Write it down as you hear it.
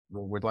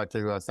We'd like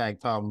to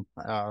thank Tom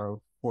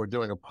for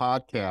doing a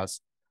podcast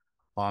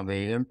on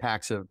the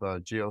impacts of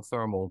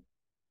geothermal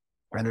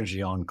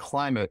energy on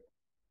climate.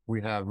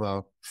 We have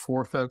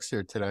four folks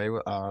here today,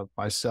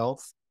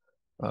 myself,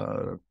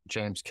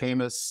 James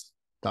Camus,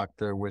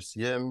 Dr. Wyss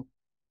Yim,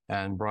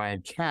 and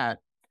Brian Catt.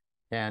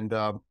 And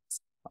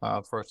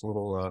first, a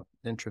little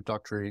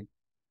introductory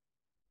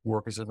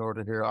work is in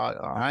order here.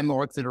 I'm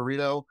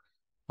Viterito.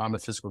 I'm a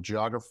physical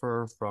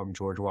geographer from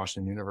George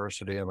Washington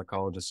University and the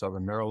College of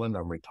Southern Maryland.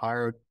 I'm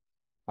retired.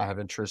 I have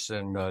interest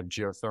in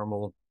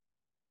geothermal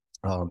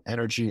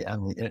energy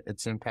and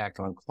its impact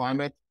on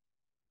climate.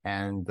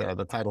 And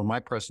the title of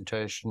my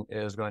presentation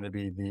is going to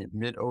be the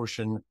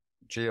Mid-Ocean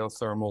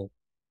Geothermal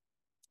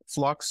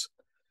Flux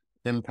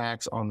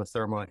Impacts on the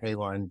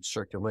Thermohaline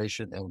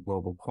Circulation and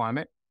Global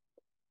Climate.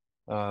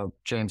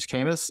 James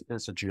Camus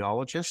is a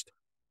geologist,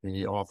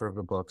 the author of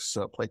the books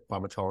Plate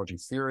Climatology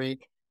Theory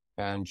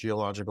and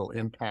Geological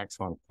Impacts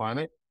on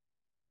Climate.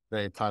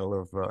 The title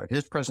of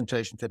his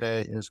presentation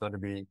today is going to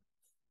be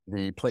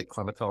the Plate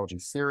Climatology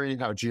Theory,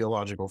 How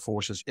Geological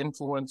Forces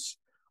Influence,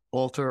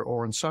 Alter,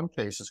 or in some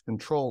cases,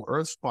 control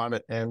Earth's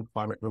climate and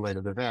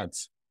climate-related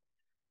events.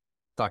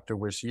 Dr.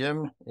 Wyss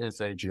Yim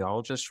is a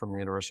geologist from the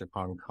University of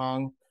Hong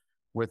Kong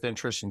with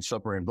interest in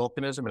submarine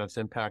volcanism and its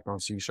impact on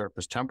sea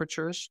surface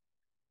temperatures.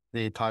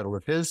 The title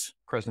of his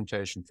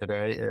presentation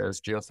today is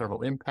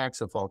Geothermal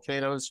Impacts of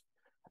Volcanoes,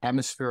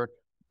 Atmospheric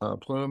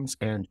Plumes,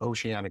 and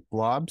Oceanic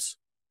Blobs.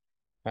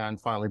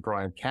 And finally,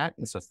 Brian Catt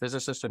is a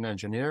physicist and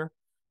engineer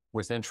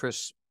with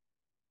interests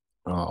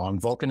on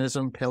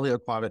volcanism,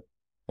 paleoclimate,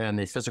 and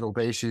the physical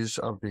bases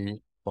of the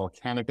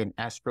volcanic and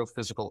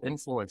astrophysical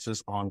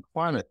influences on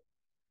climate.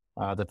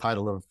 The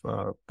title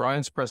of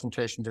Brian's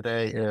presentation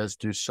today is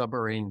Do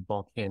Submarine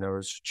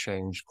Volcanoes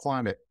Change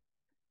Climate?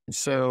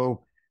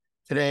 So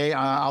today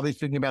I'll be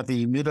speaking about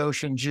the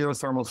mid-ocean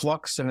geothermal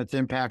flux and its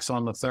impacts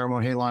on the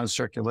thermohaline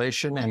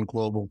circulation and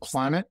global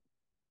climate.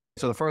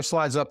 So the first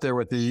slide's up there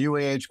with the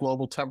UAH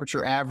global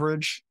temperature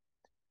average.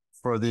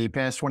 For the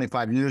past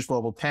 25 years,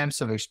 global temps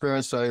have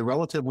experienced a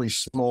relatively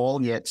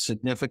small yet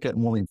significant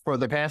warming. For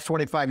the past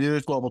 25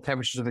 years, global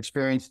temperatures have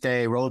experienced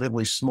a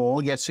relatively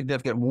small yet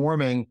significant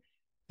warming.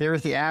 Here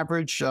is the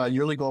average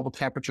yearly global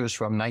temperatures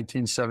from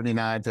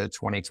 1979 to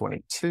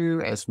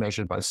 2022, as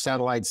measured by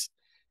satellites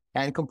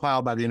and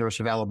compiled by the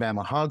University of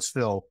Alabama,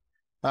 Huntsville.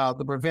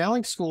 The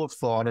prevailing school of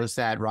thought is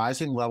that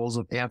rising levels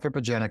of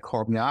anthropogenic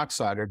carbon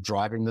dioxide are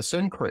driving this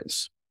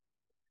increase.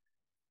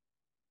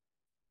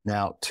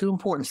 Now, two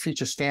important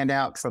features stand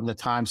out from the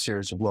time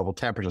series of global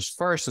temperatures.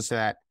 First is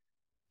that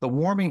the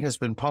warming has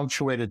been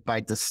punctuated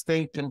by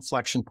distinct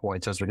inflection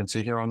points, as we can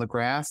see here on the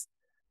graph.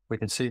 We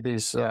can see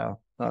these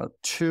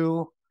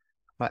two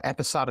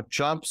episodic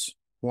jumps,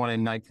 one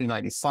in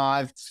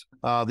 1995,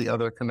 the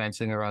other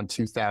commencing around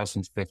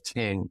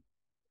 2015.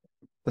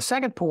 The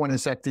second point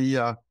is that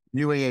the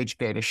UAH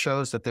data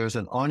shows that there's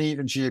an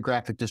uneven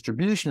geographic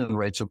distribution in the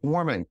rates of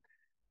warming.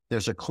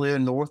 There's a clear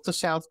north to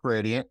south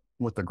gradient,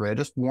 with the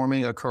greatest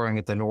warming occurring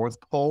at the North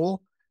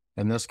Pole.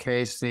 In this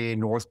case, the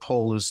North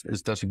Pole is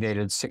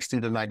designated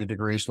 60 to 90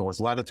 degrees north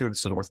latitude.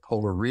 It's the North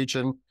Polar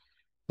region.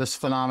 This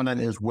phenomenon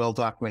is well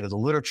documented in the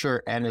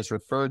literature and is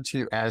referred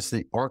to as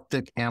the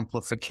Arctic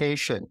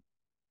amplification.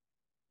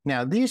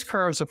 Now, these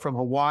curves are from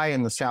Hawaii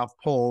and the South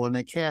Pole, and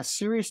they cast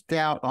serious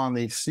doubt on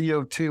the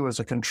CO2 as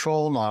a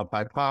control knob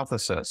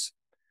hypothesis.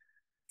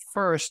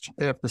 First,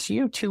 if the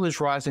CO2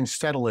 is rising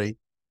steadily,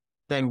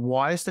 then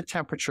why is the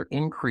temperature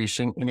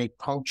increasing in a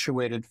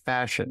punctuated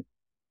fashion?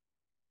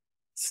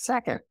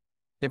 Second,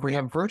 if we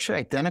have virtually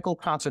identical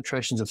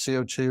concentrations of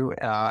CO2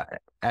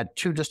 at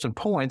two distant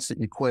points,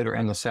 the equator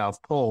and the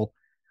South Pole,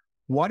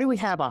 why do we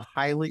have a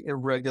highly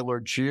irregular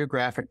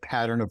geographic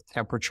pattern of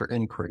temperature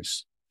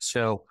increase?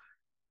 So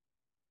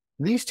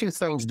these two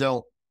things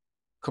don't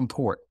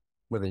comport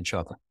with each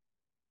other.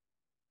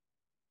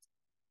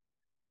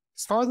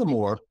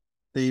 Furthermore,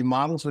 the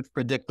models which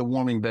predict the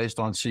warming based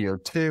on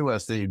CO2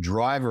 as the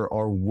driver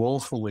are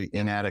woefully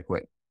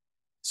inadequate,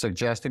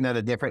 suggesting that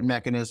a different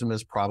mechanism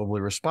is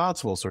probably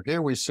responsible. So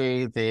here we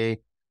see the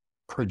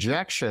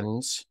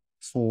projections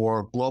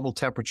for global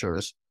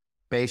temperatures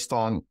based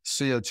on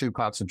CO2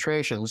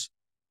 concentrations,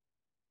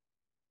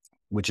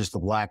 which is the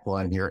black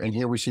line here. And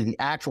here we see the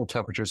actual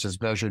temperatures as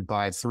measured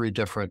by three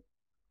different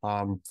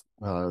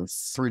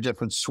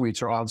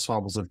suites or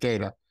ensembles of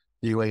data: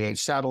 the UAH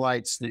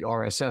satellites, the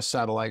RSS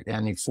satellite,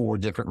 and the four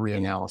different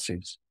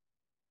reanalyses.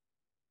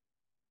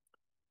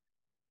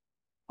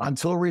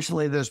 Until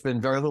recently, there's been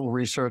very little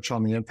research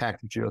on the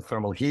impact of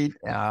geothermal heat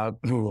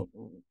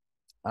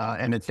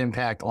and its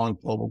impact on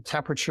global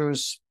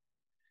temperatures.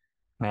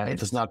 It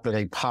has not been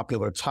a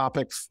popular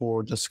topic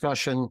for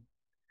discussion.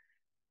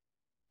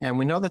 And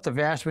we know that the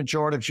vast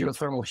majority of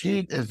geothermal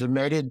heat is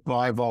emitted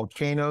by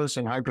volcanoes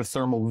and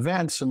hydrothermal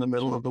vents in the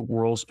middle of the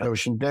world's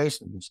ocean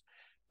basins.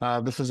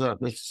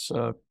 This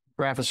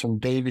graph is from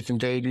Davies from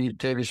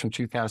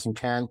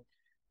 2010,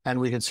 and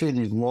we can see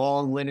these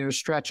long linear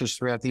stretches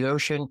throughout the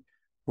ocean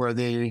where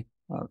the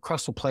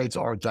crustal plates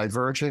are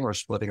diverging or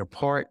splitting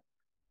apart.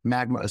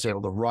 magma is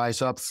able to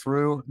rise up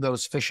through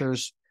those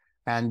fissures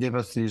and give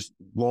us these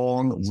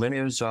long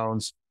linear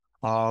zones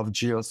of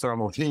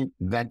geothermal heat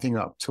venting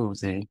up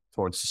towards the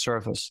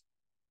surface.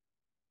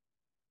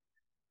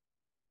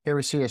 Here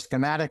we see a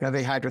schematic of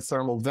a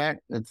hydrothermal vent.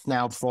 It's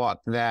now thought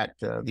that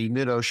the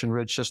mid-ocean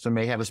ridge system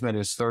may have as many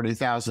as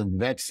 30,000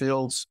 vent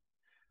fields.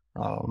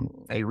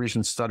 A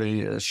recent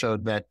study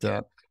showed that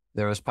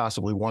there is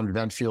possibly one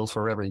vent field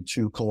for every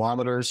 2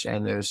 kilometers,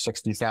 and there's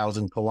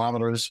 60,000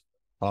 kilometers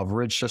of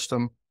ridge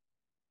system.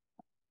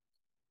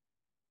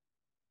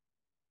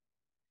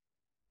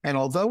 And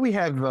although we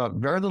have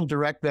very little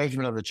direct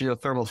measurement of the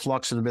geothermal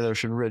flux in the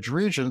mid-ocean ridge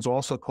regions,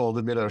 also called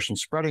the mid-ocean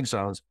spreading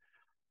zones,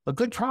 a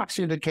good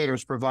proxy indicator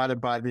is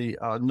provided by the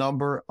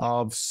number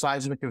of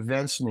seismic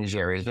events in these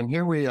areas. And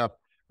here we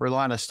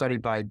rely on a study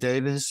by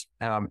Davis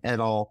et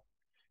al.,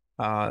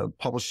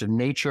 published in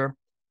Nature.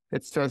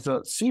 It says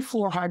that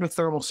seafloor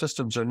hydrothermal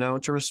systems are known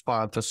to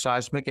respond to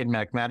seismic and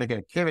magmatic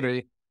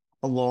activity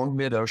along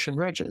mid-ocean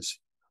ridges,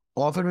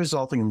 often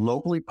resulting in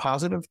locally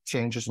positive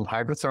changes in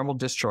hydrothermal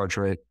discharge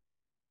rate,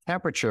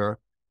 temperature,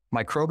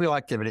 microbial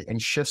activity,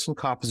 and shifts in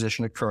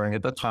composition occurring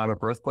at the time of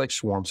earthquake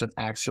swarms and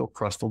axial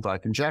crustal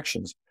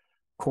deconjections.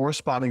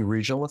 Corresponding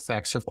regional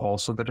effects have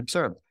also been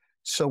observed.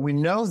 So we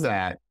know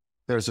that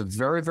there's a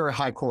very, very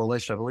high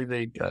correlation. I believe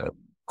the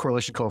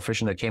correlation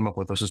coefficient that came up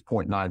with this is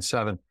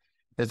 0.97,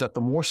 is that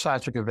the more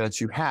seismic events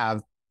you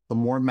have, the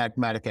more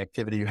magmatic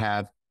activity you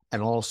have,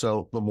 and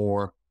also the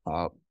more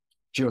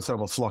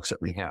geothermal flux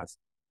that we have.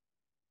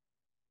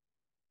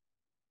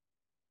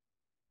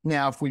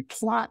 Now, if we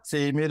plot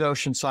the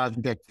mid-ocean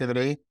seismic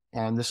activity,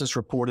 and this is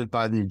reported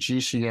by the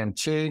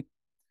GCMT,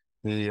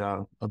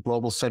 the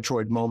Global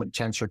Centroid Moment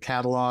Tensor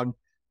Catalog,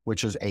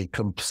 which is a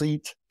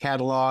complete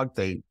catalog.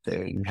 They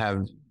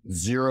have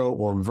zero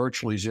or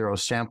virtually zero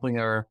sampling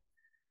error.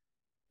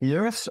 The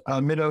Earth's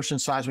mid-ocean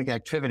seismic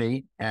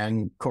activity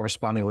and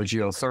correspondingly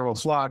geothermal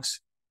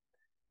flux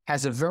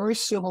has a very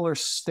similar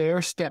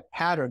stair-step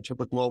pattern to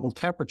the global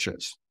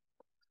temperatures.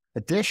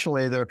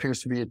 Additionally, there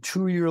appears to be a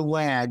 2-year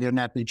lag in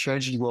that the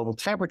change in global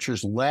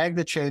temperatures lag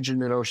the change in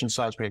mid-ocean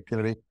seismic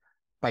activity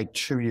by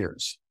 2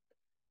 years.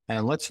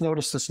 And let's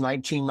notice this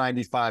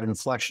 1995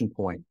 inflection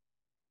point.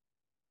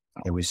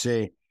 And we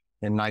see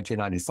in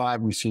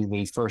 1995, we see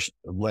the first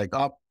leg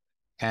up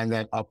and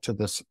then up to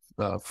this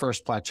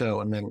first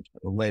plateau, and then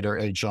later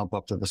a jump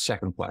up to the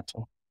second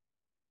plateau.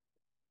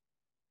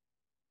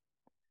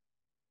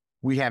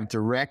 We have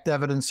direct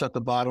evidence that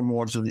the bottom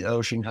waters of the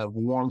ocean have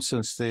warmed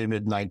since the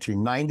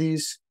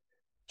mid-1990s.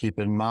 Keep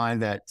in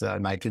mind that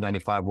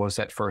 1995 was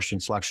that first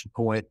inflection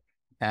point.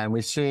 And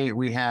we see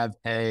we have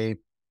a,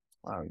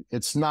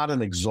 it's not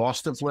an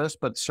exhaustive list,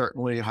 but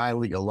certainly a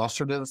highly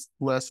illustrative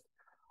list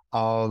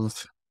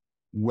of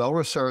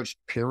well-researched,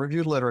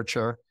 peer-reviewed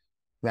literature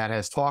that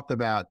has talked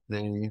about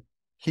the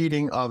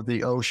heating of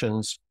the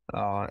oceans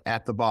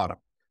at the bottom.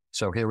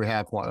 So here we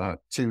have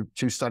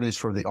two studies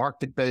for the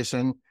Arctic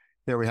Basin.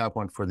 Here we have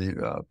one for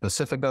the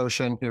Pacific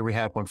Ocean. Here we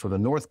have one for the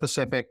North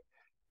Pacific.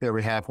 Here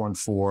we have one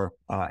for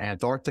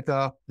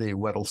Antarctica, the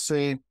Weddell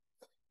Sea.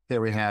 Here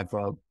we have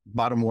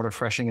bottom water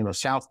freshening in the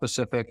South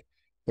Pacific.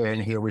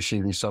 And here we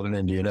see the Southern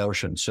Indian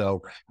Ocean.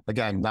 So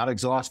again, not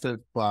exhaustive,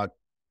 but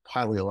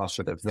highly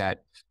illustrative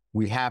that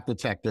we have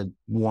detected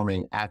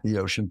warming at the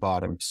ocean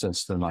bottom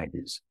since the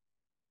 90s.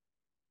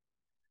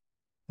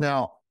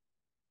 Now,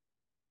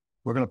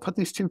 we're going to put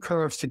these two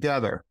curves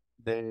together.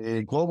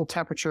 The global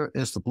temperature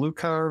is the blue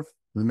curve.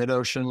 The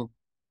mid-ocean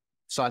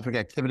seismic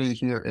activity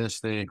here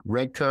is the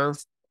red curve.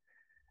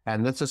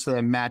 And this is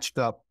then matched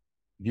up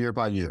year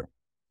by year.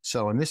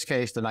 So in this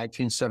case, the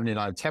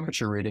 1979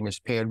 temperature reading is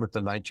paired with the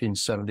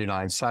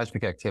 1979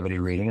 seismic activity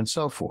reading and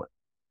so forth.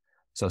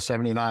 So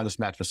 79 is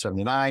matched with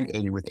 79,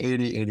 80 with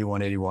 80,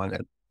 81, 81,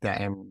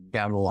 and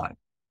down the line.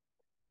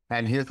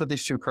 And here's what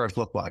these two curves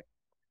look like.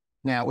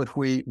 Now, if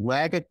we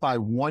lag it by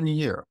 1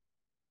 year,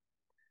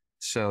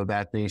 so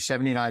that the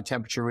 79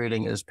 temperature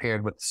reading is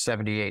paired with the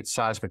 78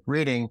 seismic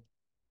reading,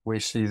 we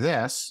see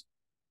this.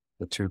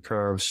 The two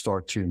curves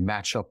start to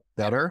match up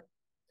better.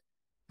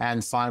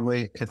 And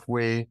finally, if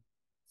we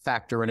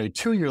factor in a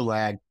 2-year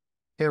lag,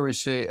 here we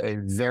see a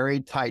very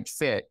tight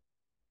fit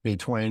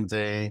between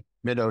the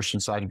mid-ocean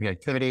seismic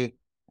activity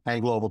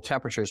and global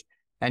temperatures.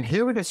 And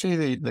here we can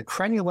see the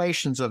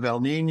crenulations of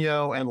El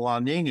Nino and La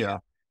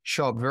Nina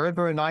show up very,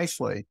 very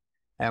nicely.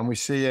 And we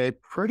see a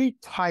pretty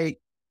tight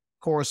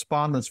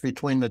correspondence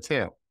between the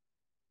two,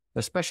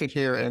 especially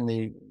here in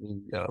the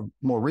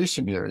more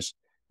recent years.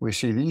 We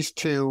see these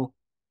two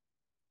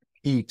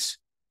peaks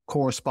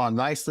correspond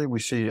nicely. We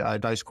see a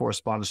nice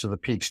correspondence to the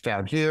peaks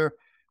down here.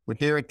 But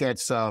here it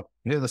gets,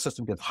 here the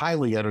system gets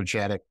highly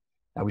energetic.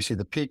 And we see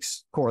the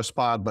peaks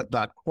correspond, but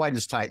not quite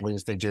as tightly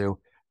as they do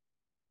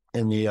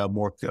in the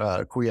more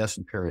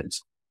quiescent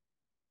periods.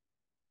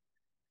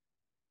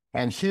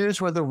 And here's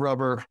where the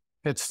rubber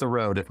hits the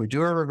road. If we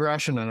do a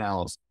regression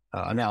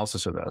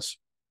analysis of this,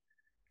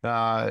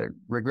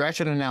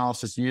 regression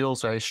analysis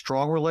yields a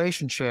strong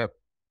relationship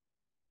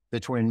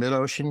between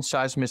mid-ocean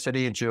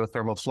seismicity and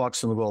geothermal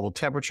flux and the global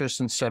temperature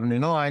since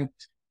 79,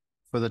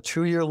 For the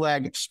 2-year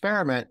lag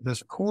experiment,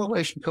 there's a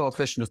correlation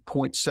coefficient of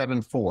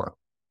 0.74.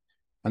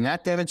 And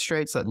that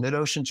demonstrates that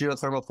mid-ocean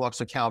geothermal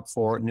flux account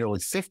for nearly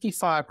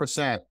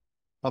 55%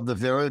 of the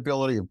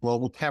variability of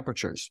global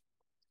temperatures.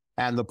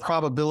 And the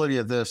probability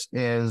of this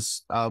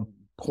is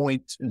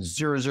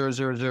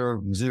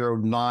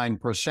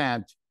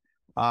 0.000009%.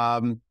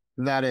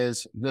 That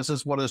is, this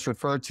is what is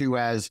referred to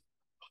as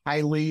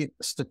highly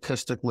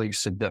statistically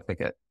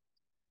significant.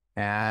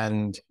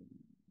 And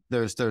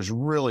there's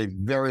really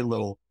very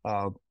little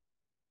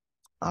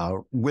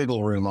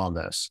wiggle room on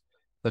this.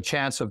 The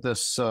chance of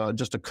this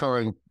just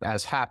occurring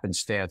as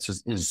happenstance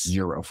is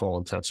zero for all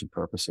intents and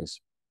purposes.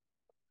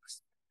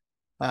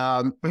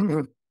 Now,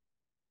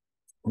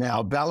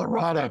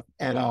 Ballarata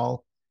et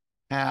al.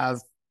 Have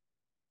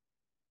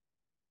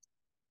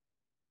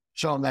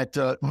shown that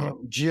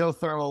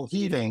geothermal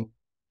heating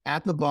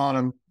at the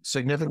bottom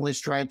significantly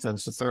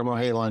strengthens the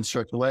thermohaline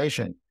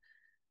circulation.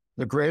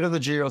 The greater the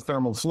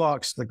geothermal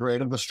flux, the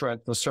greater the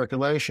strength of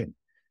circulation.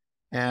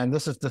 And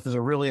this is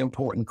a really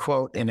important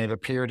quote, and it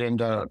appeared in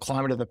the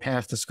Climate of the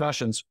Past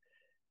discussions.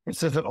 It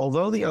says that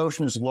although the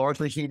ocean is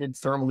largely heated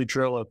thermally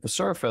drilled at the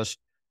surface,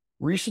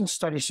 recent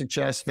studies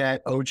suggest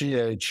that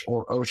OGH,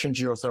 or ocean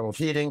geothermal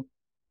heating,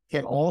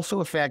 can also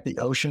affect the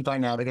ocean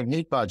dynamic and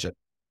heat budget.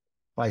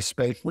 By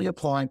spatially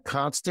applying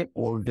constant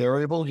or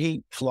variable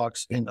heat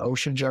flux in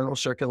ocean general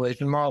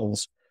circulation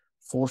models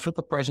forced with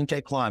the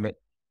present-day climate,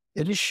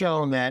 it is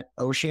shown that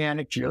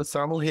oceanic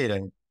geothermal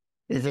heating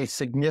is a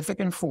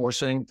significant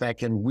forcing that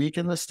can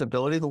weaken the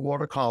stability of the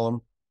water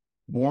column,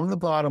 warm the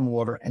bottom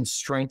water, and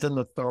strengthen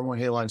the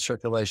thermohaline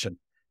circulation.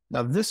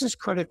 Now, this is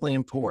critically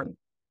important.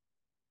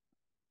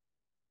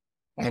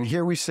 And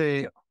here we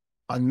see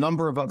a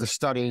number of other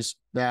studies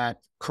that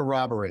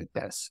corroborate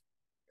this.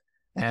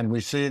 And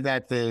we see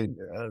that the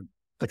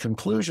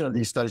conclusion of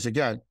these studies,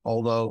 again,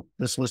 although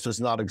this list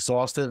is not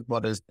exhaustive,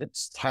 but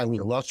it's highly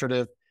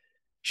illustrative,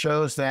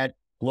 shows that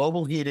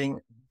global heating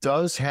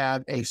does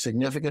have a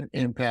significant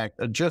impact.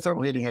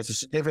 Geothermal heating has a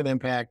significant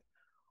impact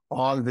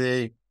on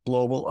the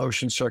global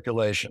ocean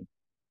circulation.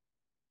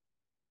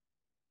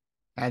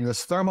 And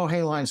this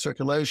thermohaline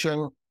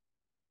circulation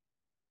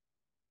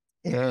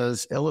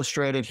is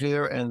illustrated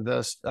here in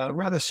this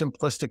rather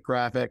simplistic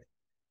graphic.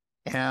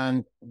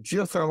 And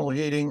geothermal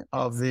heating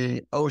of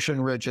the ocean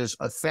ridges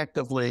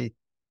effectively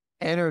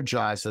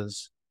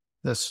energizes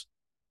this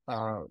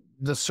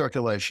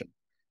circulation.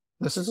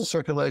 This is a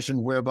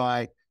circulation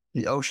whereby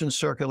the oceans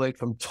circulate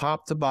from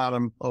top to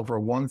bottom over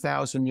a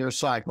 1,000-year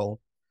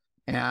cycle.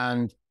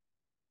 And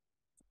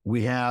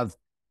we have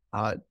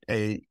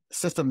a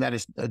system that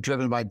is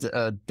driven by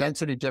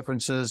density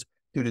differences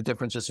due to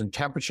differences in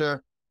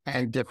temperature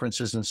and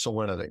differences in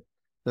salinity.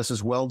 This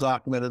is well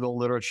documented in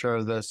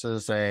literature. This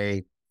is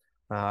a,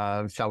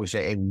 shall we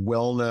say, a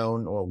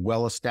well-known or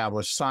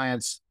well-established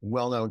science,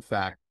 well-known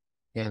fact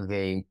in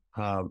the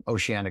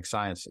oceanic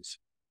sciences.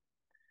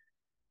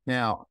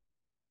 Now,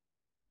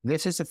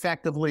 this is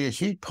effectively a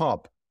heat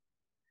pump.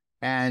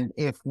 And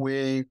if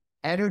we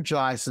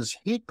energize this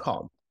heat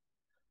pump,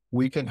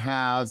 we can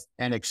have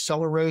an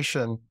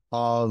acceleration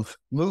of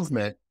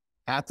movement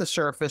at the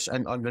surface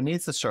and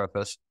underneath the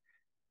surface.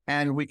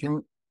 And we're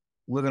going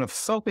to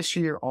focus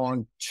here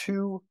on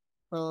two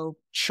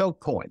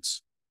choke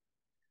points.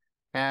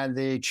 And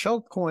the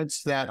choke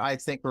points that I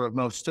think are of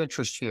most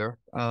interest here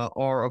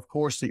are, of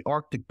course, the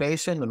Arctic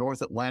Basin, the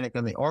North Atlantic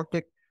and the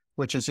Arctic,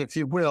 which is, if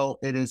you will,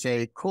 it is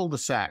a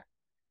cul-de-sac.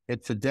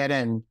 It's a dead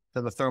end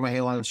to the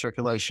thermohaline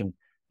circulation.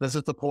 This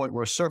is the point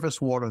where surface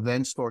water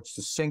then starts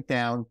to sink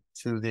down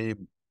to the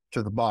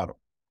bottom.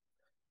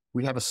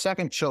 We have a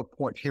second choke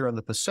point here in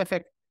the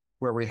Pacific,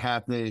 where we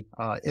have the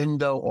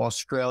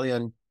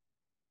Indo-Australian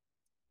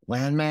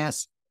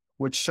landmass,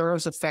 which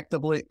serves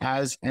effectively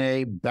as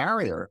a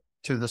barrier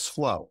to this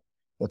flow.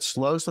 It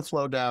slows the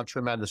flow down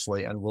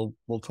tremendously, and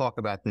we'll talk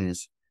about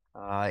these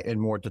in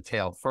more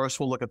detail. First,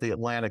 we'll look at the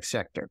Atlantic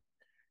sector.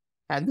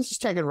 And this is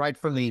taken right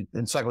from the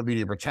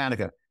Encyclopedia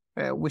Britannica.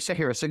 We say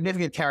here, a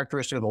significant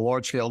characteristic of the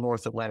large-scale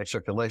North Atlantic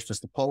circulation is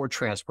the polar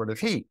transport of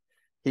heat.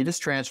 Heat is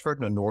transferred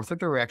in a northward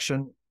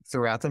direction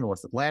throughout the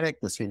North Atlantic.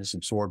 This heat is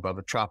absorbed by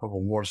the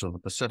tropical waters of the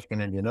Pacific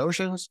and Indian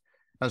Oceans,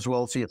 as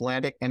well as the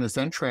Atlantic, and is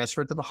then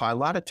transferred to the high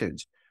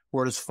latitudes,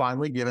 where it is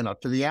finally given up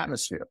to the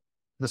atmosphere.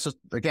 This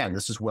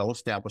is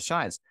well-established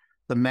science.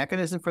 The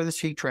mechanism for this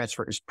heat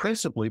transfer is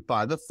principally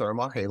by the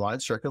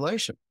thermohaline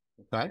circulation,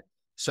 okay?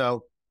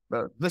 So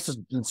this is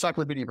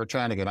Encyclopedia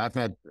Britannica, and I've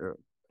had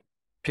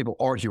people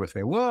argue with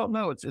me, well,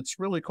 no, it's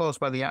really caused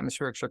by the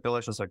atmospheric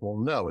circulation. It's like, well,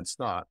 no, it's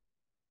not.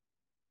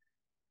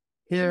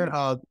 Here,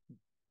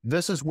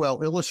 this is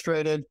well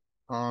illustrated.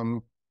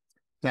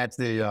 That's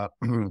the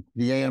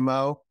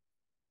AMO,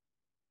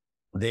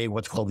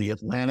 what's called the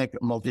Atlantic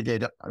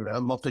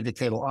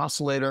multi-decadal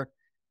oscillator,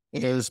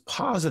 is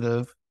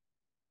positive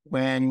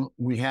when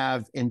we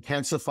have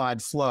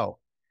intensified flow.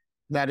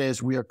 That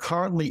is, we are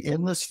currently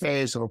in this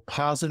phase of a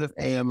positive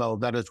AMO.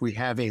 That is, we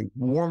have a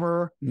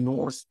warmer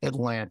North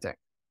Atlantic.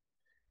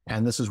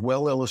 And this is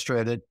well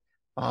illustrated.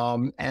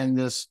 And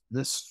this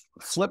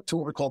flip to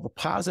what we call the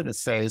positive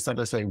phase, that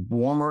is a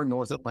warmer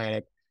North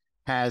Atlantic,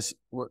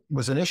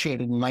 was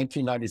initiated in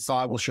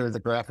 1995. We'll show you the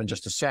graph in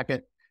just a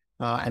second.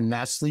 And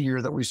that's the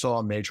year that we saw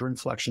a major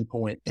inflection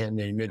point in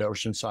the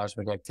mid-ocean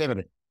seismic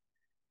activity.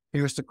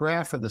 Here's the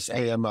graph for this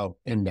AMO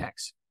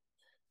index.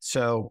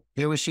 So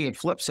here we see it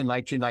flips in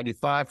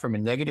 1995 from a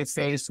negative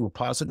phase to a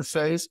positive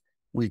phase.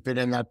 We've been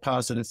in that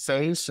positive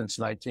phase since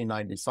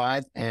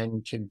 1995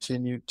 and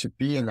continue to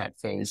be in that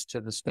phase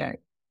to this day.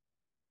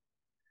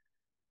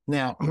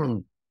 Now,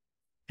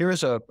 here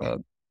is a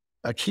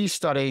key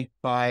study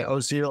by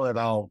Ozil et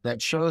al.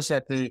 That shows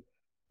that the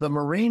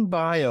marine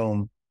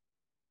biome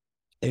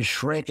is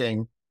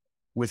shrinking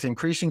with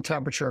increasing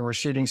temperature and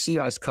receding sea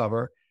ice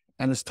cover,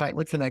 and is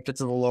tightly connected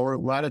to the lower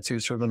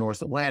latitudes for the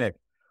North Atlantic.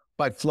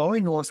 By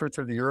flowing northward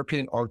through the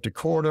European Arctic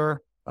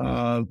corridor,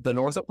 the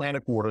North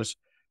Atlantic waters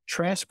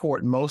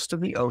transport most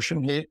of the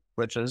ocean heat,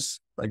 which is,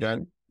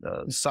 again,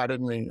 cited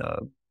in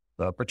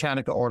the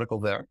Britannica article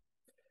there,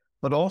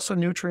 but also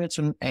nutrients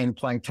and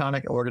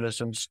planktonic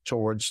organisms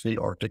towards the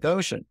Arctic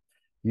Ocean.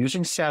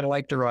 Using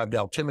satellite-derived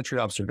altimetry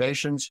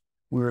observations,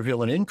 we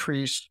reveal an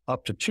increase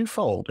up to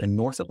twofold in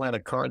North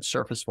Atlantic current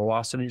surface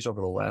velocities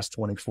over the last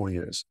 24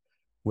 years,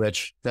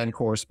 which then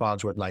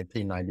corresponds with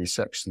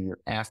 1996, the year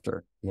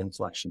after the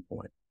inflection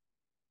point.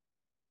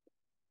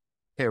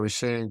 Here we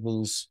see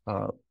these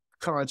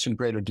currents in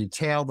greater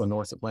detail, the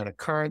North Atlantic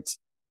currents.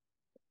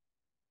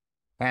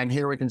 And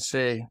here we can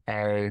see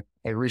a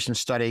recent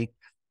study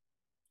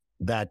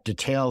that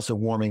details the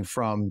warming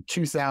from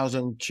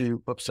 2000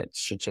 to, I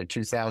should say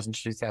 2000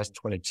 to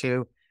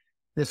 2022.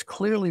 This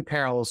clearly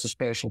parallels the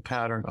spatial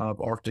pattern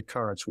of Arctic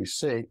currents we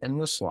see in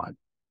this slide.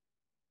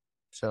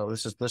 So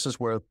this is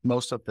where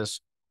most of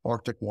this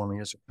Arctic warming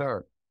has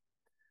occurred.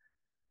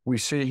 We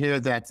see here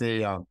that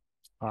the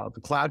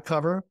cloud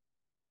cover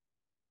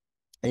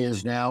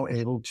is now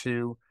able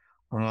to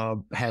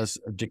has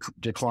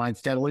declined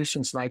steadily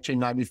since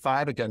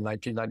 1995. Again,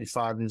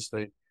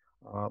 1995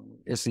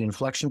 is the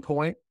inflection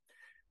point.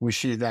 We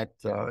see that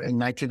in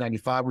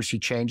 1995, we see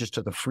changes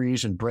to the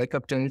freeze and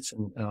breakup dates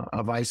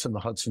of ice in the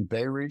Hudson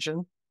Bay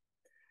region.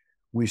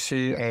 We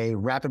see a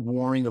rapid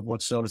warming of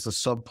what's known as the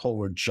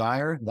subpolar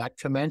gyre. That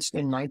commenced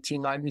in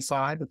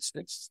 1995.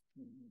 It's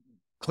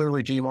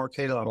clearly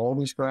demarcated on all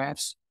these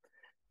graphs.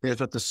 Here's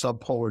what the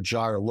subpolar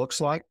gyre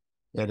looks like.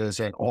 It is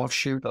an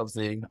offshoot of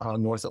the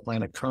North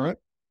Atlantic current.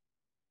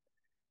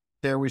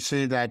 There we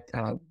see that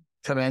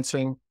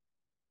commencing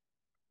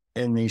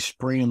in the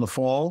spring and the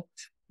fall,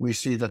 we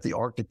see that the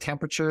Arctic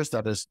temperatures,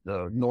 that is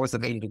north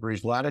of 80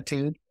 degrees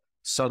latitude,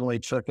 suddenly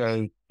took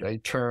a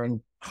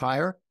turn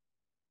higher.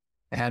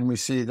 And we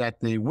see that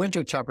the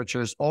winter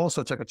temperatures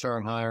also took a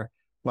turn higher,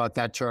 but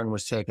that turn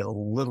was taken a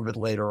little bit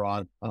later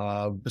on,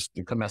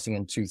 commencing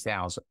in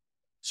 2000.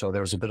 So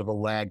there was a bit of a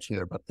lag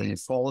here, but the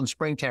fall and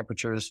spring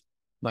temperatures,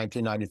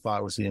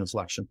 1995 was the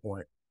inflection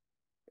point.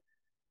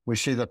 We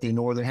see that the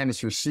Northern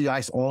Hemisphere sea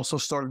ice also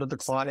started to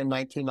decline in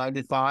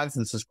 1995.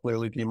 This is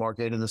clearly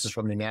demarcated. This is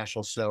from the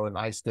National Snow and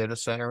Ice Data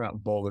Center out in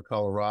Boulder,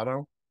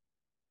 Colorado.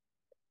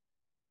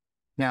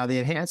 Now,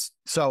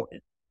 so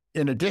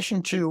in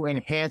addition to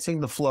enhancing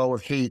the flow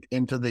of heat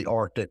into the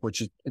Arctic,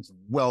 which is it's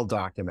well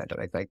documented,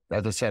 I think,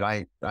 as I said,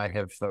 I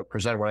have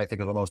presented what I think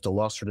are the most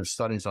illustrative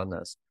studies on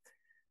this.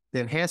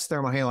 The enhanced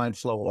thermohaline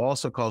flow will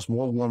also cause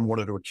more warm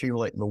water to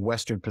accumulate in the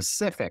Western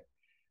Pacific.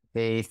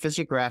 The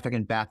physiographic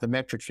and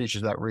bathymetric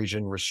features of that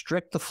region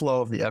restrict the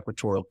flow of the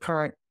equatorial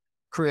current,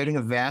 creating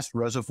a vast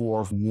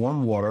reservoir of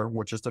warm water,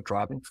 which is the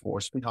driving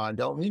force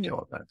behind El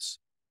Nino events.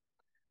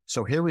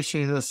 So here we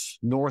see this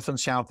north and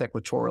south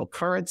equatorial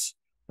currents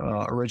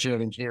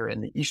originating here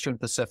in the Eastern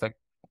Pacific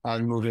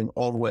and moving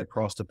all the way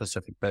across the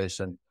Pacific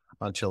Basin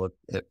until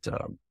it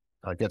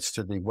gets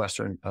to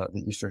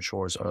the eastern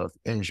shores of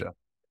Asia.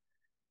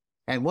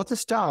 And what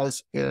this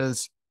does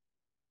is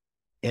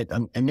it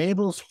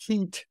enables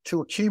heat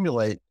to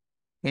accumulate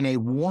in a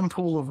warm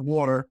pool of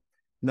water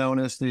known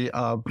as the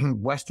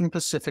Western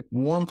Pacific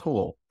Warm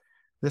Pool.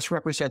 This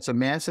represents a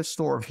massive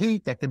store of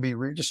heat that can be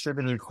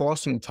redistributed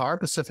across the entire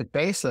Pacific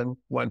Basin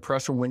when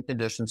pressure wind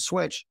conditions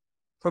switch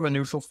from a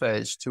neutral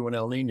phase to an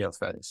El Nino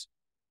phase.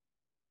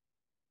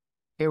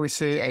 Here we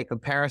see a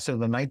comparison of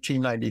the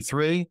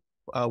 1993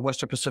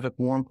 Western Pacific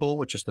Warm Pool,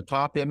 which is the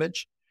top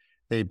image.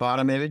 The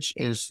bottom image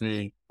is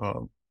the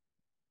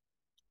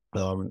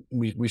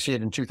we see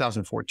it in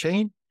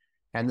 2014,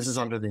 and this is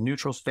under the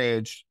neutral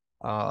stage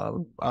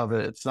of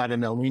it. It's not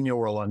an El Nino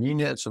or La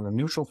Nina, it's in the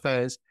neutral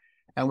phase.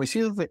 And we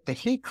see that the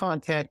heat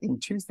content in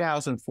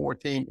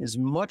 2014 is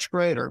much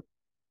greater.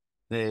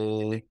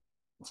 The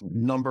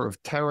number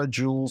of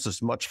terajoules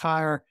is much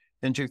higher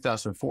in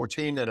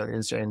 2014 than it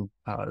is in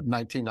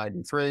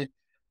 1993.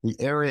 The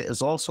area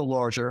is also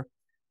larger.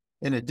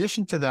 In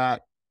addition to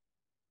that,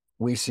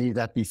 we see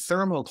that the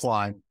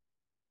thermocline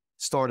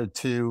started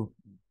to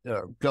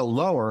go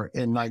lower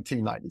in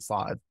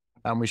 1995.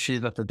 And we see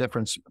that the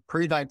difference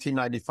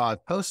pre-1995,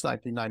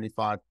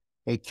 post-1995,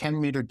 a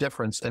 10-meter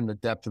difference in the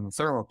depth of the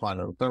thermocline.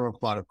 And the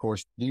thermocline, of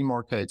course,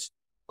 demarcates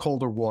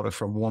colder water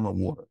from warmer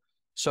water.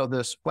 So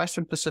this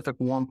Western Pacific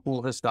warm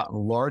pool has gotten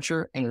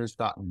larger and it has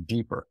gotten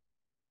deeper.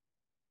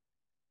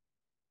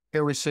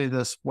 Here we see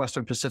this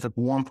Western Pacific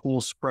warm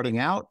pool spreading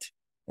out,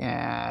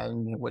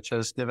 and which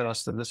has given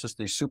us this is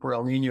the Super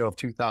El Nino of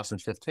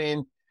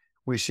 2015.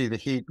 We see the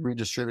heat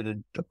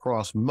redistributed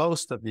across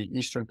most of the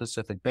Eastern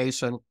Pacific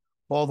Basin,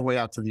 all the way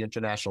out to the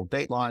international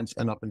date lines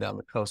and up and down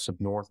the coasts of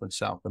North and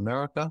South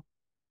America.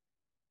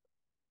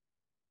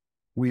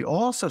 We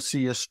also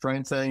see a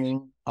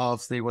strengthening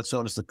of what's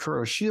known as the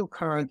Kuroshio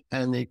current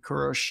and the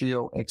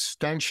Kuroshio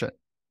extension.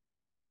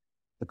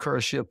 The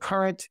Kuroshio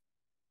current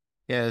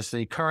is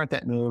the current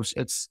that moves.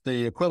 It's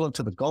the equivalent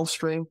to the Gulf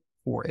Stream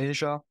for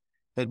Asia.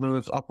 It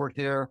moves upward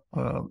here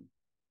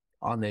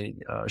on the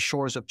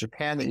shores of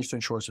Japan, the eastern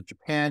shores of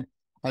Japan,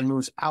 and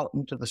moves out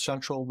into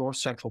the north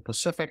central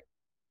Pacific.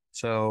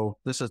 So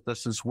this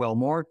is well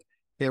marked.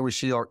 Here we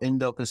see our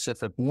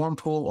Indo-Pacific warm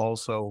pool,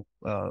 also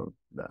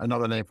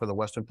another name for the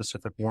Western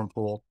Pacific warm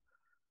pool.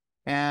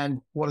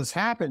 And what has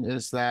happened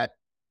is that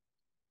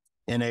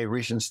in a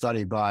recent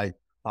study by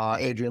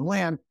Adrian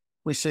Lamb,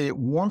 we see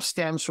warmth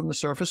stems from the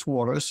surface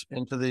waters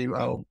into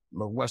the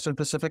Western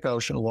Pacific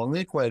Ocean along the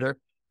equator,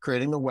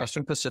 creating the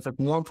Western Pacific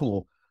warm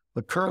pool.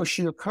 The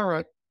Kuroshio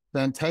current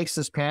then takes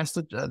this past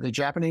the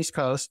Japanese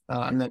coast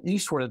and then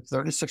eastward at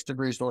 36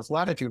 degrees north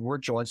latitude, where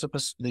it joins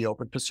the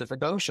open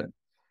Pacific Ocean.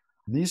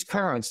 These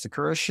currents, the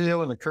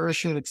Kuroshio and the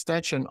Kuroshio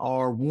extension,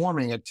 are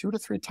warming at 2 to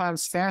 3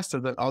 times faster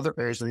than other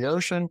areas of the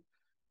ocean.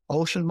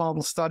 Ocean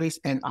model studies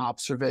and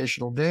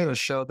observational data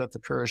show that the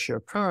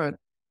Kuroshio current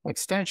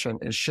extension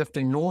is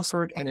shifting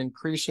northward and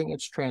increasing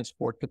its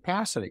transport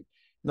capacity.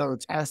 In other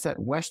words, as that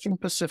Western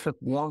Pacific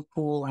warm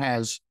pool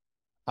has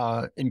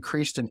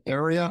increased in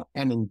area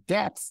and in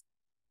depth,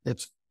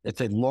 it's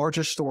a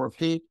larger store of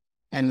heat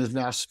and is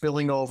now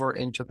spilling over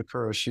into the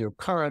Kuroshio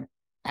current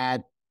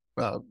at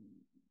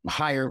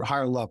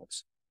higher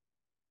levels.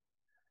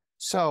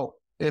 So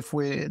this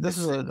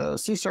is a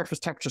sea surface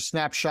temperature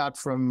snapshot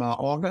from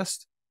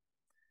August.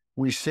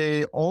 We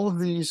see all of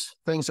these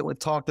things that we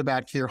talked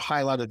about here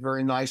highlighted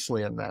very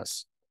nicely in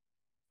this.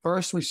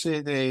 First, we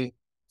see the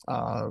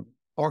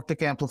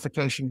Arctic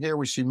amplification here.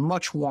 We see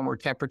much warmer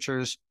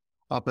temperatures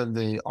up in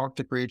the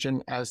Arctic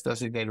region as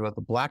designated with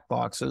the black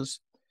boxes.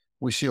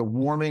 We see a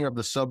warming of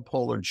the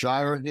subpolar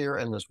gyre here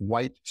in this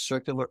white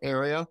circular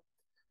area.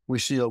 We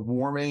see a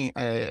warming,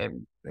 a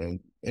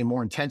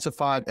more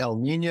intensified El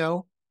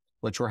Nino,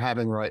 which we're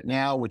having right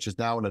now, which is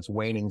now in its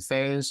waning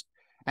phase.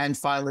 And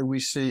finally, we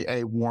see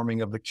a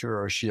warming of the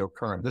Kuroshio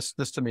current.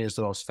 This to me is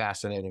the most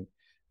fascinating,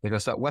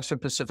 because that Western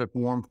Pacific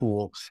warm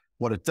pool,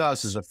 what it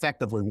does is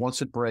effectively,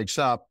 once it breaks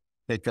up,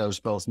 it goes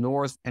both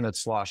north and it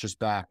sloshes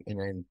back in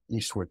an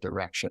eastward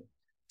direction.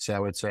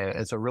 So it's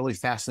a really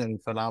fascinating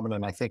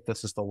phenomenon. I think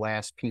this is the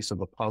last piece of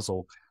the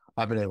puzzle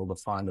I've been able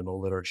to find in the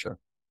literature.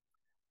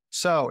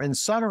 So in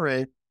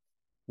summary,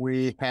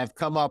 we have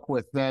come up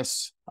with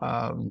this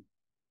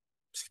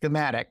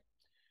schematic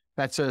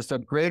that says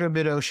that greater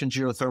mid-ocean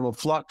geothermal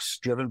flux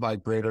driven by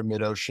greater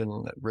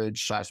mid-ocean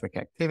ridge seismic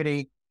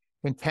activity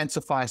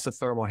intensifies the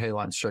thermal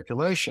halide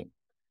circulation.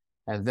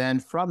 And then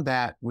from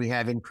that, we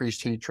have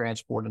increased heat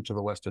transport into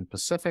the Western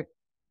Pacific,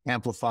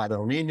 amplified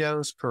El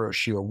Ninos,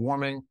 Kuroshio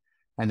warming,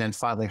 and then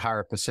finally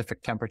higher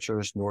Pacific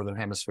temperatures, northern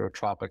hemisphere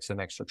tropics and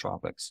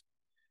extratropics.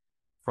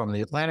 From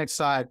the Atlantic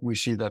side, we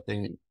see that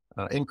the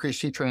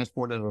increased heat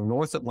transport into the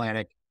North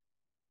Atlantic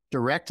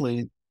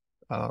directly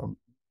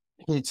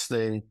heats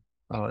the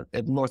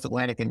North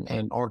Atlantic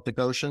and Arctic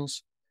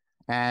oceans.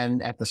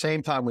 And at the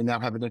same time, we now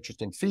have an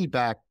interesting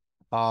feedback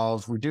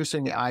of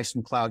reducing the ice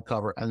and cloud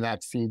cover, and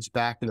that feeds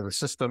back into the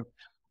system.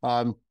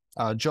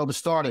 Joe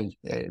Bastardi,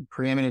 a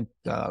preeminent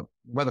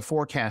weather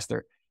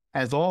forecaster,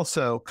 has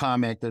also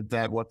commented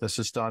that what this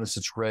has done is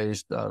it's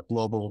raised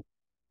global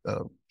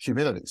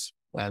humidities,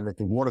 and that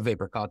the water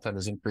vapor content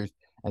has increased,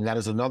 and that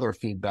is another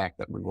feedback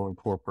that we will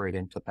incorporate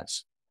into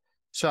this.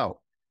 So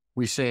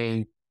we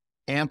see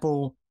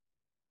ample,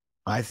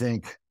 I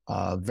think,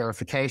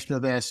 verification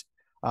of this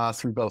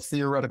through both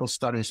theoretical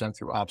studies and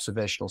through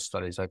observational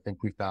studies. I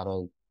think we've got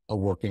a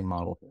working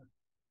model here.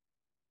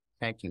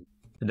 Thank you.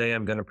 Today,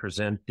 I'm going to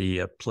present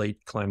the plate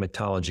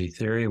climatology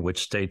theory,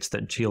 which states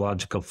that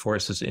geological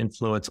forces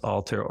influence,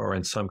 alter, or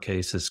in some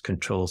cases,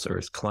 controls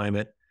Earth's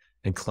climate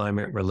and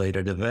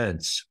climate-related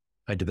events.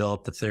 I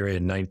developed the theory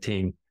in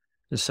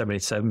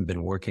 1977,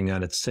 been working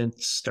on it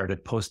since,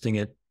 started posting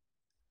it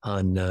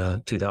on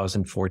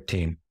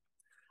 2014.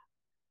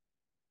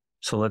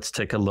 So let's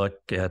take a look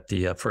at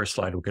the first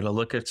slide. We're going to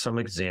look at some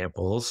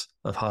examples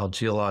of how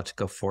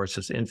geological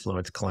forces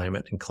influence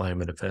climate and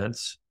climate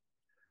events.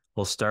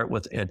 We'll start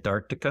with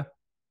Antarctica.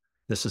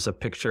 This is a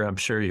picture I'm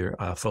sure you're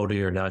photo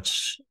you're not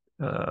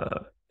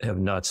have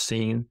not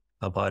seen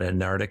about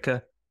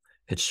Antarctica.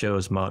 It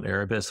shows Mount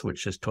Erebus,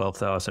 which is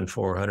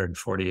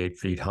 12,448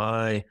 feet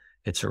high.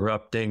 It's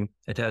erupting.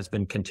 It has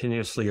been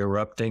continuously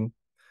erupting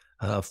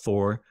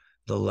for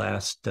the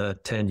last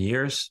 10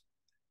 years.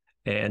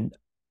 And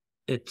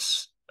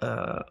it's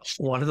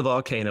one of the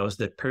volcanoes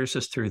that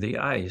pierces through the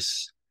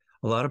ice.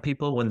 A lot of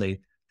people, when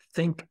they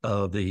think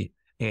of the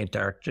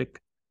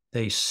Antarctic,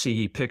 they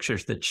see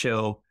pictures that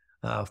show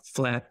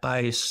flat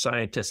ice,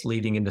 scientists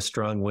leading into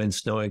strong winds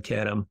snowing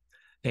at them,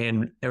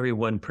 and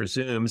everyone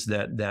presumes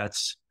that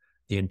that's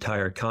the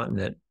entire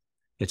continent.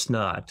 It's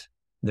not.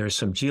 There's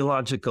some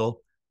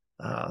geological,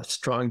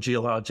 strong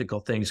geological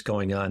things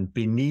going on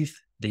beneath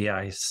the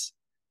ice.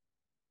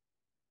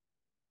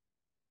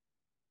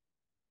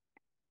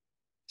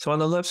 So on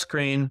the left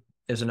screen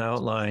is an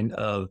outline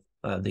of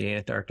the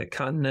Antarctic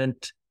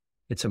continent.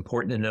 It's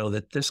important to know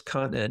that this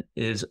continent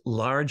is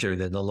larger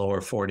than the lower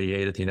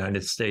 48 of the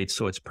United States,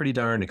 so it's pretty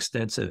darn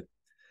extensive.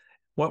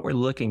 What we're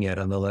looking at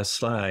on the left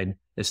side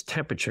is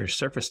temperature,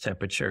 surface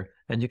temperature,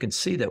 and you can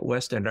see that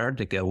West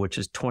Antarctica, which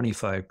is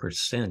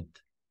 25%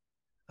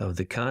 of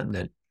the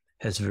continent,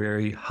 has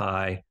very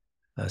high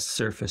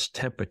surface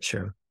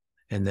temperature,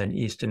 and then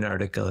East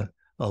Antarctica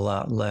a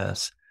lot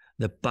less.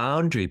 The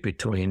boundary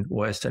between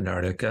West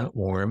Antarctica,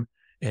 warm,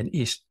 and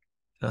East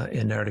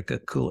Antarctica,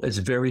 cool, is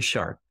very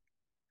sharp.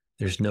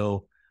 There's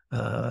no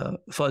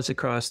fuzz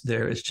across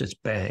there. It's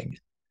just bang.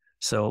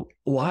 So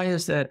why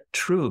is that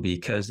true?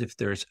 Because if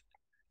there's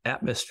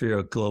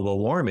atmospheric global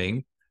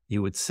warming,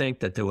 you would think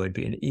that there would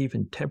be an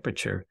even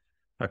temperature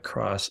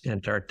across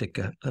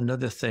Antarctica.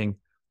 Another thing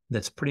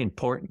that's pretty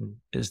important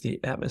is the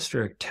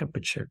atmospheric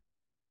temperature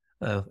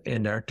of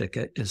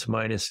Antarctica is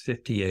minus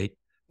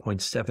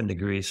 58.7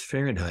 degrees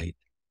Fahrenheit.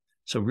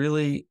 So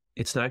really,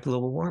 it's not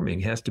global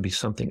warming. It has to be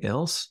something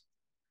else.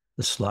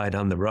 The slide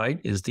on the right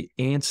is the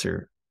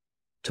answer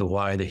to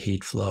why the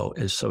heat flow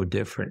is so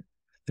different.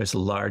 There's a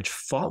large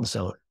fault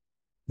zone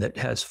that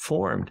has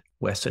formed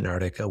West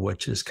Antarctica,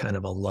 which is kind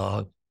of a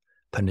long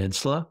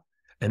peninsula.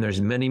 And there's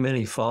many,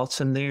 many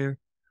faults in there,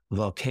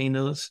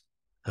 volcanoes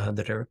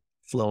that are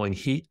flowing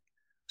heat,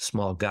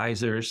 small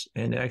geysers,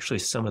 and actually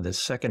some of the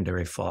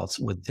secondary faults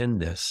within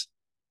this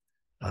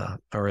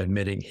are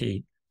emitting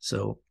heat.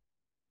 So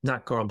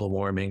not global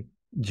warming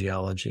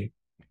geology.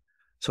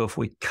 So if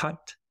we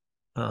cut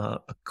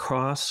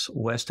across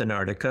West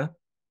Antarctica,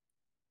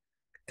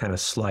 kind of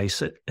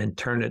slice it and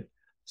turn it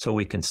so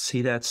we can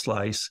see that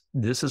slice,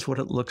 this is what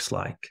it looks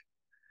like.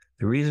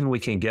 The reason we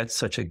can get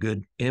such a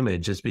good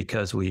image is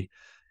because we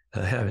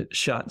have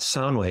shot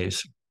sound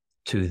waves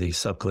to the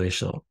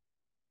subglacial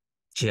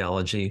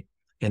geology,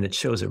 and it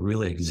shows a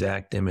really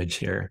exact image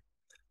here.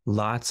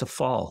 Lots of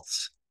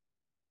faults,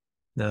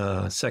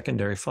 the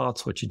secondary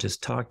faults, which you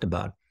just talked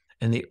about,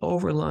 and the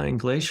overlying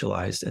glacial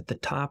ice at the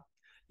top,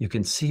 you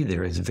can see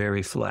there is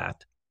very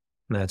flat.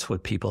 And that's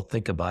what people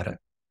think about it.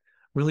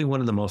 Really, one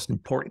of the most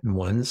important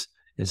ones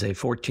is a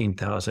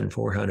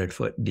 14,400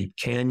 foot deep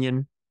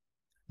canyon.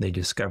 They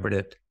discovered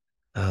it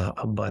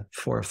about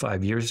 4 or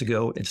 5 years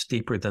ago. It's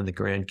deeper than the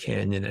Grand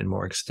Canyon and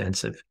more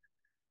extensive.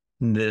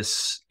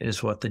 This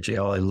is what the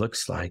geology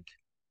looks like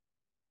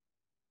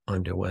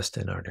under West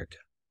Antarctica.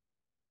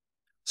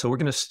 So we're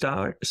going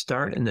to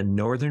start in the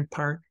northern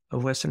part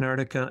of West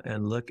Antarctica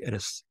and look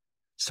at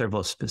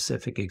several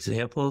specific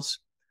examples.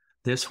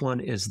 This one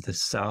is the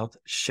South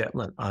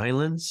Shetland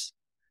Islands.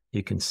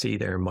 You can see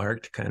they're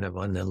marked kind of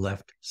on the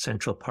left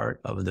central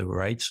part of the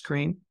right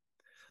screen.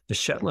 The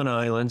Shetland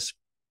Islands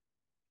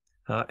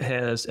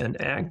has an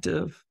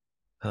active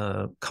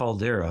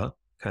caldera,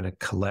 kind of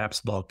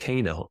collapsed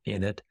volcano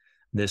in it.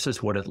 This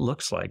is what it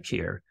looks like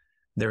here.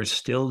 There's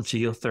still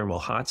geothermal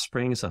hot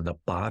springs on the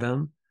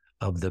bottom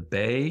of the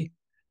bay,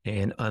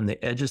 and on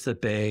the edges of the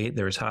bay,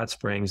 there's hot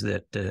springs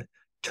that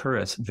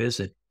tourists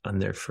visit on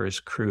their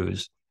first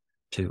cruise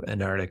to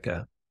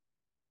Antarctica.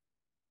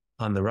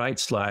 On the right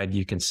slide,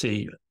 you can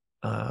see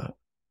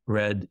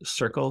red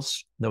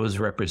circles. Those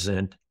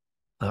represent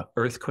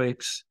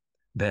earthquakes.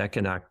 Back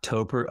in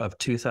October of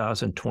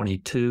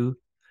 2022,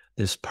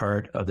 this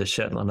part of the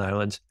Shetland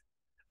Islands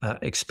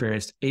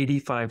experienced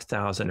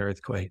 85,000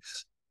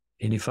 earthquakes,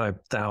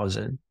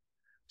 85,000.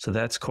 So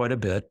that's quite a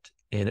bit.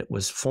 And it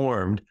was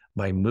formed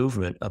by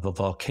movement of a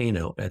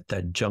volcano at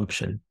that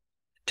junction,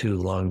 two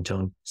long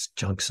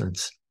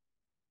junctions.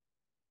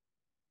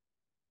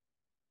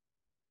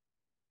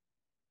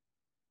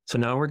 So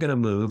now we're going to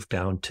move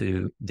down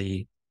to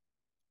the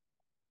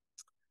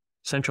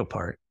central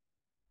part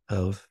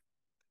of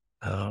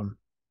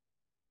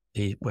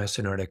the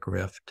Western Arctic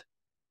Rift.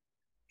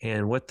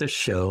 And what this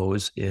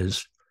shows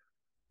is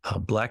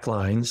black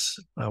lines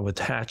with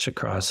hatch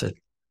across it.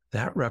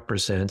 That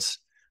represents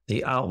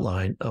the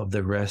outline of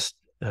the West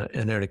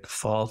Antarctic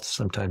Fault,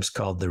 sometimes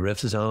called the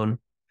Rift Zone.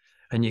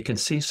 And you can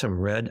see some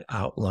red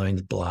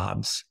outlined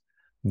blobs.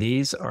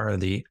 These are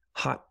the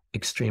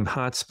extreme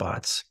hot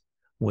spots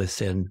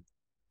within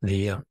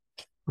the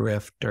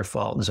rift or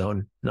fault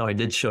zone. Now, I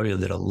did show you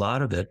that a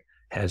lot of it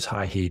has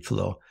high heat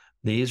flow.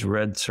 These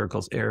red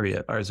circles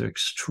area are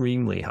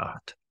extremely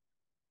hot.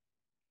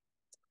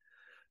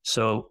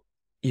 So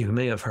you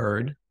may have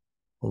heard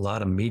a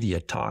lot of media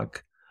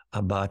talk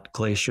about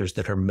glaciers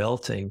that are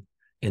melting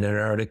in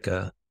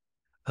Antarctica.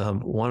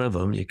 One of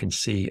them you can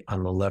see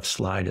on the left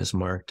slide is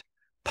marked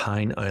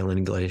Pine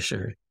Island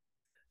Glacier.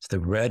 So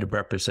the red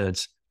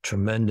represents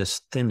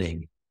tremendous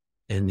thinning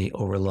in the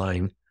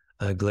overlying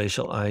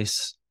glacial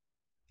ice.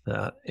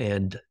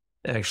 And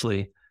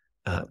actually,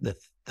 the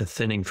the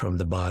thinning from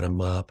the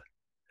bottom up.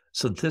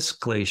 So this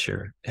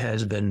glacier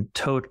has been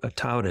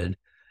touted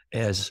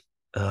as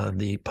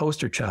the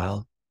poster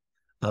child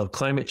of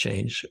climate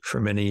change for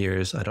many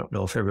years. I don't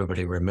know if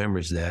everybody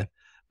remembers that,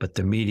 but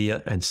the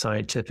media and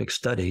scientific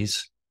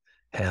studies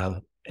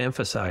have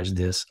emphasized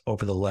this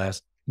over the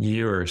last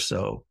year or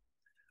so.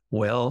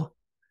 Well,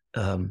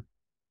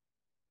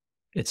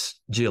 it's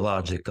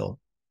geological.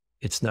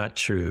 It's not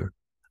true.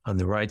 On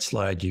the right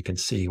slide, you can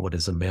see what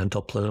is a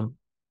mantle plume.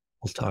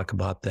 We'll talk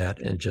about that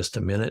in just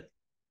a minute.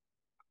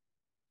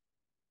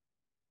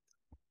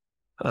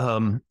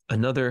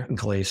 Another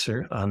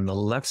glacier on the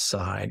left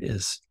side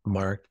is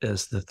marked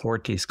as the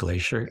Thortes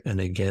Glacier, and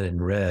again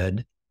in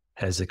red,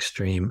 has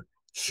extreme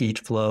heat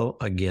flow,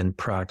 again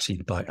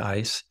proxied by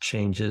ice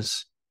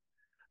changes.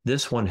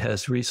 This one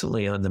has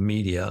recently on the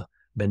media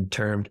been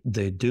termed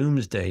the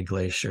Doomsday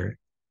Glacier.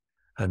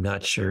 I'm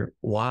not sure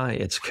why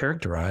it's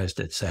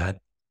characterized as that,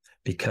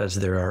 because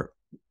there are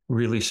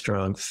really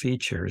strong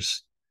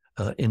features,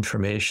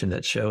 information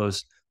that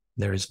shows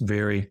there's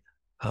very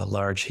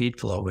large heat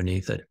flow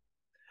beneath it.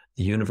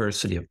 The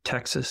University of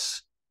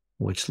Texas,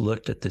 which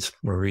looked at this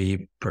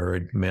Marie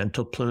Byrd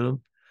mantle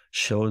plume,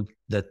 showed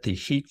that the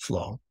heat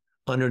flow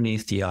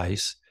underneath the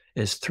ice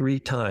is 3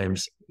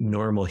 times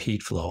normal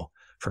heat flow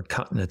for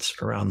continents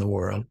around the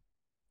world.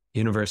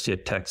 University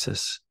of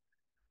Texas.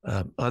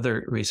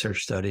 Other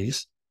research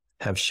studies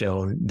have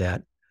shown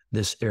that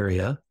this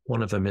area,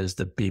 one of them is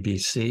the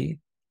BBC,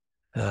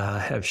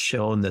 have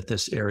shown that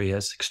this area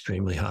is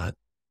extremely hot.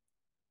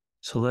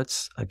 So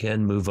let's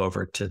again move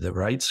over to the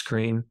right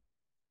screen.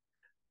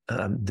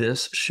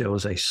 This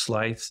shows a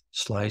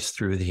slice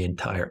through the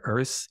entire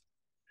Earth.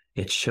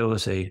 It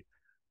shows a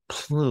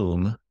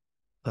plume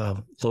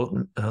of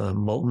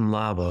molten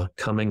lava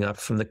coming up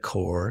from the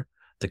core.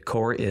 The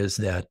core is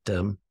that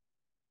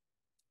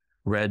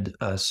red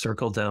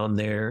circle down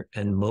there,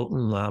 and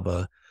molten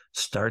lava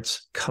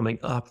starts coming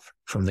up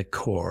from the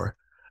core.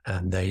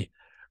 And the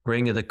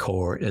ring of the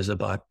core is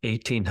about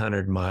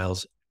 1,800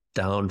 miles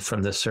down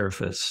from the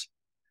surface.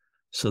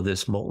 So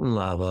this molten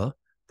lava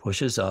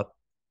pushes up,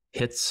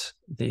 hits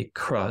the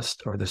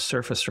crust or the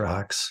surface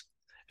rocks,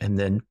 and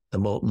then the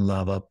molten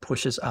lava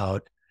pushes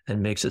out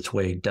and makes its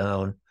way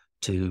down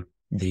to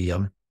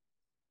the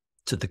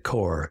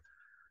core.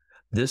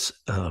 This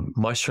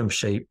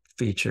mushroom-shaped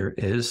feature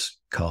is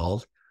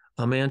called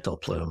a mantle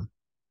plume.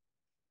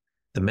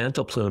 The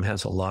mantle plume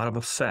has a lot of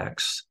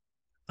effects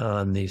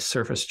on the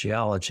surface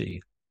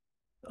geology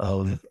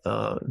of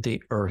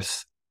the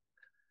Earth.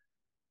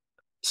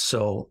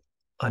 So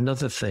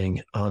another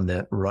thing on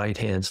that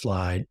right-hand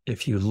slide,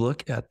 if you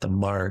look at the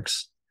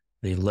marks,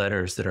 the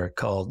letters that are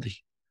called the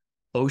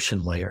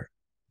ocean layer,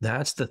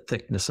 that's the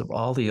thickness of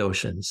all the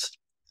oceans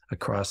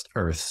across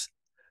Earth.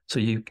 So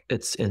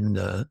it's in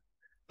the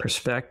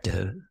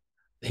perspective,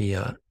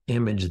 the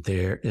image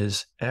there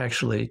is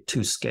actually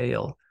to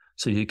scale.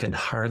 So you can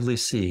hardly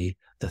see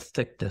the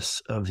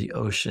thickness of the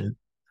ocean.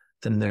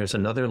 Then there's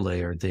another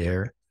layer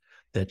there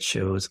that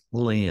shows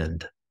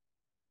land.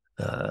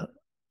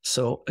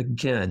 So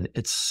again,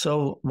 it's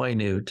so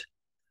minute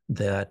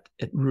that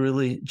it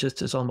really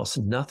just is almost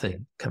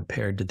nothing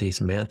compared to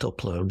these mantle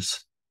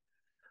plumes.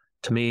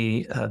 To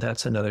me,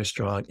 that's another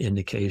strong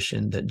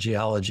indication that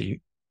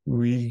geology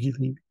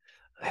really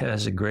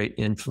has a great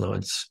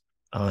influence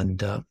on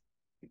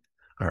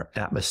our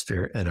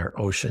atmosphere and our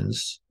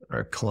oceans,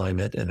 our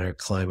climate and our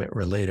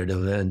climate-related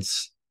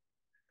events.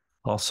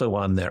 Also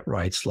on that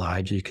right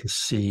slide, you can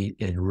see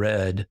in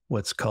red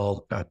what's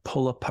called a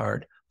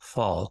pull-apart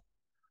fault.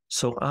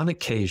 So on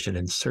occasion,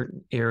 in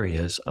certain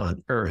areas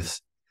on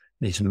Earth,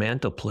 these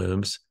mantle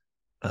plumes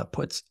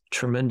put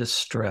tremendous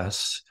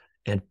stress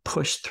and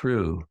push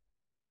through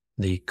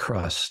the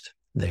crust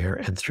there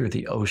and through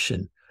the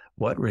ocean.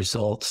 What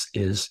results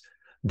is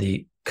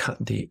the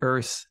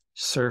Earth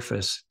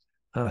surface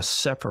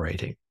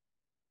separating.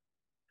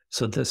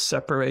 So this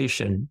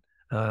separation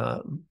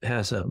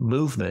has a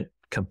movement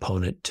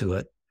component to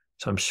it.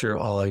 So I'm sure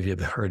all of you have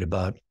heard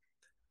about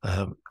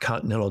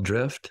continental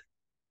drift,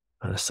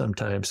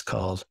 sometimes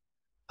called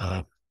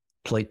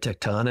plate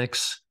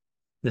tectonics.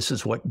 This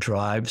is what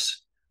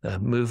drives the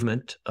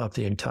movement of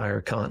the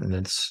entire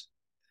continents.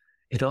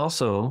 It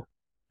also,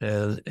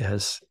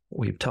 as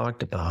we've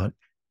talked about,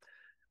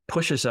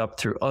 pushes up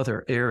through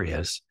other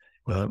areas.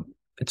 Well,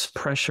 its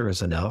pressure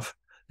is enough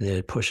that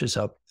it pushes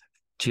up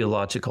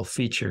geological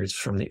features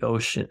from the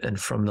ocean and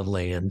from the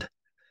land,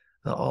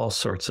 all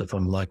sorts of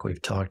them, like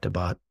we've talked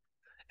about,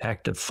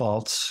 active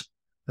faults,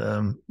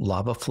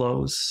 lava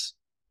flows,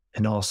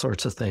 and all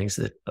sorts of things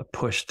that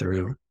push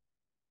through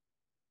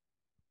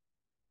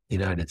the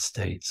United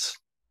States.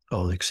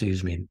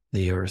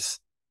 The Earth.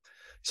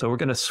 So we're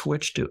going to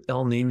switch to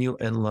El Nino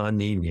and La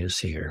Ninas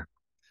here.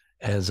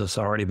 As has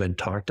already been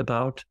talked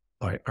about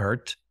by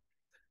Art,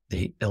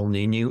 the El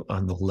Nino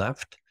on the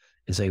left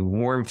is a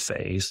warm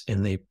phase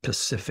in the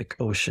Pacific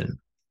Ocean.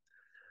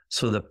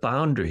 So the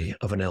boundary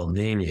of an El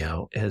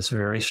Nino is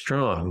very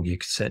strong. You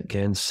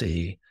can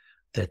see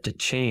that the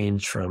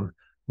change from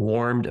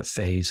warmed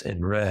phase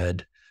in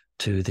red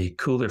to the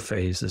cooler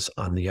phases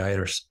on the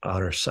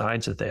outer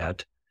sides of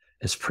that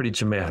is pretty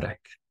dramatic.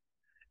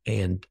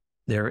 And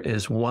there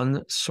is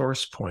one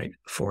source point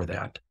for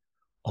that.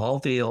 All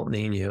the El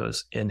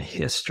Niños in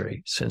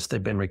history, since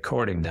they've been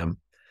recording them,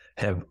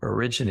 have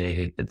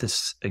originated at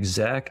this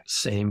exact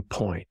same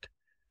point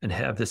and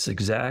have this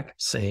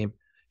exact same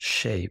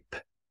shape.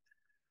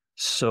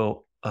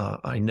 So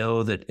I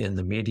know that in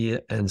the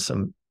media and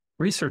some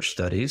research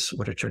studies,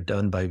 which are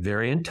done by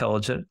very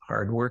intelligent,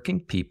 hardworking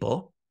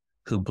people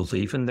who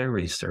believe in their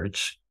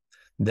research,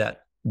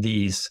 that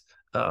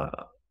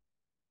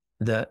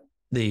that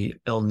the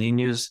El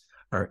Niños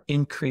are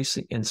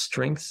increasing in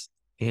strength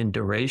and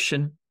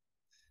duration.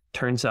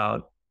 Turns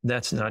out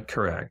that's not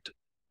correct.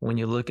 When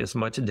you look as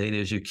much data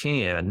as you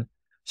can,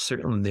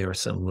 certainly there are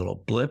some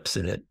little blips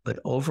in it, but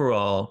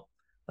overall,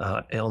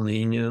 El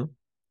Niño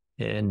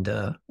and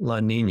La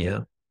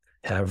Niña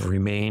have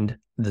remained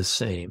the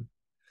same.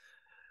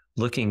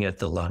 Looking at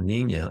the La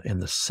Niña in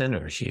the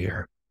center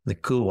here, the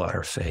cool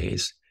water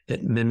phase,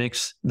 it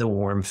mimics the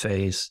warm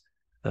phase,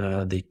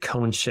 the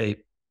cone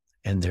shape,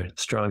 and there are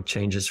strong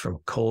changes from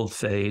cold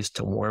phase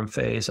to warm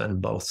phase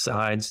on both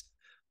sides.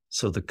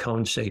 So the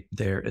cone shape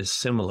there is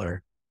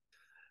similar.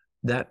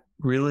 That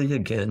really,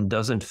 again,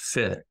 doesn't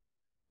fit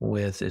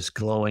with is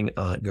going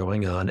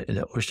on in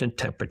the ocean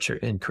temperature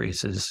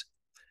increases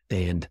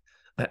and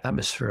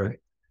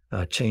atmospheric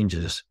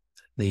changes.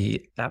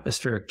 The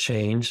atmospheric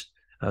change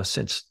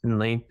since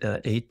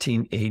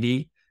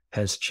 1880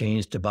 has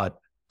changed about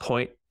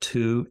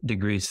 0.2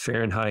 degrees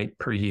Fahrenheit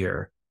per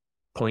year,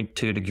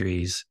 0.2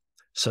 degrees.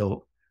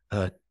 So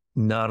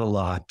not a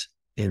lot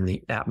in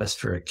the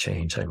atmospheric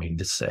change, I mean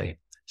to say.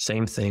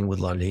 Same thing with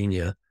La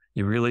Nina.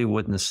 You really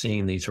wouldn't have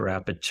seen these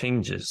rapid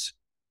changes.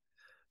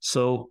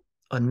 So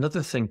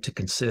another thing to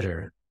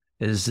consider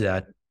is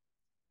that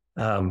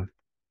the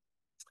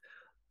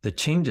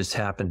changes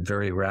happen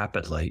very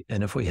rapidly.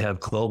 And if we have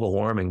global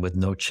warming with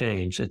no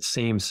change, it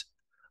seems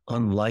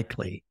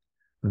unlikely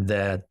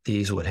that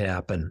these would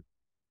happen.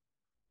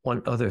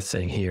 One other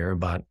thing here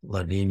about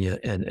La Nina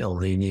and El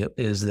Nino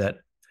is that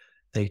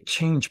they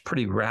change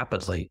pretty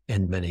rapidly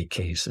in many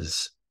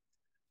cases.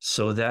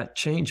 So that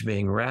change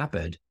being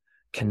rapid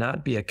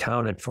cannot be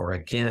accounted for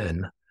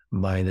again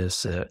by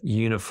this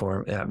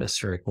uniform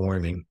atmospheric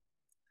warming.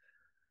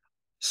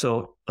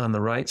 So on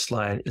the right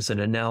slide is an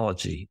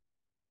analogy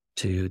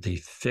to the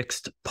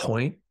fixed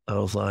point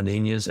of La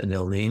Ninas and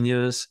El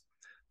Ninos.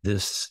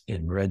 This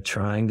in red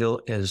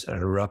triangle is an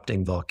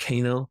erupting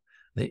volcano.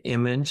 The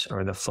image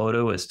or the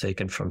photo is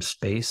taken from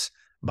space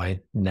by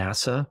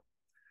NASA.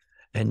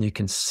 And you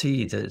can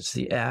see that as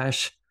the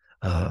ash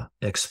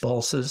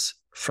expulses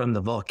from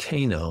the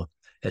volcano,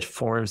 it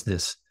forms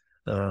this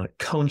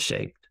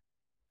cone-shaped,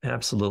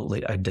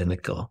 absolutely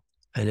identical,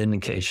 an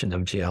indication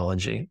of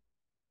geology.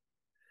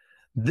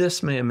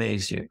 This may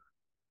amaze you.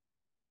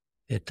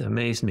 It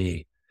amazed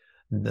me.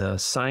 The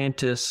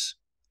scientists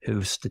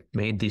who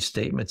made these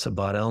statements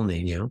about El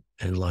Nino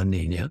and La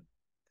Nina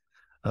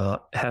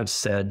have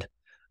said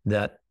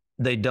that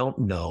they don't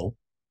know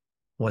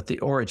what the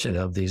origin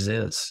of these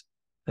is.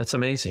 That's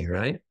amazing,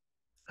 right?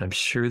 I'm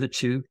sure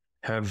that you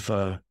have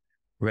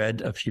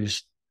read a few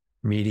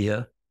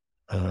media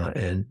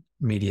and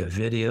media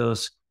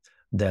videos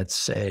that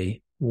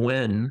say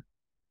when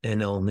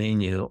an El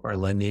Nino or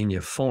La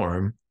Nina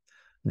form,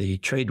 the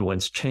trade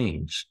winds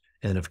change.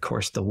 And of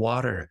course, the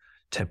water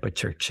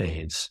temperature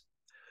changes.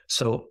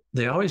 So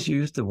they always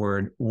use the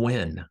word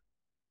when.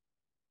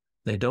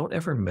 They don't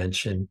ever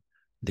mention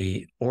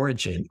the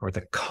origin or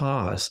the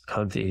cause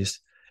of these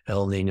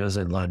El Ninos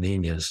and La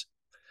Ninas.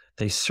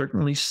 They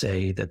certainly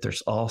say that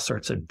there's all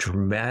sorts of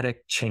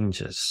dramatic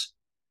changes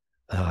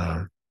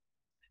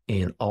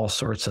in all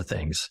sorts of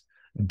things.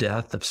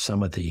 Death of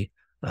some of the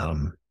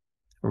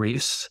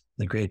reefs,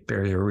 the Great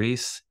Barrier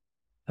Reef,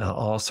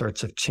 all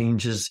sorts of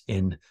changes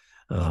in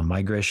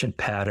migration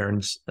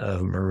patterns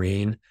of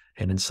marine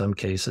and in some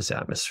cases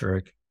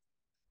atmospheric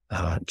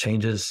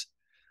changes.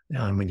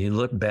 When you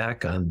look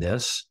back on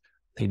this,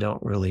 they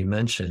don't really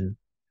mention,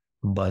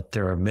 but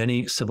there are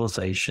many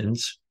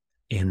civilizations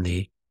in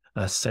the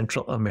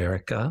Central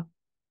America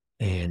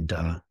and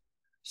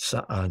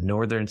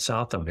Northern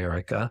South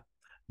America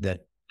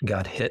that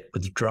got hit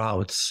with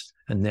droughts.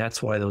 And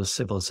that's why those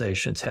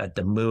civilizations had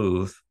to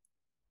move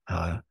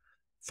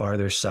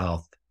farther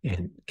south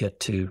and get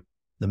to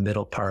the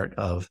middle part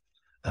of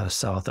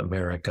South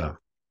America.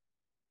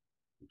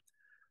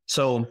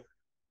 So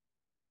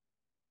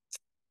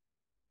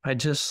I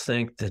just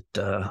think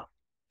that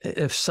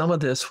if some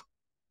of this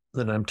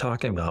that I'm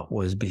talking about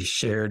was be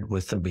shared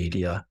with the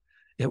media,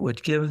 it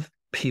would give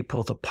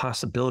people the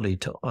possibility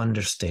to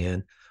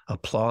understand a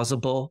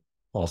plausible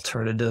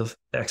alternative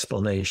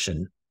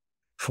explanation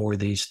for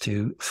these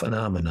two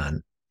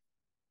phenomenon.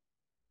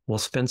 We'll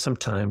spend some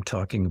time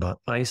talking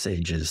about ice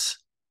ages.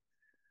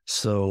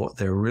 So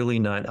they're really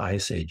not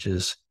ice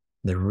ages.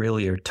 They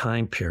really are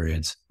time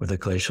periods where the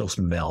glacials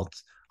melt.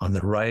 On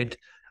the right,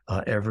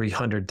 every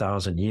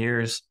 100,000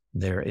 years,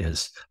 there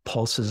is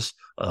pulses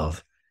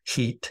of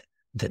heat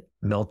that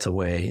melt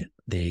away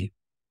the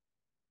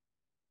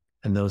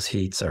and those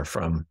heats are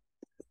from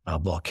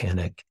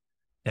volcanic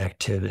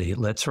activity.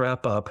 Let's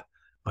wrap up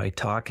by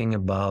talking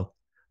about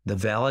the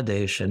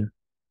validation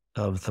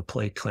of the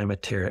plate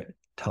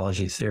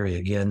climatology theory.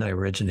 Again, I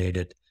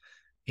originated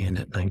in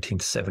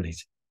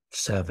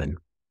 1977.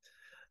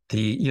 The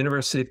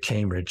University of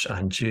Cambridge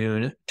on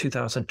June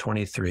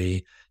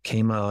 2023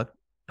 came out,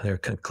 their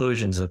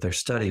conclusions of their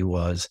study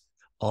was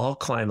all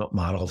climate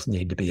models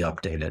need to be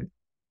updated,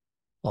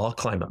 all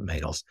climate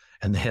models,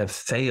 and they have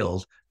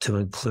failed to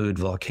include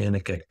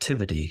volcanic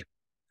activity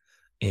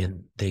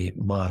in the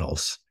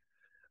models.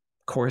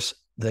 Of course,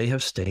 they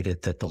have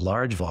stated that the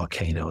large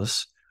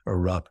volcanoes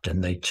erupt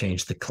and they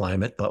change the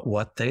climate, but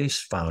what they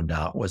found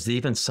out was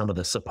even some of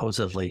the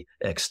supposedly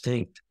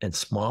extinct and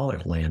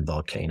smaller land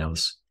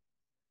volcanoes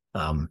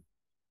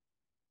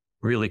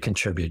really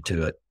contribute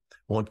to it.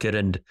 Won't get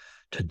into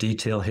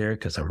detail here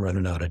because I'm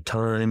running out of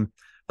time,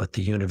 but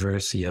the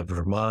University of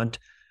Vermont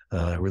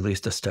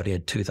released a study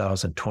in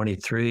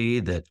 2023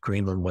 that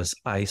Greenland was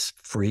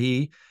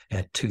ice-free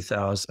at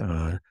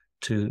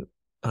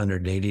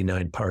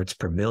 289 parts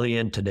per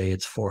million. Today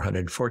it's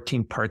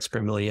 414 parts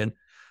per million.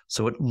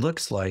 So it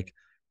looks like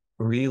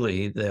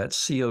really that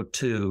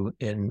CO2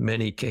 in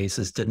many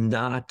cases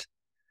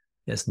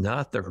is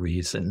not the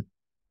reason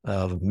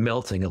of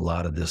melting a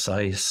lot of this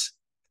ice.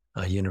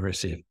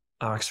 University of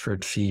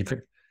Oxford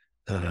fever,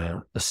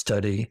 a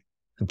study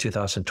in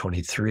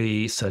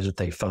 2023 says that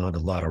they found a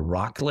lot of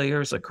rock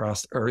layers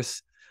across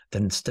Earth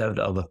that instead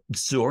of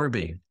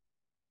absorbing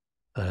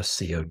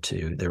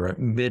CO2, they're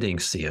emitting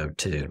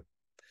CO2.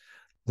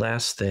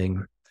 Last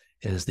thing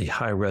is the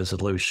high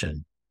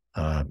resolution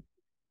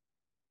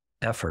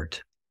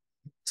effort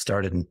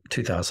started in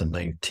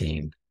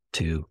 2019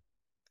 to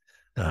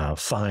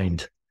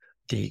find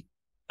the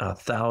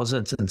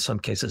thousands, in some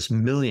cases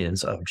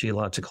millions, of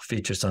geological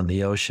features on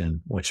the ocean,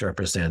 which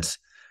represents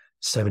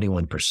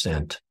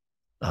 71%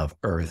 of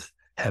Earth,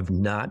 have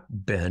not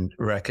been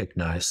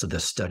recognized. So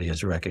this study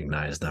has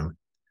recognized them.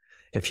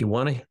 If you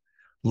want to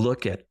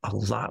look at a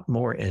lot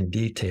more in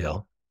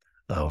detail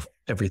of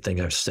everything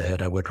I've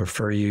said, I would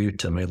refer you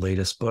to my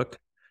latest book,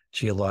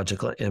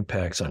 Geological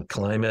Impacts on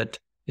Climate.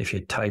 If you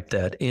type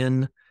that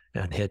in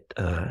and hit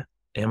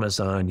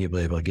Amazon, you'll be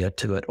able to get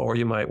to it. Or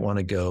you might want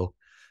to go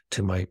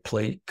to my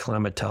plate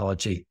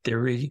climatology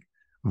theory.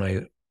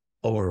 My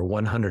over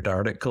 100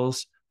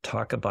 articles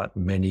talk about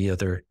many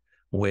other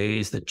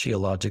ways that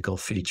geological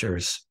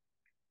features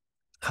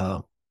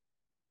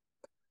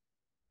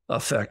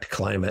affect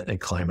climate and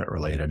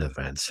climate-related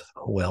events.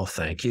 Well,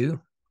 thank you.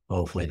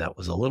 Hopefully that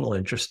was a little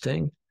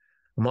interesting.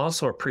 I'm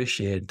also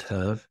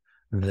appreciative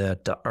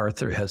that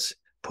Arthur has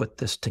put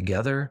this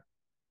together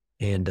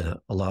and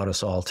allowed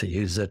us all to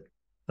use it.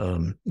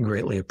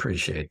 Greatly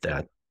appreciate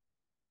that.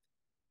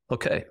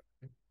 Okay,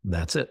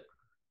 that's it.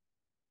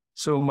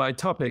 So my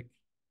topic,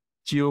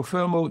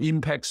 geothermal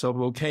impacts of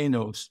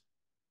volcanoes.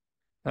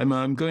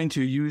 I'm going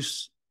to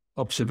use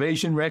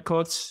observation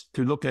records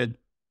to look at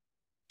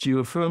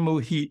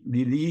geothermal heat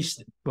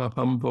released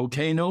from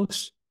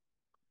volcanoes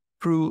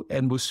through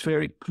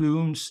atmospheric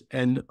plumes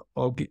and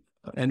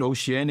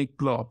oceanic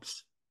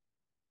globs.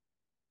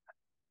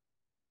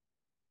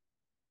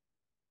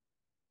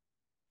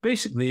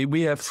 Basically,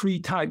 we have three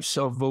types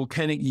of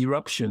volcanic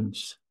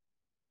eruptions.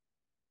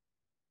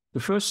 The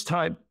first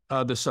type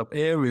are the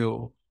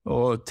subaerial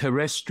or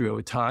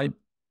terrestrial type.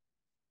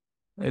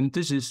 And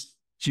this is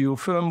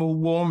geothermal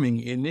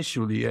warming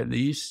initially, at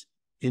least,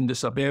 in the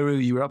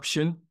subaerial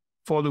eruption,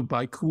 followed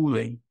by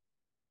cooling.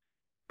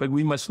 But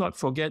we must not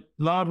forget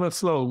lava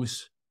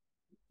flows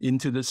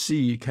into the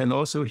sea can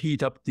also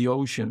heat up the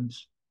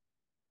oceans.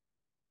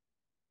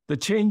 The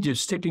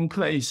changes taking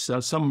place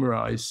are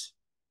summarized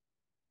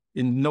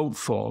in note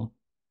form.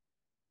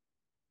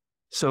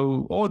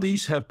 So all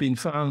these have been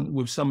found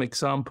with some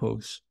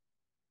examples.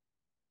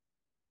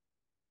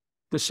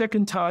 The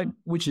second type,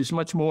 which is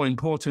much more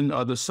important,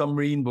 are the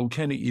submarine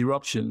volcanic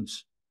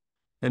eruptions.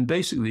 And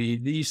basically,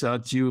 these are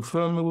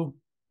geothermal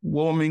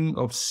warming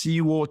of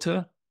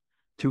seawater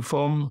to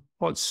form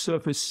hot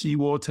surface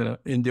seawater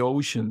in the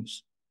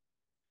oceans,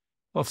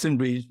 often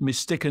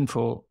mistaken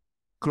for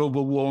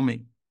global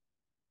warming.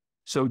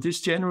 So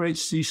this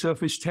generates sea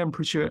surface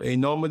temperature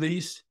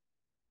anomalies,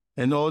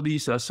 and all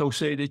these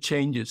associated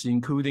changes,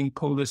 including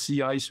polar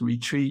sea ice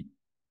retreat,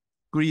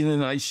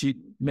 Greenland ice sheet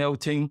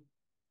melting.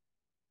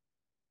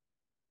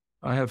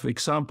 I have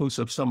examples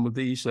of some of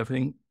these, I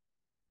think,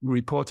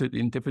 reported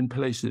in different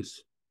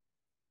places.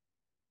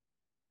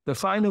 The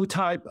final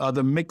type are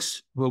the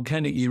mixed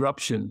volcanic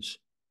eruptions.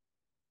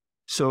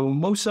 So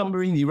most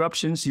submarine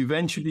eruptions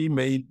eventually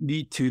may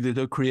lead to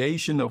the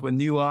creation of a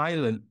new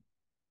island.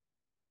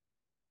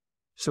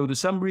 So the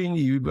submarine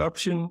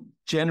eruption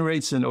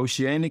generates an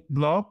oceanic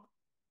blob,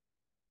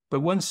 but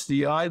once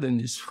the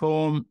island is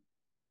formed,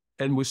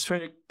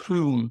 atmospheric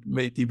plume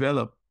may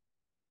develop.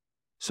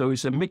 So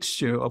it's a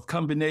mixture of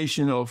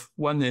combination of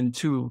one and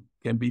two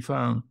can be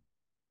found.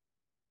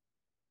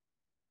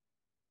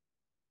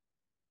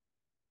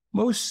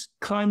 Most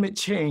climate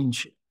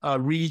change are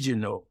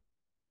regional.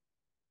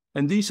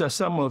 And these are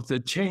some of the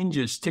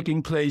changes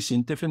taking place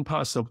in different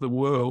parts of the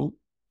world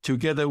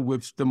together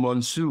with the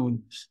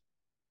monsoons.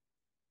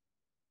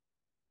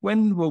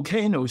 When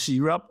volcanoes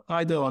erupt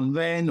either on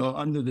land or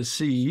under the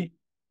sea,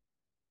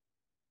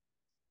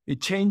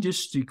 it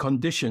changes the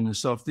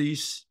conditions of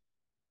these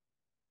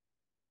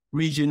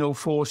regional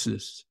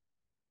forces.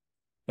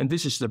 And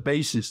this is the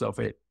basis of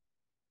it.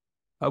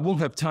 I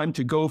won't have time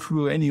to go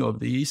through any of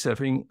these. I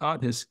think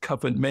Art has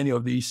covered many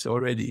of these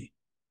already.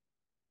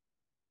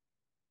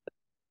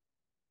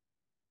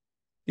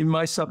 In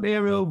my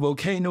subaerial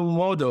volcano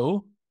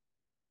model,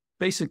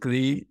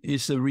 basically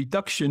is a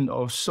reduction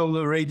of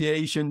solar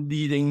radiation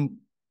leading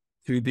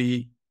to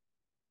the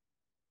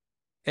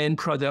end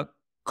product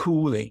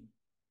cooling,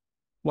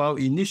 while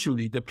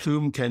initially the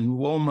plume can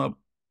warm up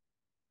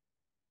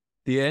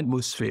the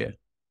atmosphere.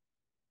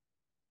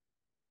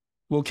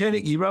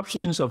 Volcanic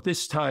eruptions of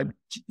this type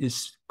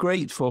is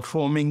great for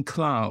forming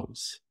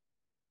clouds.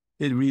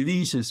 It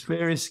releases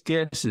various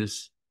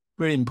gases.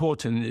 Very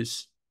important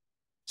is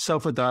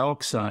sulfur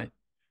dioxide,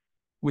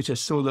 which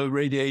has solar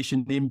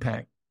radiation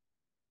impact.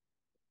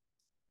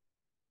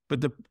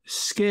 But the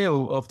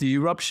scale of the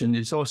eruption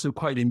is also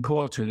quite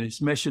important.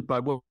 It's measured by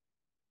what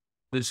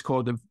is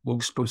called the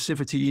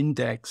explosivity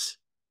index.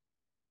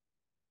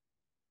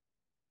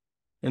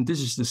 And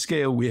this is the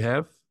scale we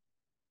have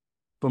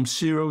from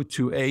 0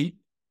 to 8.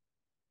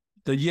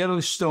 The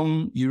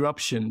Yellowstone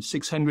eruption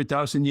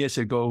 600,000 years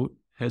ago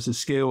has a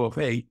scale of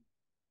 8.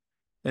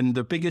 And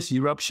the biggest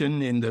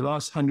eruption in the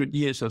last 100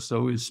 years or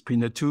so is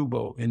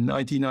Pinatubo in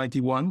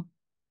 1991.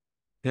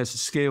 It has a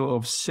scale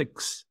of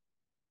 6.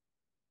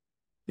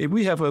 If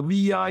we have a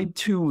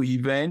VI2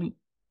 event,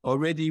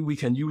 already we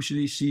can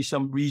usually see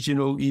some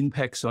regional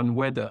impacts on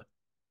weather.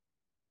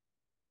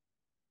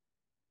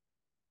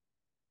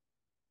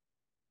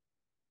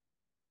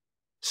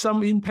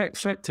 Some impact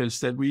factors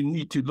that we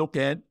need to look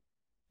at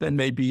that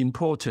may be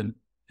important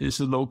is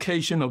the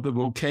location of the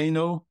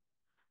volcano,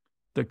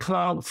 the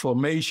cloud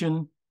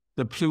formation,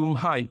 the plume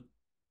height,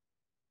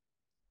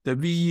 the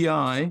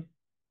VEI,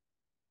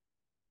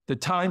 the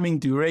timing,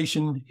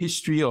 duration,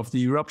 history of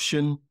the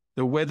eruption,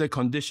 the weather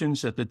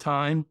conditions at the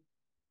time,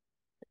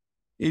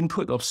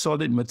 input of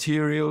solid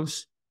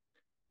materials.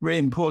 Very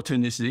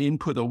important is the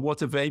input of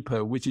water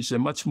vapor, which is a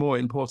much more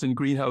important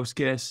greenhouse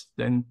gas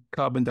than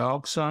carbon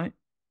dioxide.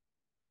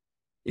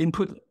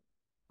 Input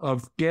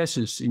of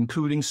gases,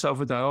 including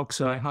sulfur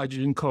dioxide,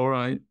 hydrogen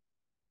chloride,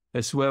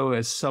 as well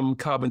as some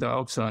carbon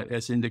dioxide,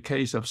 as in the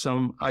case of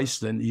some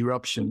Iceland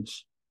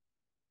eruptions.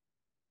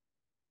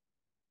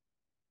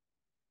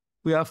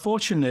 We are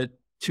fortunate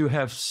to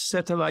have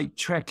satellite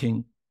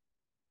tracking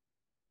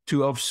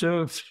to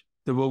observe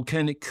the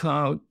volcanic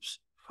clouds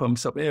from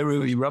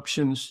subaerial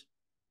eruptions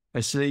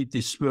as they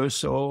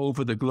disperse all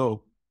over the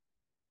globe.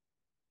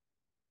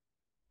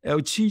 El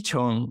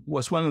Chichon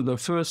was one of the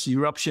first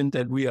eruptions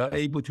that we are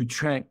able to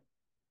track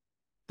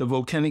the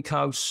volcanic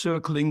clouds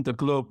circling the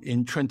globe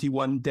in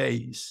 21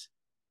 days.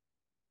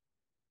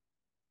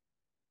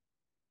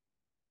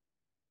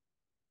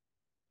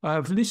 I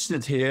have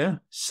listed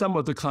here some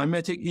of the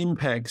climatic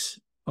impacts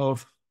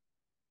of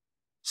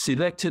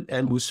selected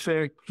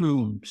atmospheric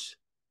plumes.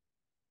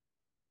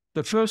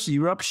 The first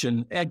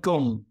eruption,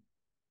 Agong,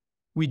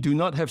 we do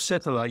not have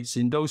satellites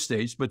in those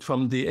days, but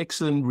from the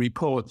excellent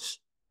reports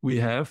we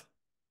have,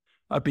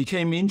 I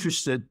became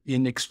interested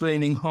in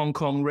explaining Hong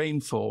Kong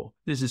rainfall.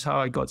 This is how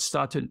I got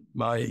started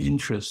my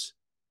interest.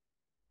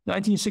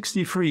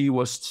 1963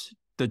 was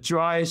the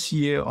driest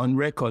year on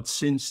record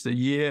since the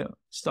year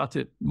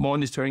started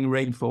monitoring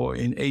rainfall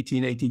in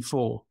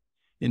 1884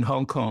 in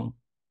Hong Kong.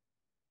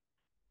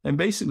 And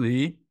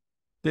basically,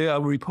 there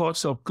are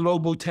reports of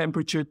global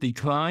temperature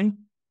decline.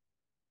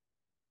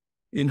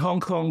 In Hong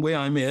Kong, where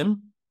I'm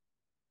in,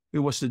 it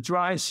was the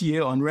driest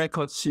year on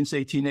record since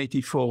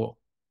 1884.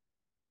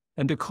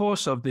 And the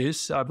cause of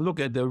this, I've looked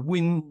at the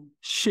wind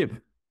shift,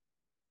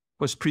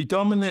 was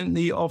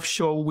predominantly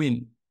offshore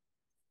wind,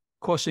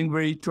 causing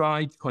very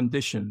dry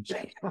conditions.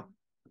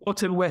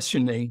 Water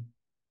rationing,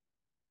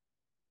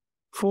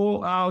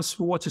 4 hours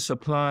water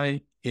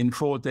supply in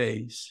 4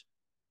 days.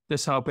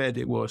 That's how bad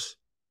it was.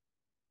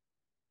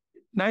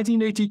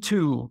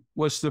 1982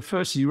 was the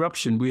first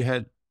eruption we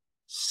had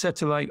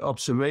satellite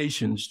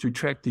observations to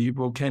track the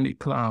volcanic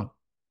cloud.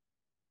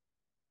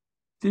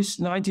 These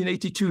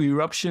 1982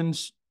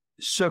 eruptions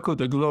circled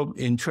the globe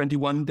in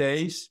 21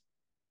 days.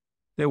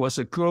 There was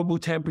a global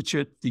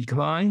temperature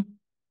decline,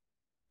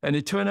 and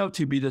it turned out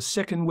to be the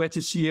second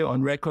wettest year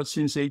on record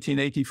since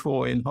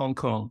 1884 in Hong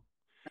Kong.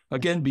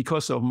 Again,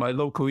 because of my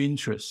local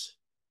interests,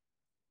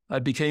 I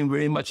became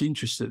very much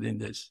interested in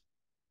this.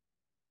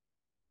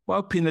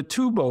 While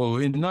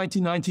Pinatubo in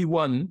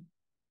 1991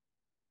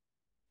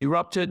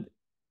 erupted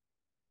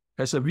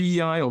as a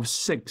VEI of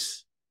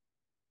 6,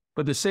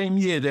 but the same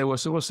year there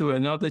was also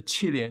another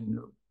Chilean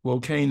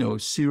volcano,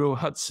 Cerro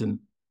Hudson,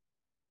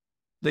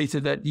 later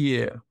that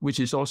year, which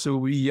is also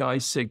VEI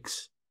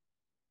 6.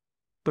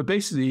 But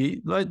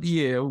basically, that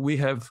year we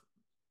have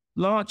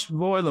large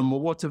volume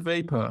of water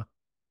vapor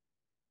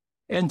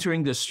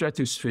entering the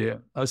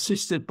stratosphere,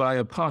 assisted by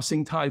a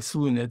passing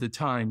typhoon at the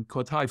time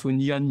called Typhoon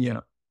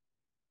Yanya.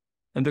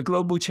 And the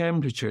global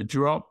temperature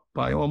dropped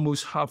by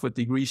almost 0.5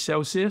 degree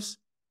Celsius.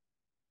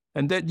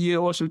 And that year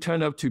also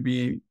turned out to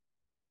be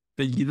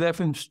the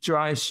 11th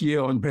driest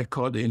year on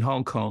record in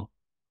Hong Kong.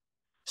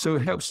 So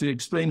it helps to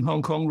explain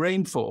Hong Kong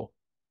rainfall.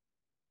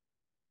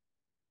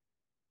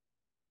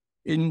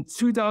 In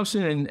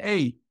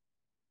 2008,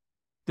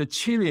 the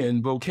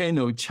Chilean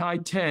volcano Chai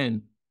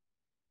 10,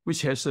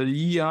 which has an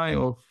EI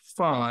of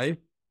 5,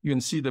 you can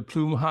see the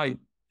plume height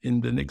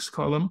in the next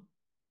column.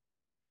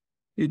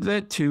 It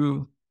led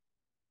to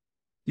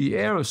the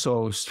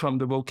aerosols from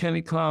the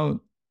volcanic cloud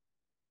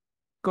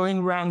going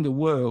around the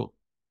world.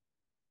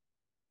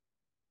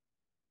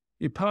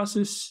 It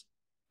passes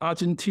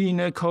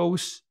Argentina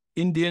coast,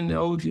 Indian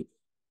Ocean,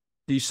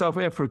 the South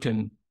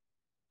African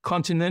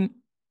continent,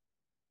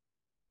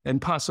 and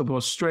parts of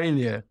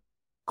Australia,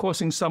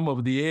 causing some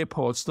of the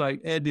airports like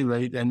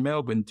Adelaide and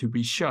Melbourne to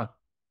be shut.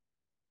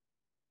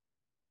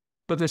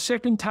 But the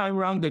second time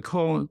round the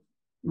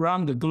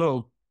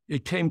globe,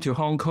 it came to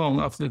Hong Kong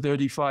after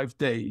 35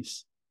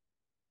 days.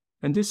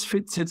 And this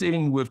fits it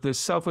in with the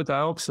sulfur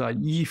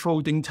dioxide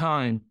E-folding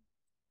time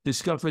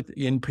discovered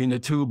in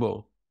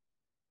Pinatubo.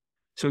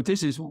 So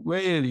this is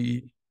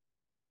really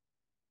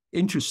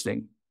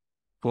interesting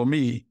for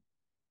me.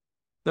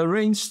 The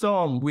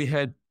rainstorm we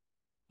had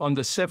on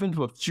the 7th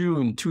of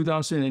June,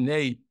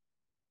 2008,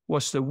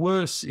 was the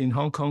worst in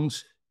Hong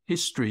Kong's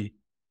history,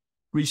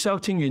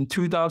 resulting in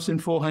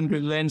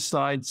 2,400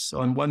 landslides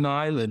on one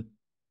island,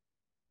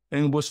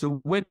 and was the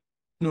wettest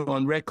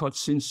on record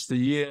since the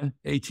year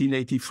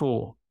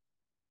 1884.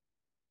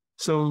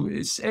 So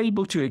it's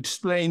able to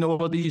explain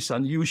all these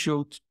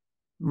unusual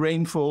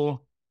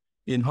rainfall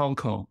in Hong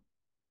Kong.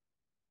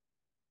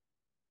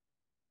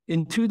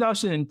 In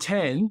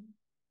 2010,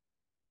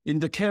 in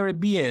the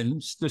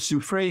Caribbean, the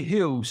Soufriere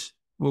Hills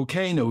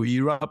volcano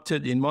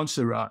erupted in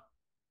Montserrat.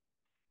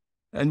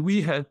 And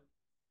we had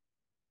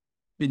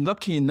been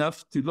lucky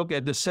enough to look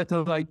at the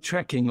satellite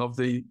tracking of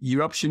the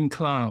eruption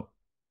cloud.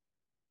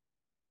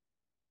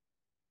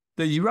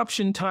 The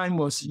eruption time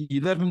was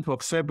 11th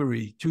of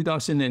February,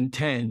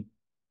 2010.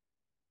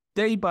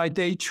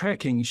 Day-by-day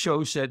tracking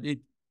shows that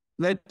it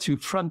led to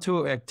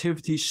frontal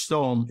activity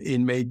storm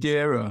in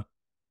Madeira,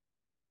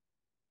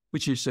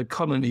 which is a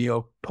colony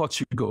of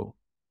Portugal.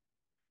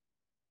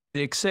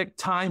 The exact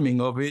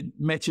timing of it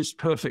matches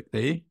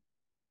perfectly.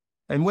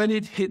 And when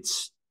it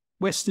hits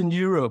Western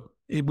Europe,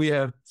 we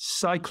have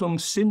Cyclone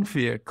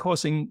Cynthia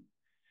causing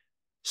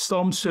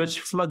storm surge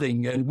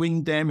flooding and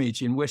wind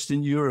damage in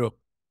Western Europe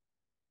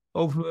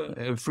over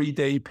a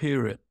 3-day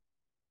period.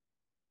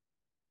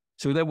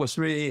 So that was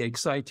really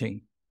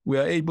exciting. We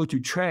are able to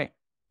track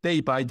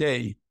day by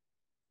day.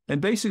 And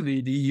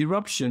basically the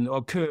eruption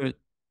occurred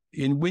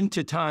in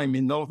winter time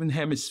in Northern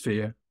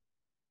Hemisphere.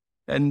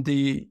 And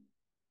the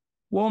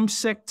warm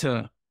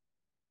sector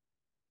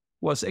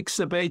was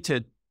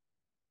exacerbated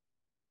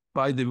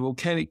by the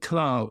volcanic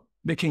cloud,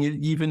 making it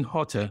even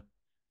hotter.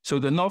 So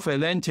the North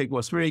Atlantic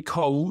was very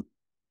cold.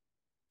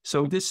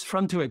 So this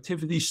frontal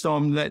activity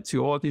storm led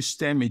to all these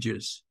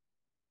damages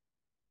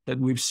that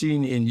we've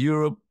seen in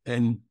Europe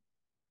and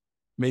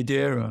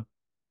Madeira.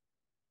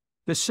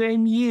 The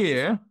same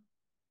year,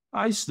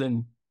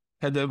 Iceland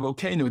had a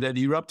volcano that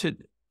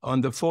erupted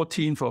on the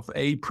 14th of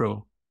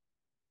April.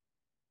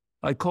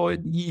 I call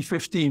it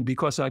E15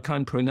 because I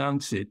can't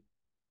pronounce it.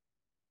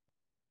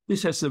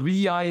 This has a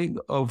VI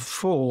of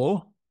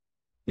 4.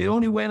 It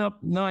only went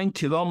up 9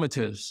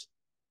 kilometers,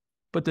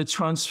 but the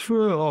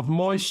transfer of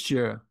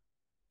moisture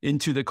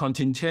into the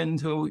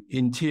continental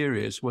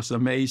interiors was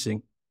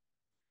amazing.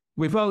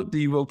 Without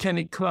the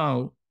volcanic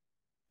cloud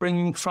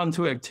bringing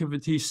frontal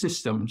activity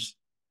systems,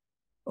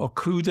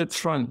 occluded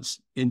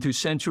fronts into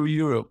Central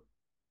Europe,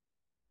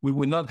 we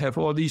would not have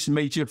all these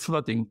major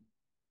flooding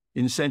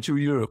in Central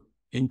Europe,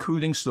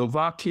 including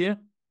Slovakia,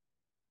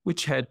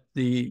 which had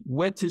the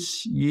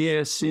wettest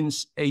year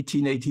since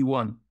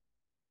 1881.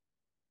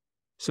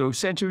 So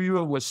Central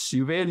Europe was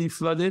severely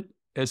flooded,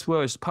 as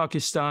well as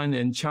Pakistan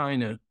and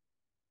China.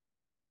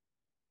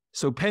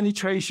 So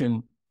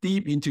penetration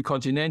deep into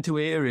continental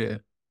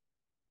area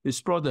is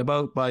brought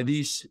about by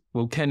these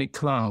volcanic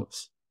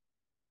clouds.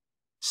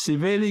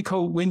 Severely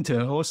cold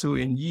winter also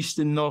in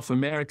Eastern North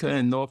America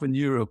and Northern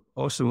Europe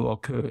also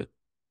occurred.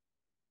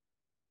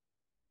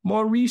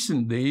 More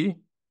recently,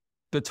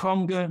 the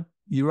Tonga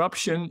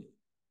eruption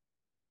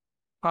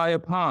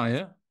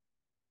higher.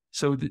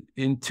 So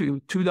in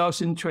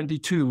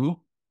 2022,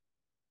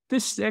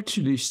 this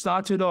actually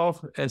started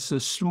off as a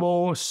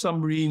small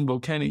submarine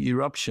volcanic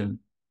eruption.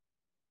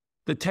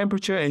 The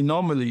temperature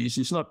anomalies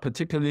is not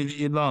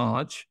particularly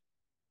large,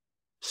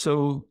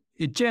 so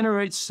it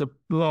generates a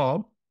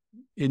blob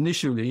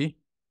initially,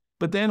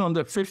 but then on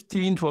the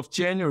 15th of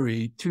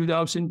January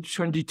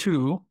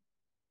 2022,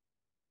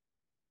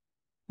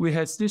 we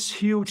had this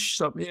huge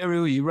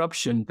subaerial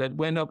eruption that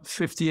went up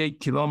 58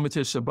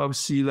 kilometers above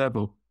sea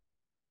level.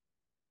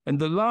 And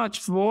the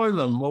large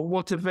volume of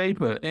water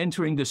vapor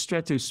entering the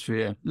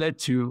stratosphere led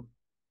to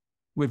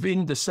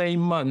within the same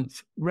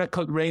month,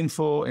 record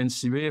rainfall and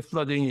severe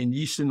flooding in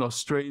eastern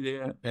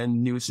Australia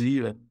and New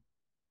Zealand.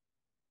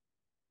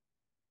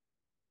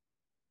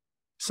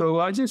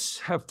 So I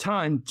just have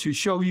time to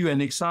show you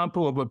an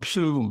example of a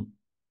plume.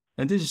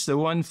 And this is the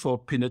one for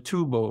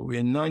Pinatubo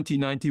in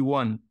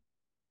 1991.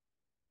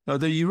 Now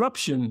the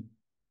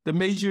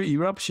major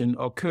eruption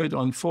occurred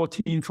on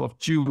 14th of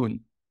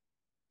June.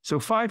 So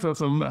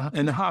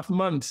 5.5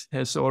 months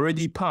has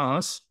already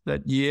passed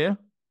that year.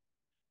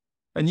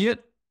 And yet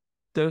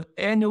the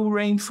annual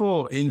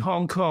rainfall in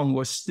Hong Kong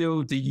was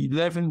still the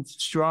 11th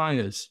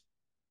driest.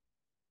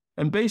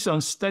 And based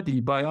on study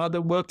by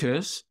other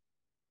workers,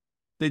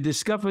 they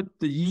discovered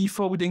the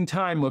E-folding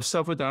time of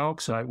sulfur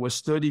dioxide was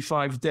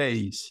 35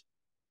 days.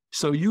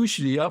 So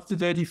usually after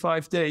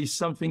 35 days,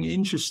 something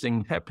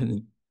interesting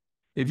happened.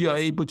 If you are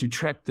able to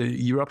track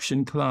the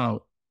eruption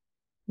cloud,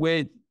 where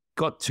it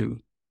got to.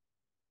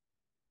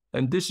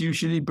 And this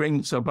usually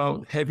brings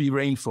about heavy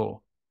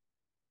rainfall.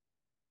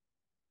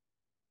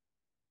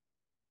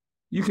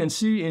 You can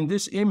see in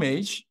this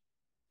image,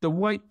 the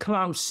white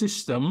cloud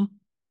system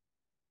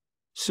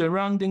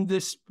surrounding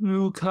this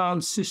blue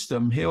cloud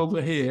system here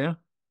over here.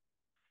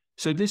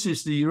 So this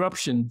is the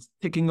eruption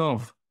kicking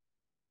off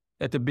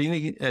at the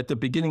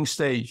beginning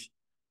stage.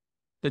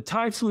 The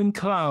typhoon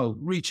cloud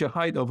reached a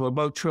height of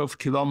about 12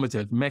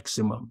 kilometers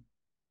maximum.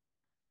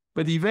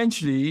 But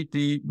eventually,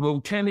 the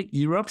volcanic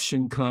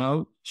eruption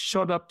cloud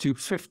shot up to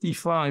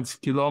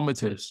 55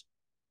 kilometers,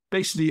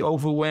 basically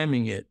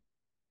overwhelming it.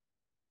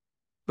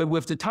 But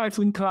with the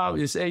typhoon cloud,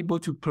 it's able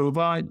to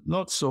provide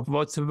lots of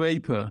water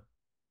vapor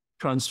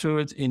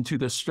transferred into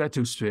the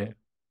stratosphere.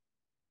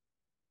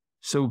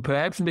 So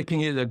perhaps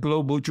making it a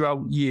global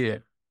drought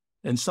year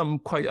and some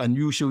quite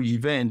unusual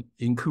event,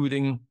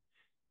 including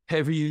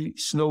heavy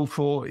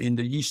snowfall in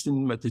the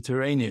eastern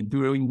Mediterranean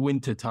during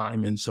winter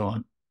time and so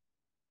on.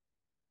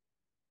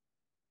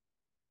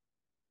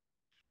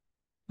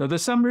 Now, the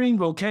submarine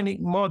volcanic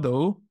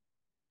model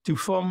to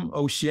form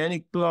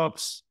oceanic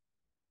blobs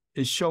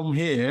is shown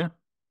here.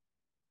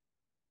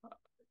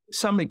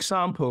 Some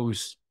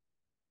examples.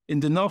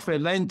 In the North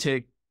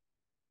Atlantic,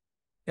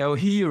 El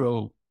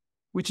Hierro,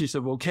 which is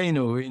a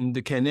volcano in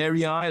the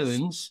Canary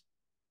Islands,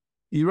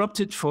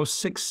 erupted for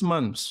 6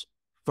 months,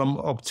 from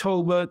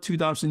October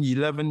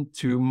 2011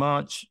 to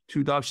March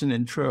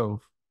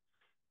 2012.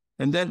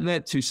 And that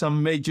led to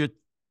some major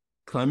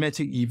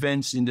climatic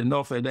events in the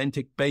North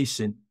Atlantic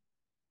basin.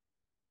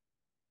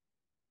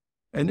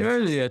 And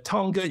earlier,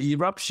 Tonga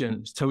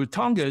eruptions. So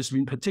Tonga has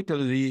been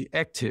particularly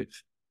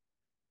active.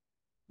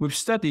 We've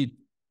studied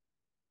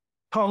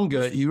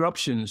Tonga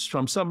eruptions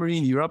from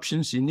submarine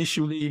eruptions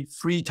initially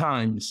 3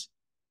 times.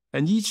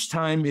 And each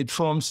time it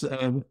forms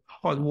a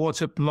hot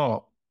water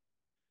blob,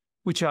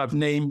 which I've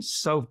named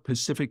South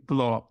Pacific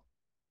Blob.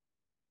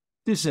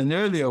 This is an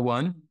earlier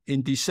one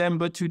in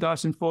December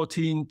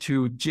 2014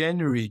 to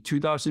January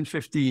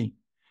 2015.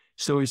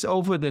 So it's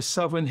over the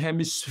Southern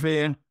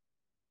Hemisphere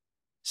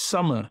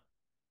summer.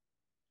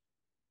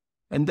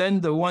 And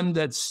then the one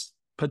that's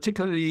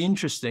particularly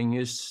interesting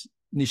is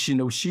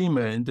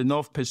Nishinoshima in the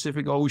North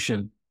Pacific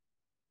Ocean,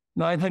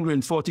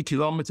 940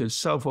 kilometers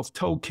south of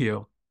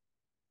Tokyo.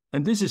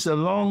 And this is a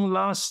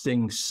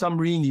long-lasting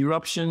submarine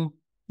eruption,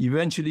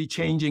 eventually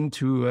changing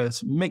to a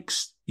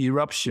mixed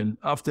eruption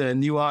after a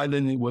new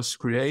island was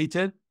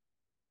created.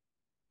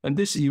 And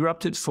this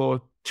erupted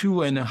for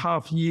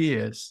 2.5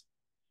 years,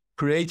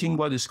 creating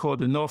what is called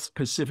the North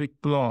Pacific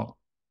Blob.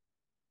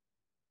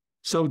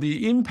 So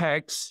the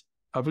impacts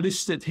I've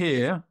listed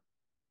here: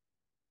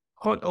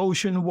 hot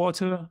ocean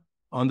water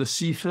on the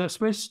sea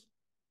surface,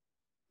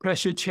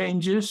 pressure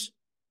changes,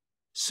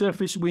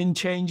 surface wind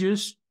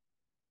changes,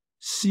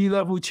 sea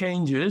level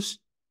changes,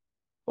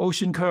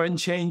 ocean current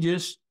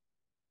changes,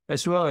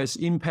 as well as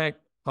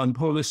impact on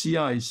polar sea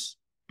ice,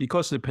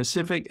 because the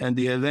Pacific and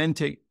the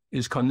Atlantic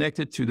is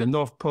connected to the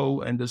North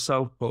Pole and the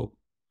South Pole.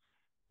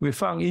 We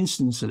found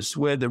instances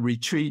where the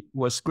retreat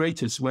was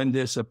greatest when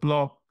there's a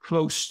blob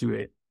close to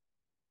it.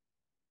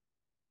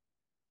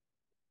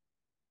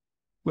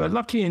 We're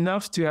lucky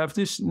enough to have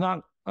this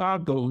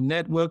Argo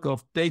network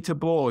of data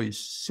buoys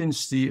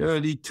since the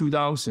early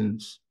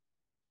 2000s.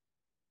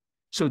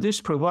 So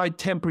this provides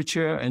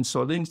temperature and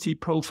salinity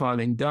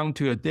profiling down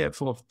to a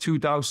depth of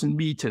 2,000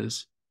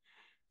 meters.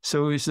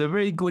 So it's a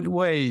very good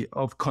way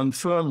of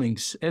confirming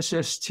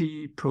SST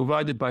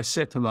provided by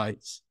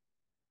satellites,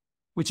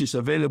 which is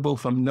available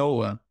from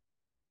NOAA.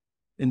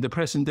 In the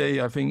present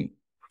day, I think,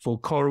 for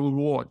Coral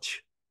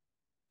Watch.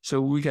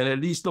 So we can at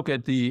least look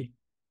at the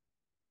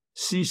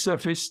sea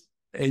surface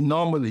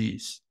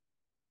anomalies,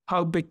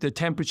 how big the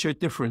temperature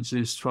difference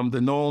is from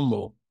the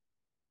normal.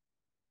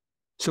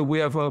 So we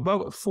have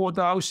about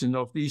 4,000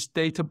 of these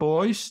data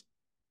buoys.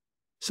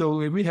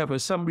 So if we have a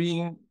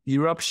submarine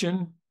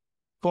eruption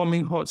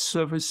forming hot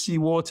surface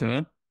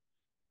seawater,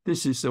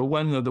 this is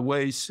one of the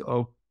ways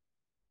of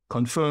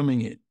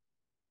confirming it.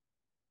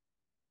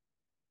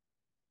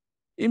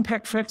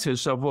 Impact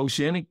factors of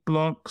oceanic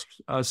blocks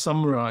are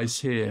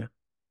summarized here.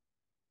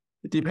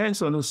 It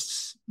depends on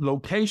the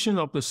location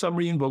of the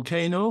submarine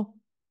volcano,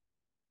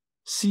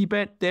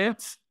 seabed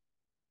depth,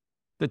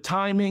 the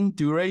timing,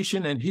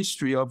 duration, and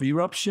history of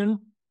eruption,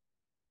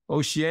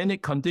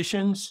 oceanic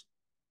conditions,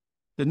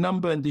 the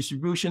number and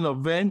distribution of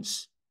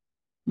vents,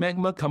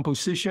 magma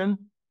composition.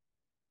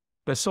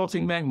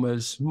 Basaltic magma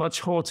is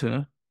much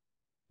hotter,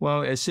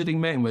 while acidic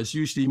magma is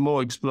usually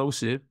more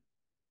explosive,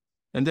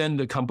 and then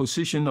the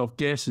composition of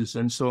gases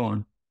and so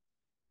on.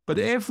 But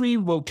every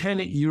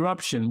volcanic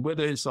eruption,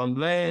 whether it's on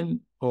land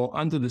or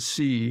under the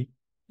sea,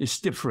 is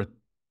different.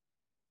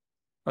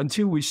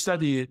 Until we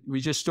study it,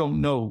 we just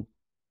don't know.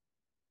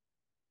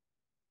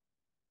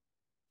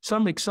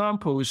 Some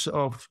examples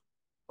of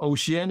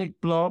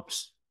oceanic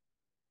blobs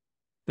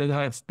that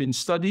have been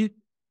studied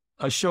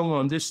are shown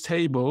on this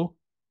table.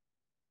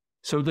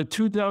 So the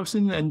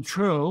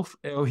 2012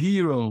 El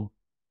Hierro,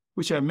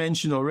 which I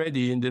mentioned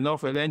already in the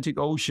North Atlantic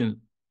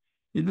Ocean,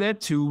 it led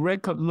to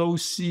record low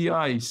sea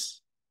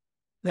ice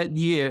that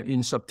year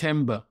in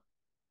September.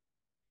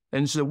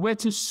 And it's the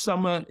wettest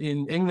summer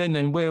in England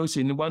and Wales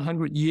in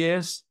 100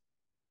 years.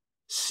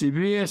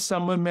 Severe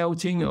summer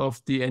melting of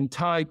the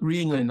entire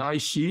Greenland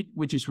ice sheet,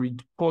 which is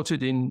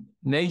reported in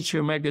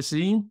Nature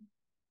magazine.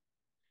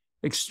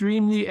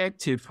 Extremely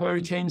active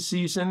hurricane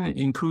season,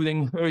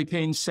 including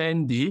Hurricane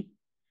Sandy,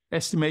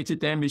 estimated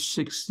damage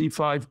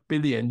 $65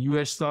 billion,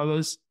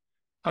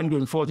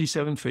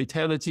 147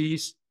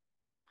 fatalities.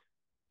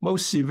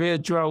 Most severe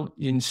drought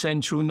in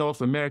Central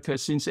North America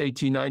since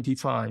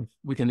 1895.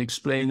 We can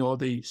explain all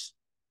these.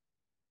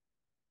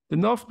 The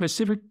North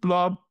Pacific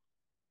blob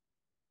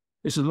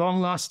is a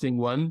long-lasting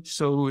one,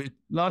 so it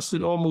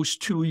lasted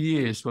almost 2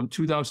 years, from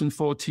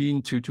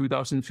 2014 to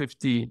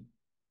 2015.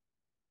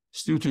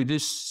 It's due to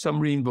this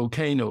submarine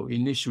volcano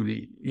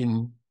initially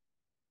in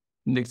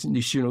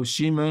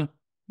Nishinoshima,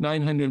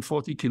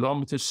 940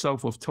 kilometers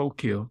south of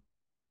Tokyo.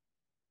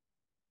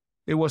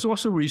 It was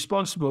also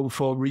responsible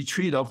for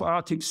retreat of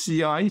Arctic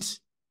sea ice,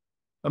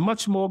 a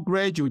much more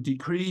gradual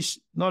decrease,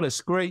 not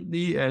as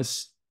greatly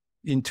as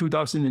in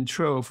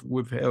 2012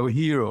 with El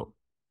Hierro.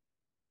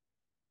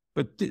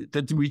 But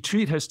the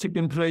retreat has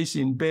taken place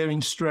in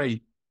Bering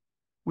Strait,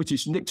 which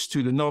is next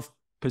to the North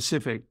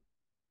Pacific,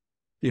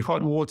 the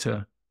hot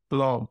water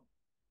blob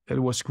that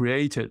was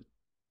created.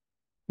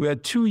 We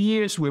had 2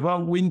 years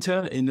without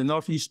winter in the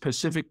Northeast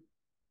Pacific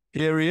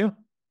area.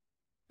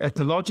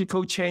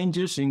 Ecological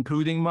changes,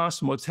 including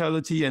mass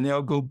mortality and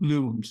algal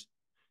blooms,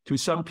 to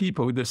some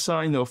people, the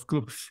sign of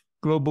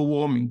global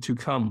warming to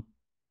come.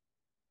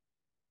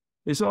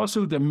 It's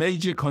also the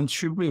major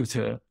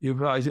contributor,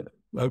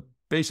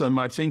 based on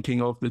my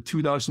thinking, of the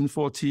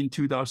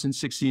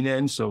 2014-2016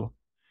 ENSO.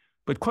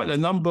 But quite a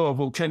number of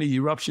volcanic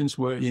eruptions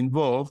were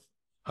involved.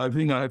 I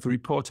think I have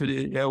reported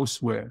it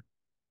elsewhere.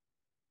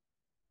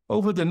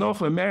 Over the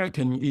North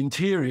American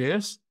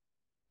interiors,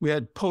 we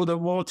had polar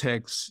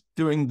vortex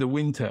during the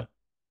winter.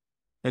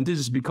 And this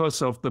is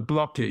because of the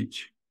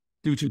blockage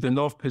due to the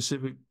North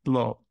Pacific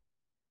blob.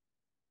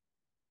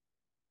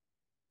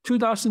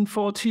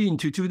 2014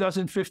 to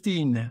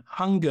 2015,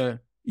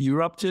 Hunger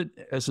erupted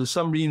as a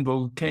submarine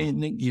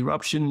volcanic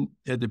eruption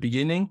at the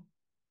beginning.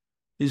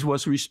 It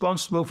was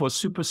responsible for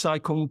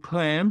Supercyclone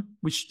Clam,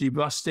 which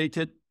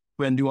devastated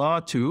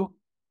Vanuatu.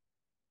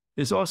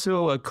 It's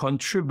also a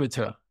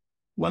contributor,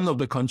 one of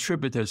the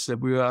contributors that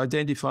we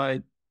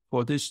identified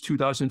for this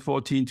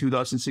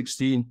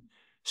 2014-2016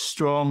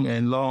 strong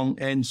and long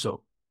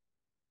ENSO.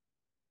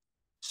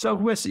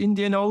 Southwest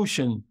Indian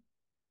Ocean,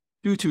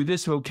 due to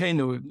this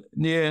volcano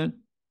near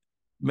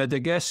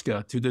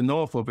Madagascar to the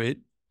north of it,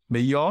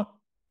 Mayotte,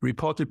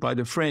 reported by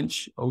the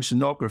French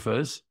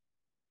oceanographers,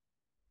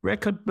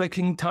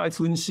 record-breaking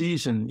typhoon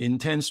season,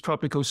 intense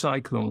tropical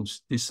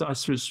cyclones,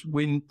 disastrous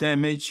wind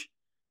damage,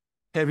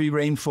 heavy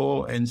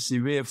rainfall, and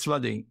severe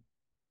flooding.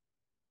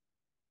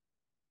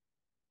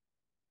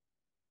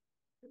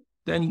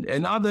 Then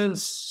another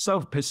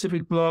South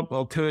Pacific blob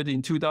occurred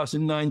in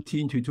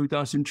 2019 to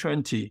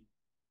 2020.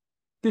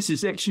 This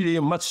is actually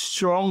a much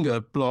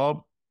stronger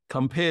blob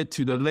compared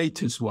to the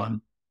latest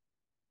one.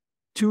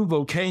 2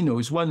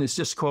 volcanoes, one is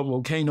just called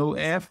Volcano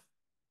F,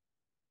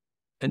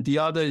 and the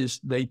other is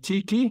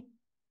Leitiki.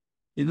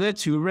 It led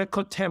to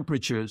record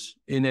temperatures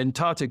in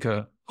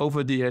Antarctica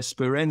over the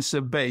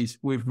Esperanza Base,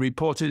 we've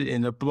reported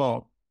in a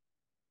blog.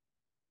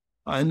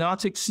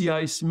 Arctic sea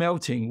ice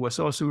melting was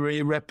also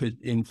very rapid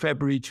in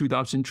February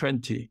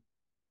 2020.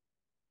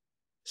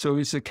 So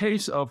it's a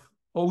case of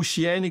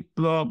oceanic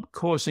blob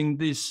causing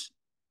this,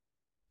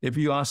 if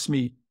you ask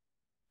me,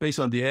 based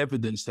on the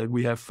evidence that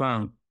we have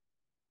found.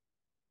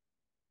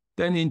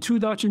 Then in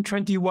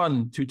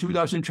 2021 to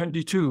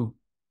 2022,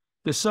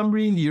 the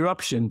submarine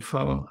eruption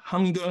from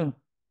Hunger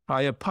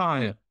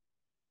Hayapaya,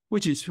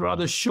 which is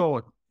rather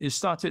short, it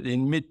started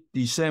in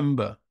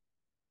mid-December.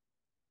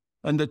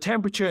 And the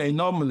temperature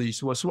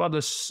anomalies was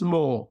rather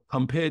small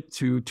compared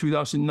to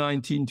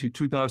 2019 to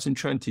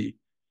 2020.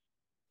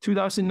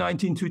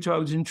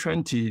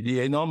 2019-2020,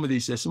 the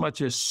anomalies as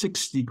much as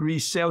 6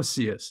 degrees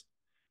Celsius,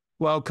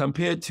 while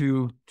compared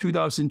to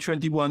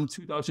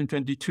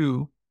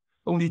 2021-2022,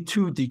 only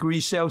 2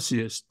 degrees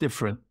Celsius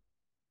different,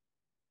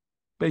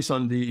 based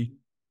on the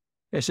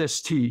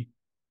SST.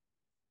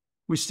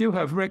 we still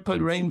have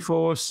record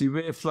rainfall,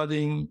 severe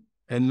flooding,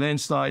 and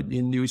landslide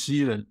in New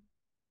Zealand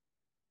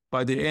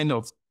by the end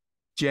of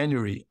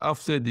January,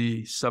 after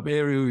the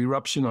subaerial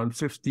eruption on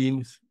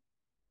 15th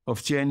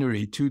of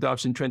January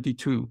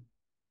 2022.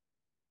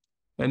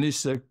 And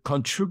it's a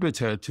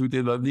contributor to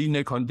the La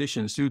Nina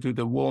conditions due to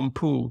the warm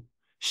pool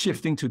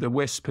shifting to the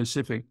West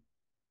Pacific.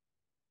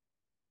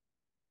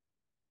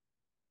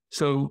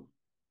 So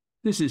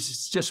this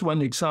is just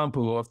one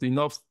example of the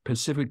North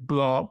Pacific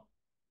block.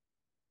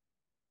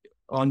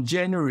 On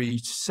January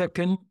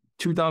 2nd,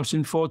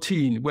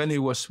 2014, when it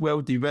was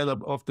well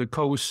developed off the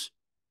coast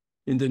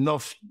in the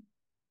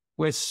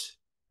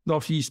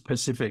northeast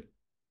Pacific.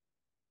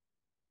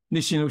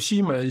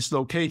 Nishinoshima is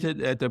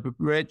located at the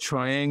red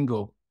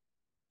triangle.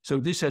 So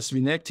this has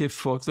been active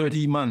for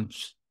 30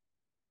 months.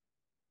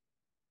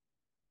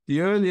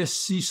 The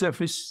earliest sea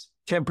surface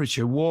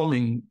temperature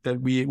warming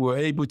that we were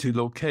able to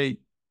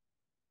locate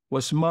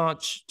was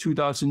March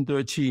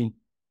 2013.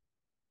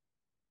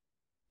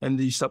 And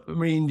the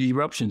submarine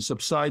eruption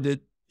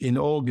subsided in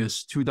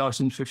August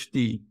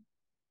 2015.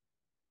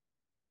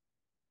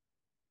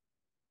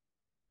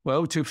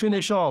 Well, to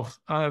finish off,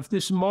 I have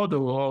this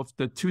model of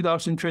the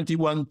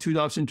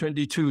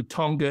 2021-2022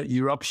 Tonga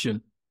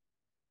eruption.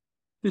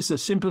 This is a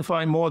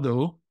simplified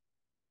model.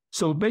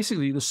 So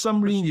basically, the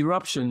submarine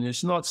eruption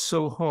is not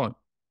so hot.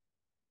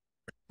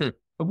 But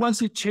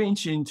once it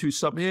changed into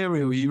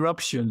subaerial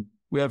eruption,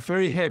 we have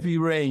very heavy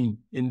rain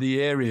in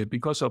the area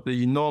because of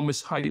the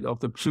enormous height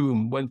of the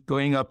plume when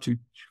going up to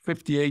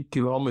 58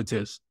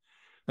 kilometers.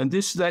 And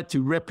this led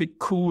to rapid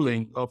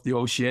cooling of the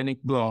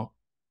oceanic block.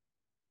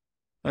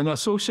 And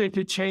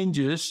associated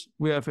changes,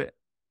 we have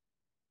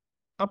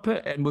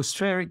upper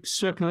atmospheric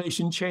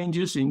circulation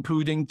changes,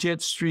 including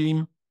jet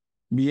stream,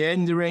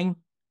 meandering,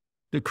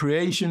 the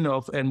creation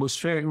of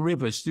atmospheric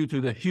rivers due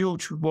to the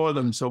huge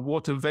volumes of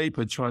water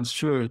vapor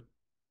transferred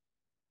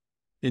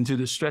into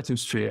the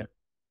stratosphere.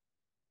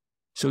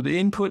 So the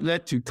input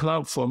led to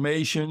cloud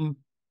formation,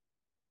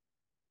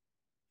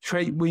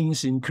 trade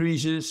winds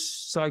increases,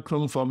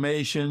 cyclone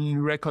formation,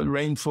 record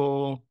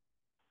rainfall,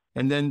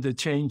 and then the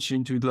change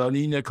into La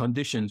Nina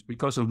conditions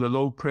because of the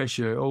low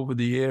pressure over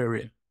the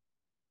area.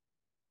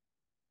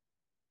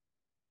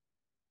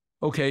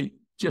 Okay,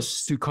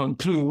 just to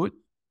conclude,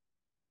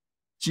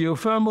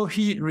 geothermal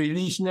heat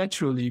released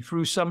naturally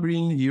through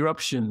submarine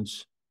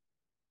eruptions,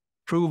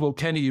 through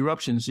volcanic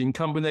eruptions in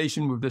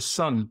combination with the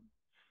sun.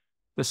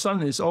 The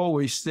sun is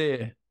always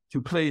there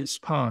to play its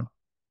part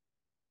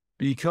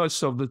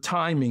because of the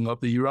timing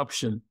of the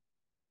eruption.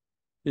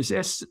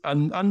 It's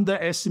an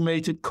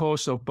underestimated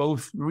cause of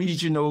both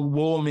regional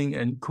warming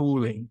and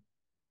cooling.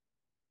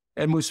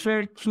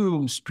 Atmospheric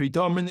plumes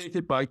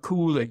predominated by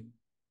cooling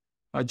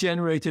are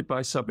generated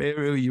by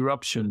subaerial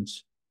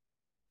eruptions.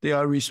 They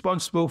are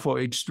responsible for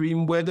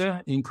extreme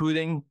weather,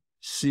 including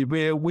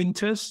severe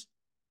winters,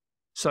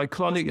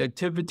 cyclonic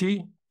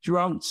activity,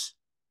 droughts,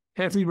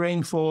 heavy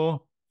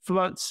rainfall,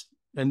 floods,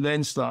 and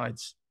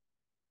landslides.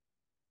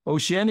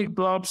 Oceanic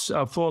blobs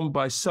are formed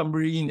by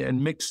submarine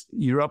and mixed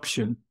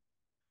eruption.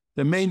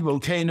 The main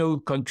volcano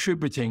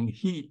contributing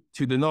heat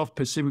to the North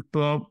Pacific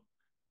blob,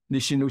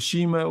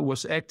 Nishinoshima,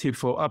 was active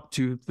for up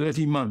to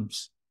 30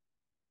 months.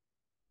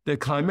 The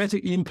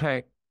climatic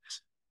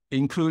impacts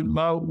include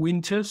mild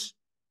winters,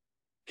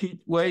 heat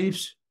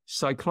waves,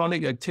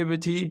 cyclonic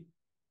activity,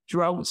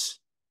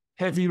 droughts,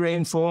 heavy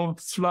rainfall,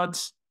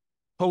 floods,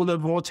 polar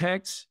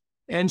vortex,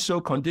 ENSO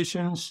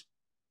conditions,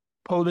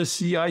 polar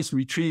sea ice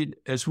retreat,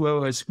 as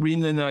well as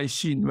Greenland ice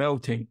sheet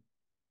melting,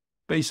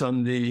 based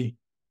on the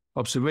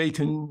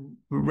observation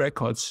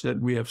records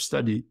that we have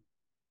studied.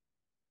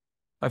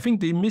 I think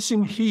the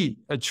missing heat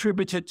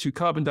attributed to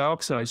carbon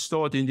dioxide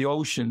stored in the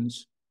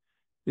oceans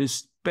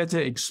is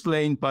better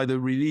explained by the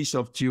release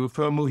of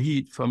geothermal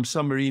heat from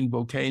submarine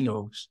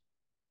volcanoes.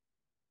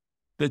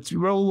 The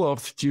role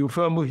of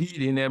geothermal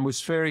heat in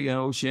atmospheric and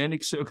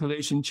oceanic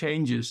circulation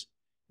changes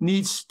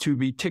needs to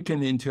be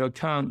taken into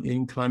account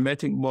in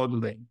climatic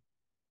modeling.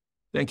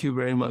 Thank you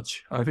very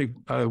much. I think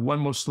one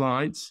more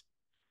slide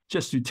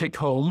just to take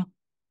home.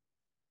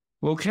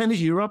 Volcanic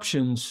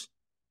eruptions,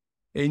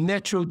 a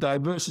natural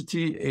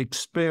diversity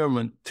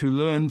experiment to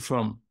learn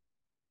from.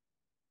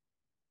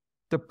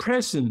 The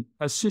present,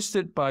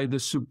 assisted by the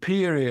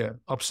superior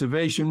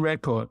observation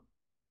record,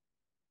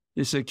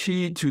 is a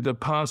key to the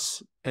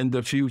past and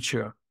the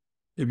future,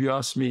 if you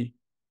ask me.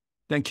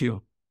 Thank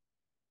you.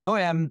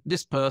 I am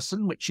this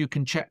person, which you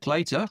can check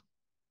later.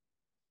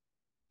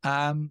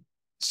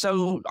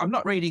 So I'm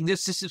not reading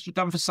this. This is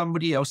done for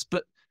somebody else.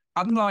 But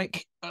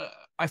unlike,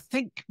 I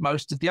think,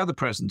 most of the other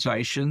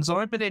presentations,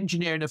 I'm an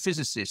engineer and a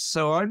physicist.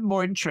 So I'm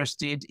more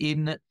interested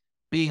in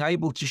being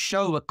able to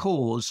show a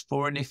cause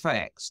for an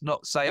effect,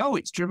 not say, oh,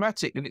 it's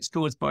dramatic and it's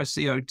caused by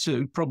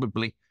CO2,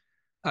 probably.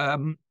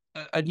 And,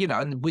 you know,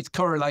 and with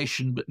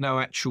correlation, but no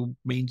actual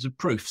means of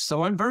proof.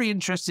 So I'm very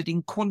interested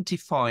in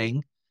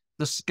quantifying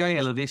the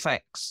scale of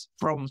effects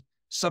from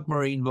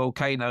submarine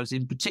volcanoes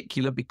in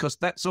particular, because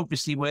that's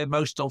obviously where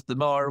most of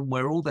them are and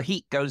where all the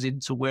heat goes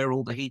into, where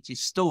all the heat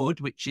is stored,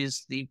 which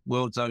is the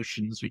world's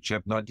oceans, which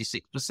have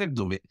 96%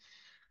 of it.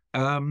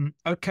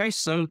 Okay,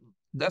 so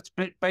that's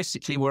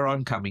basically where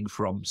I'm coming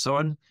from. So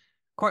I'm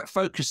quite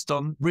focused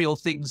on real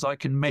things I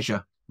can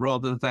measure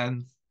rather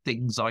than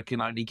things I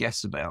can only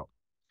guess about.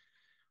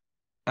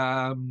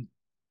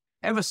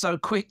 Ever so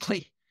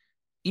quickly,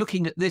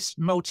 looking at this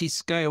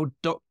multi-scale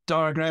dot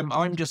diagram,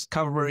 I'm just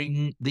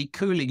covering the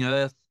cooling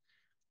Earth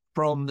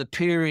from the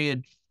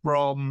period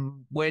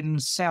from when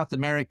South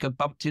America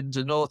bumped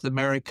into North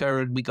America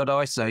and we got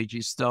ice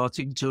ages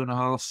starting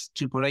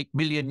 2.8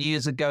 million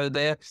years ago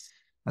there.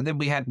 And then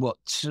we had,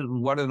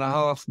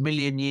 1.5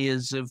 million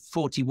years of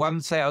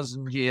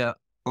 41,000 year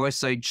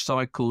ice age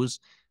cycles.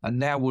 And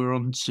now we're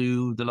on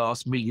to the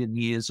last million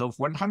years of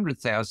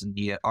 100,000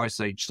 year ice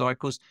age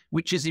cycles,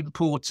 which is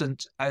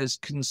important as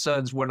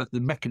concerns one of the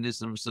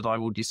mechanisms that I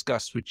will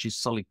discuss, which is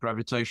solid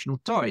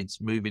gravitational tides.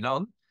 Moving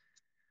on.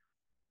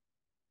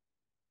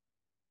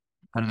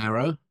 An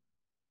arrow.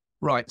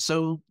 Right,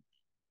 so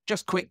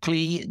just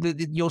quickly,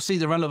 you'll see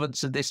the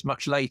relevance of this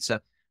much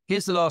later.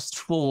 Here's the last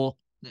 4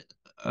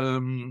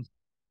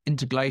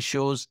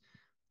 interglacials,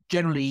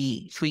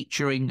 generally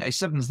featuring a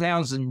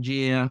 7,000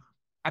 year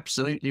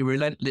absolutely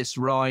relentless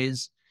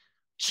rise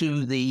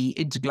to the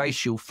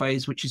interglacial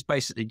phase, which is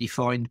basically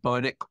defined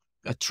by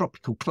a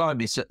tropical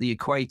climate at the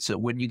equator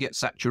when you get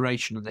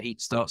saturation and the heat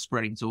starts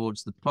spreading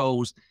towards the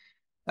poles.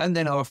 And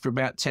then after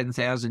about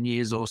 10,000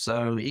 years or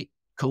so, it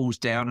cools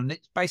down, and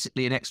it's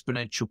basically an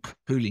exponential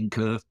cooling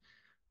curve.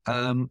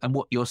 And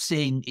what you're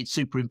seeing, it's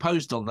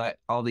superimposed on that,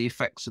 are the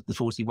effects of the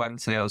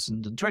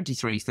 41,000 and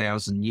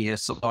 23,000 year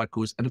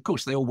cycles. And of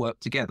course, they all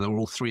work together,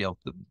 all 3 of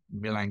them,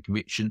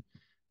 Milankovitch. And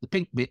the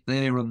pink bit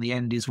there on the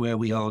end is where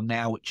we are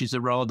now, which is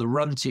a rather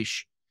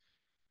runtish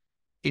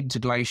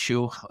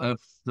interglacial of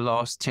the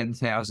last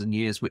 10,000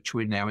 years, which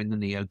we're now in the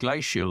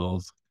neoglacial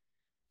of.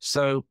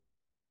 So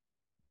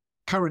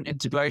current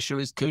interglacial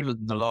is cooler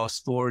than the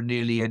last 4 and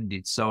nearly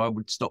ended. So I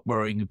would stop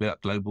worrying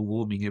about global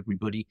warming,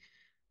 everybody.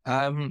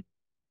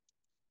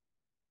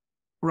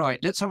 Right,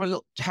 let's have a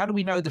look. How do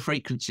we know the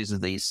frequencies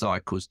of these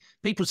cycles?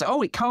 People say,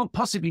 oh, it can't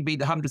possibly be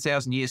the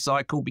 100,000 year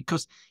cycle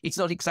because it's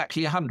not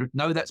exactly 100.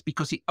 No, that's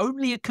because it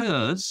only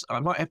occurs, I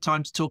might have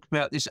time to talk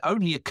about this,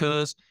 only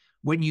occurs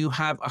when you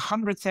have a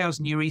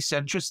 100,000 year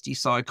eccentricity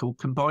cycle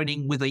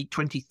combining with a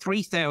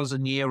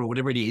 23,000 year or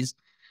whatever it is,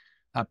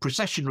 a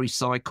precessionary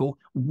cycle,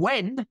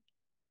 when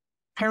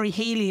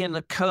perihelion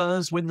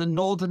occurs, when the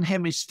northern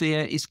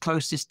hemisphere is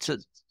closest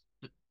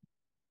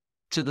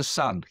to the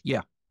sun.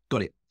 Yeah,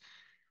 got it.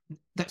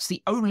 That's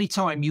the only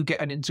time you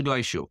get an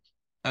interglacial.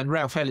 And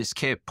Ralph Ellis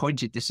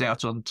pointed this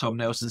out on Tom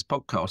Nelson's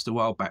podcast a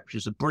while back, which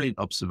is a brilliant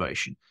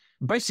observation.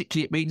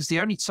 Basically, it means the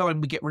only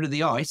time we get rid of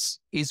the ice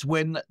is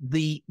when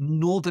the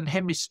northern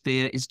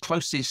hemisphere is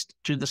closest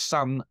to the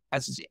sun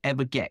as it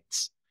ever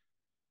gets.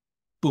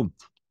 Boom.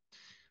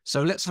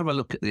 So let's have a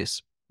look at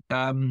this.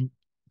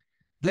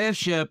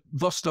 There's your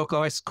Vostok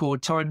Ice Core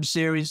time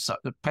series,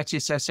 the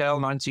Pettis SL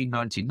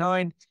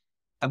 1999.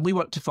 And we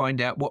want to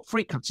find out what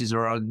frequencies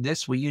are on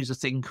this. We use a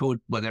thing called,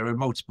 well, there are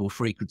multiple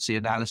frequency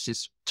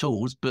analysis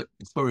tools, but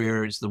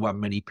Fourier is the one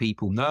many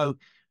people know.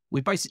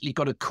 We've basically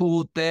got a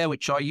chord there,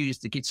 which I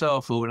used the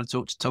guitar for when I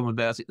talked to Tom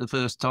about it the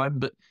first time,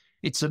 but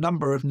it's a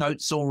number of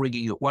notes all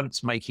ringing at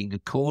once, making a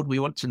chord. We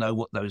want to know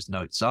what those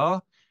notes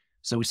are.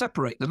 So we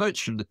separate the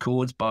notes from the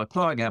chords by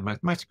applying our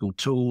mathematical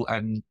tool,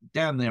 and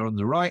down there on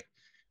the right,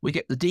 we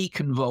get the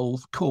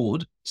deconvolved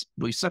chord.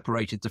 We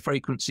separated the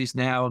frequencies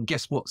now, and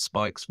guess what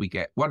spikes we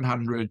get?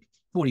 100,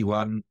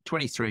 41,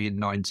 23, and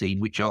 19,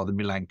 which are the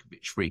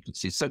Milankovitch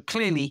frequencies. So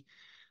clearly,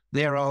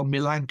 there are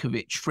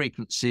Milankovitch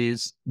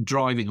frequencies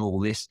driving all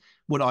this.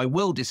 What I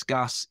will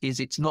discuss is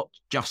it's not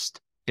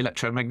just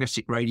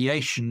electromagnetic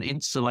radiation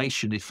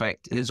insulation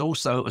effect. There's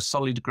also a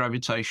solid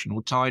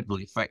gravitational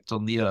tidal effect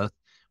on the Earth,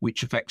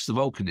 which affects the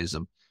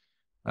volcanism.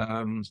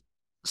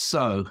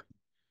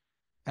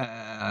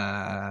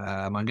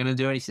 Am I going to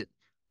do anything?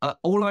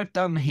 All I've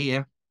done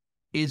here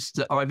is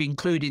that I've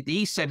included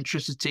the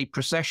eccentricity,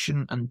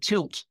 precession, and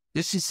tilt.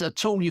 This is a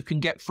tool you can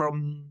get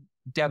from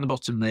down the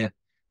bottom there,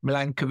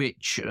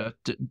 Milankovitch.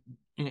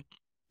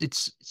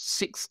 It's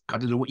 6th, I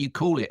don't know what you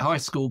call it, high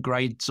school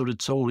grade sort of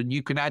tool, and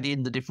you can add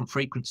in the different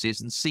frequencies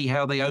and see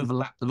how they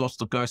overlap the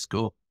Vostok Ice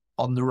Core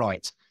on the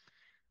right.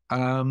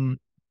 And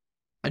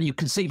you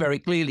can see very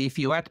clearly if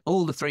you add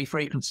all the 3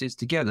 frequencies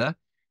together,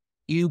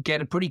 you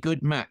get a pretty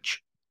good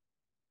match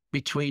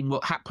between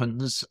what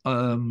happens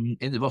in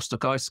the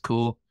Vostok Ice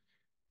Core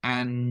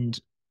and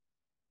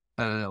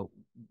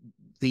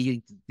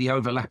the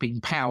overlapping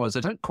powers.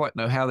 I don't quite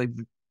know how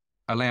they've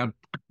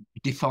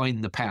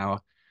defined the power,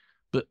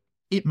 but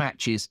it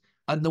matches.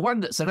 And the one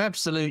that's an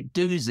absolute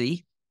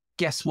doozy,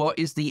 guess what,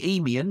 is the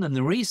Eemian. And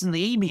the reason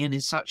the Eemian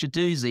is such a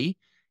doozy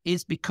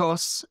is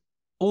because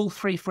all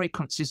 3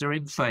 frequencies are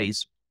in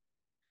phase.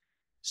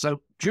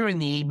 So during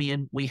the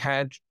Eemian, we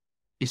had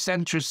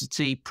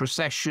eccentricity,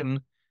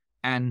 precession,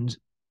 and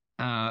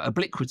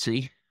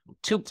obliquity,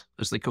 tilt,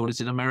 as they call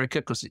it in America,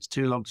 because it's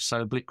too long to say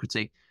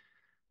obliquity,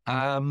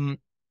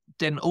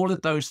 then all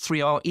of those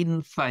three are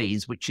in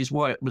phase, which is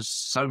why it was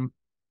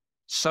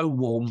so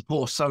warm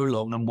for so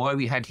long, and why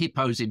we had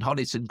hippos in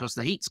Honiton, because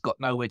the heat's got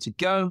nowhere to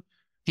go.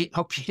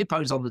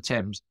 Hippos on the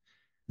Thames.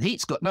 The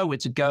heat's got nowhere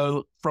to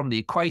go from the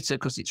equator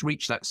because it's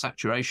reached that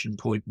saturation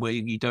point where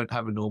you don't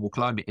have a normal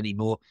climate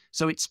anymore.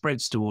 So it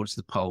spreads towards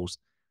the poles.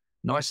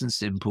 Nice and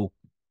simple.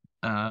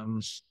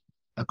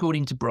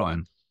 According to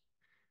Brian.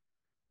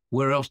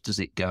 Where else does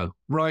it go?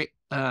 Right.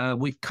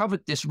 We've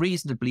covered this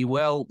reasonably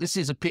well. This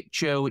is a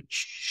picture which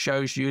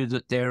shows you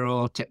that there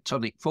are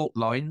tectonic fault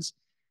lines.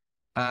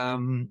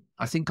 I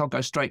think I'll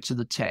go straight to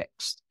the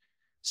text.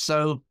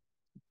 So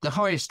the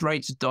highest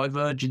rate of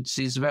divergence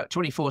is about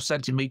 24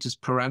 centimeters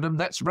per annum.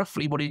 That's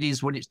roughly what it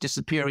is when it's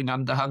disappearing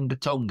under Hunga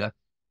Tonga,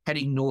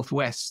 heading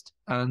northwest.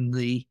 And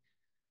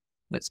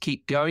let's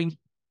keep going.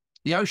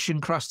 The ocean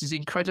crust is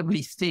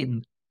incredibly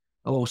thin,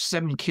 or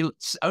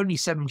only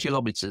 7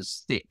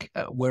 kilometers thick.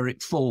 Where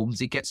it forms,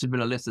 it gets a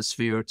bit of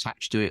lithosphere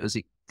attached to it as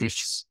it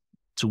drifts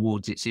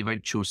towards its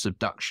eventual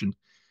subduction.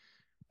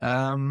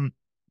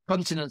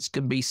 Continents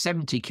can be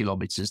 70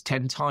 kilometers,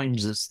 10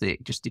 times as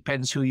thick. Just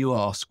depends who you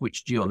ask,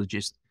 which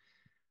geologist.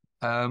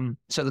 So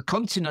the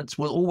continents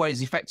will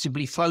always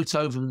effectively float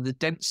over the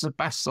denser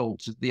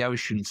basalt of the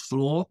ocean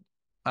floor,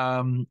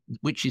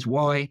 which is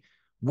why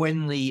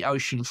when the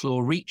ocean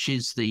floor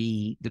reaches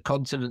the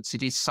continents,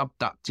 it is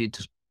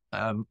subducted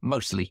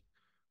mostly.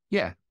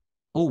 Yeah,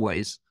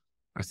 always,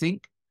 I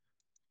think.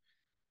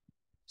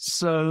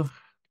 So,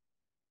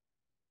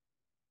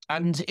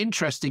 and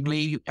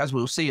interestingly, as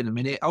we'll see in a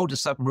minute, older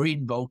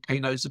submarine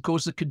volcanoes, of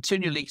course, are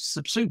continually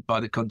subsumed by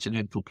the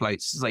continental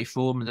plates as they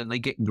form, and then they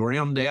get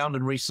ground down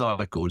and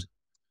recycled.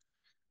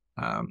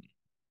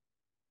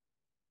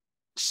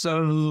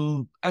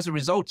 So as a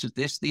result of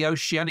this, the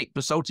oceanic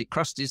basaltic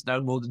crust is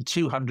no more than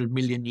 200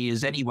 million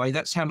years anyway.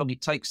 That's how long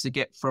it takes to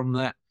get from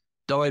that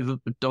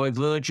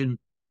divergent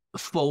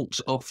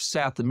fault off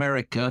South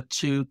America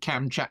to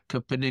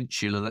Kamchatka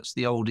Peninsula. That's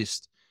the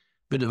oldest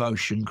bit of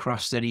ocean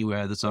crust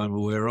anywhere that I'm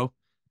aware of.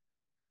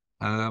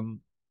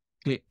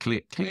 Click,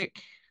 click,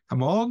 click.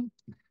 Come on.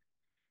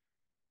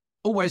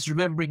 Always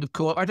remembering, of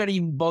course, I don't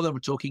even bother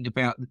talking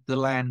about the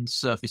land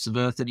surface of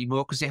Earth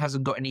anymore because it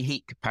hasn't got any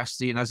heat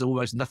capacity and has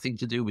almost nothing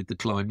to do with the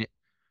climate,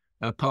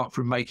 apart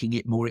from making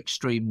it more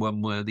extreme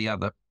one way or the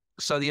other.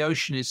 So the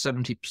ocean is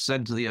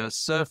 70% of the Earth's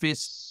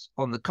surface.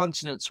 On the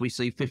continents, we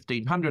see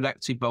 1,500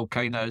 active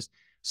volcanoes.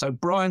 So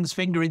Brian's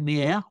finger in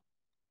the air,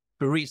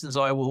 for reasons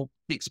I will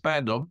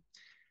expand on,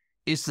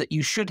 is that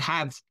you should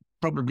have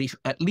probably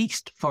at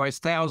least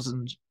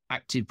 5,000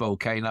 active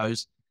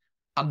volcanoes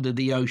under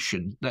the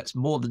ocean. That's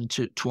more than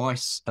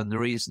twice, and the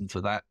reason for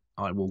that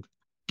I will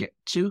get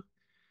to.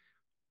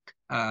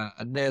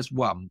 And there's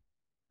one.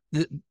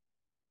 The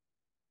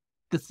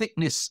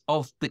thickness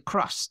of the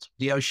crust,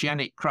 the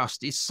oceanic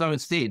crust, is so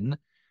thin,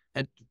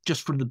 and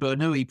just from the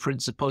Bernoulli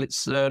principle,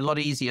 it's a lot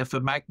easier for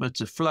magma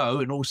to flow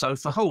and also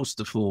for holes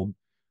to form.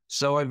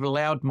 So I've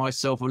allowed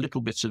myself a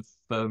little bit of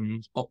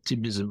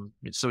optimism.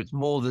 So it's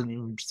more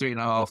than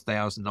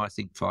 3,500, I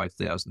think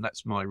 5,000.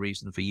 That's my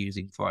reason for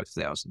using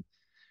 5,000.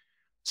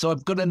 So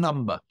I've got a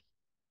number,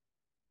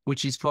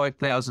 which is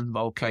 5,000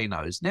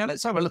 volcanoes. Now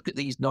let's have a look at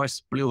these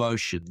nice blue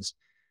oceans.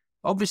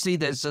 Obviously,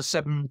 there's a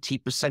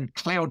 70%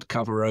 cloud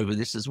cover over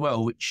this as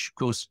well, which, of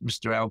course,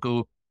 Mr. Al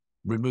Gore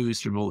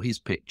removes from all his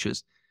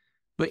pictures.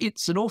 But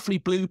it's an awfully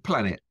blue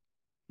planet,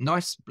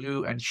 nice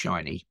blue and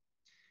shiny.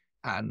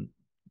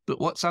 But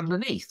what's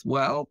underneath?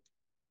 Well,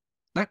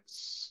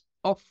 that's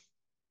off.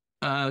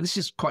 This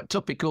is quite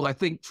topical, I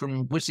think,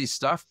 from Wyss's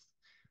stuff.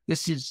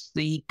 This is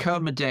the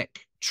Kermadec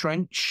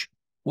Trench,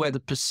 where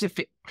the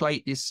Pacific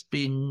plate is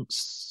being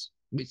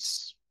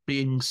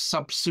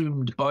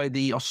subsumed by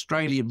the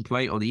Australian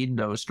plate or the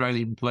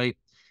Indo-Australian plate.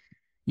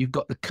 You've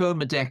got the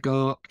Kermadec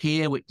Arc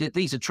here.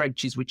 These are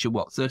trenches which are,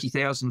 what,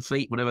 30,000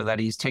 feet, whatever that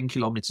is, 10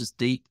 kilometers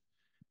deep.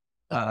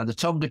 The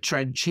Tonga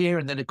Trench here,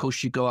 and then, of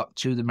course, you go up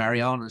to the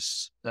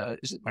Marianas.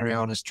 Is it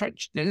Marianas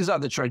Trench? There's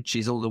other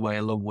trenches all the way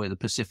along where the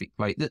Pacific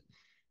plate.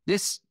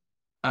 This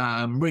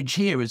ridge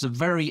here is a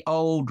very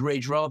old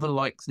ridge, rather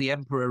like the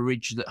Emperor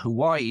Ridge that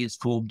Hawaii is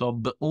formed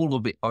on, but all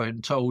of it, I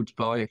am told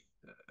by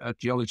a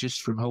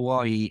geologist from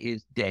Hawaii,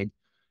 is dead.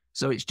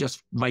 So it's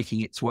just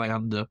making its way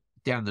down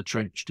the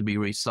trench to be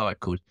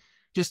recycled.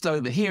 Just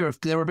over here,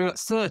 there are about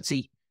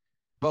 30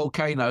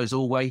 volcanoes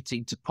all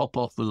waiting to pop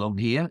off along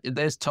here.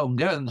 There's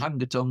Tonga, and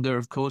Hunga Tonga,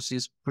 of course,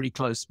 is pretty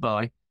close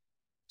by.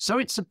 So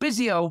it's a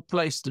busy old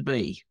place to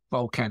be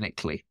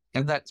volcanically,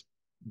 and that's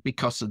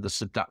because of the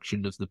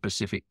subduction of the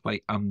Pacific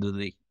plate under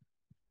the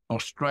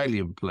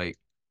Australian plate.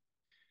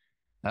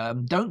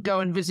 Don't go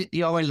and visit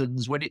the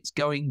islands when it's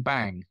going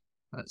bang.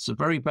 That's a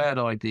very bad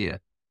idea.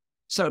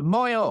 So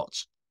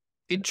Mayotte,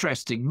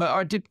 interesting.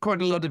 I did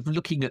quite a lot of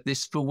looking at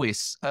this for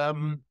Wyss.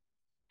 And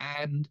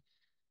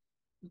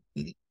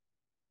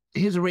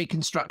here's a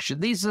reconstruction.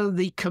 These are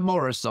the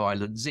Comoros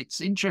Islands.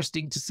 It's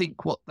interesting to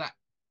think what that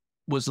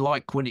was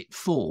like when it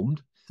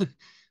formed.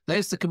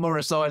 There's the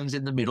Comoros Islands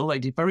in the middle. They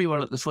did very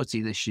well at the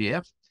footy this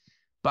year.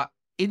 But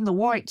in the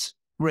white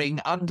ring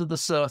under the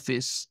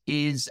surface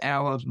is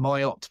our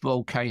Mayotte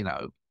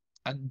volcano.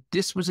 And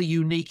this was a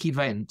unique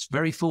event,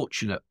 very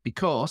fortunate,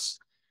 because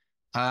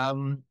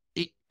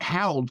it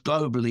howled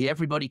globally.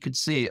 Everybody could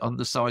see it on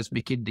the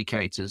seismic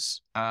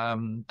indicators.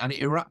 And it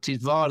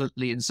erupted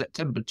violently in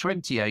September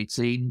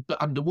 2018,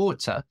 but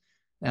underwater.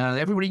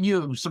 Everybody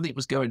knew something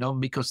was going on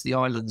because the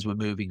islands were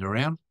moving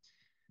around.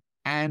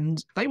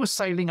 And they were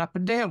sailing up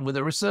and down with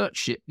a research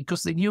ship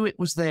because they knew it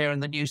was there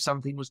and they knew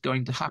something was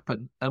going to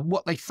happen. And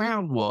what they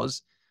found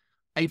was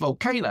a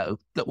volcano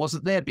that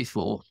wasn't there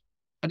before.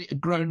 And it had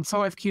grown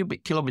 5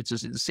 cubic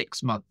kilometers in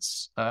 6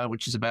 months,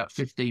 which is about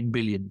 15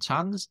 billion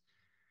tons.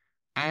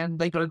 And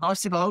they got a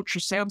nice little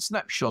ultrasound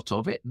snapshot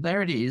of it. And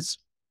there it is.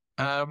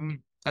 And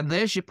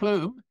there's your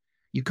plume.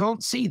 You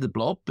can't see the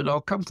blob, but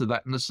I'll come to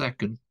that in a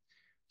second.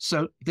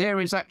 So there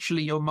is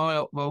actually your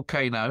Mayotte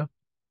volcano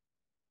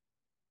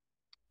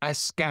as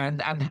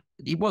scanned, and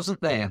it wasn't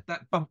there.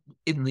 That bump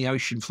in the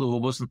ocean floor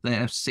wasn't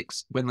there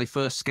when they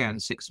first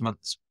scanned 6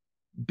 months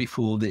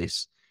before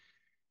this.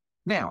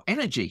 Now,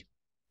 energy.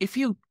 If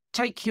you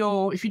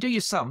do your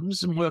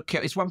sums and work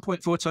out, it's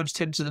 1.4 times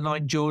 10 to the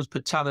 9 joules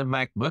per ton of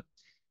magma,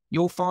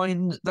 you'll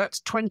find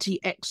that's 20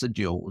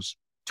 exajoules,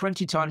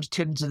 20 times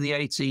 10 to the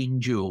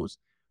 18 joules,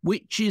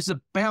 which is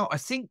about, I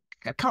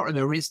can't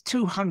remember, it's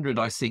 200,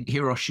 I think,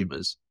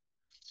 Hiroshimas,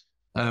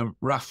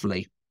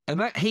 roughly. And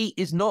that heat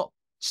is not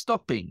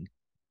stopping.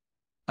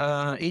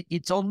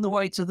 It's on the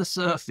way to the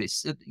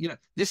surface.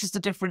 This is the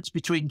difference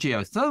between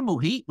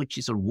geothermal heat, which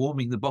is sort of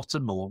warming the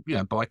bottom, or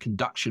by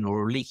conduction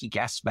or leaky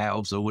gas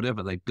valves or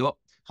whatever they've got,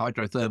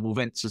 hydrothermal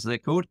vents as they're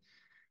called,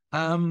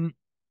 and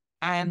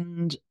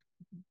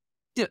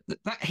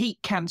that heat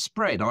can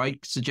spread. I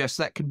suggest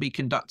that can be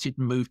conducted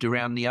and moved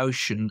around the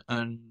ocean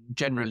and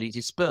generally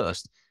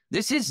dispersed.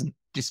 This isn't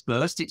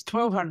dispersed. It's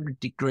 1200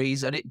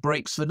 degrees and it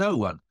breaks for no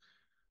one.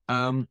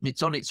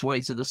 It's on its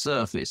way to the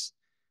surface.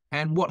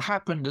 And what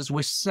happened, as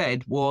Wyss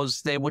said,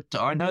 was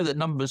I know the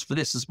numbers for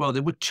this as well,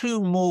 there were 2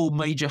 more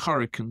major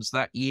hurricanes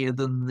that year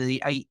than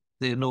the 8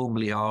 there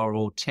normally are,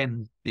 or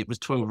 10. It was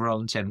 12 rather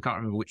than 10. Can't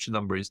remember which the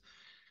number is,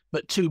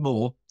 but 2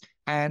 more.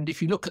 And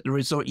if you look at the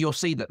result, you'll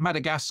see that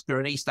Madagascar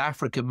and East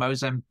Africa,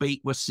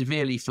 Mozambique were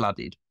severely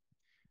flooded.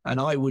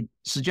 And I would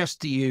suggest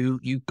to you,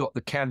 you've got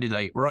the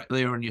candidate right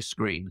there on your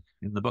screen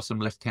in the bottom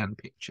left-hand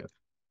picture.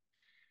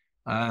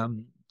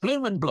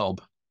 Plume and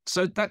blob.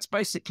 So that's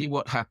basically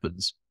what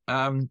happens.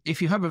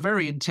 If you have a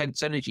very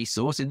intense energy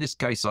source, in this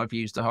case, I've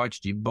used a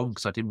hydrogen bomb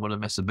because I didn't want to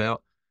mess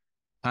about,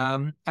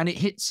 and it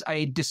hits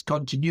a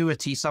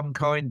discontinuity, some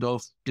kind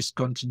of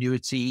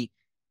discontinuity,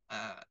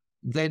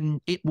 then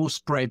it will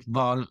spread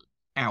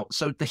out.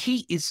 So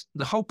the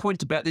whole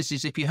point about this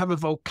is if you have a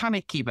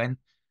volcanic event,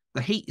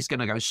 the heat is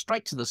going to go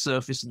straight to the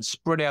surface and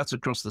spread out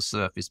across the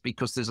surface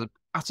because there's a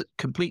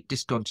complete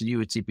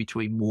discontinuity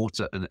between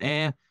water and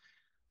air.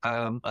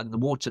 And the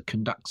water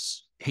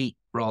conducts heat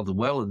rather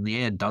well and the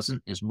air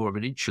doesn't. It's more of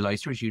an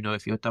insulator, as you know,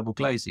 if you're double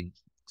glazing.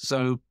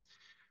 So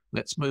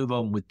let's move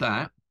on with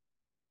that.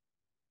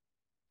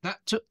 That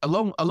took a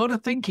lot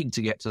of thinking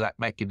to get to that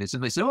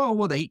mechanism. They say, oh,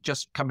 well, the heat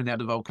just coming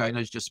out of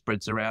volcanoes just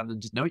spreads around.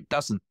 And no, it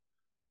doesn't.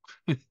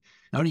 It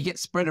only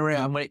gets spread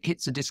around when it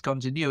hits a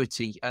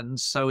discontinuity. And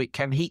so it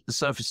can heat the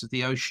surface of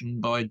the ocean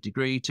by 1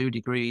 degree, 2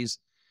 degrees.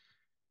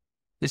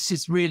 This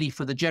is really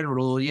for the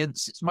general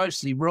audience. It's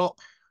mostly rock,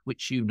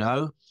 which you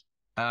know.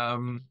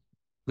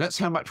 That's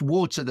how much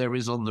water there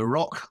is on the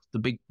rock. The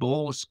big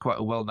ball is quite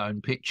a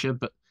well-known picture,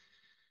 but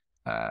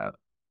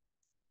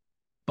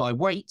by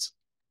weight,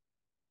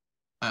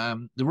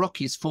 the rock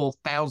is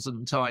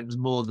 4,000 times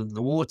more than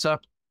the water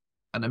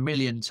and 1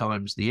 million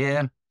times the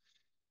air.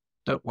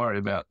 Don't worry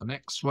about the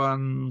next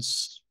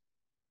ones.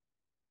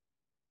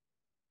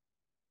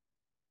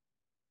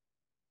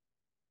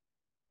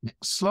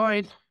 Next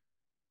slide.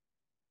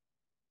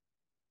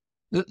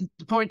 The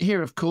point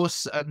here, of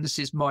course, and this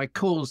is my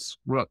cause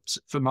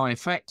for my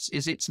effects,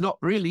 is it's not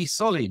really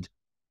solid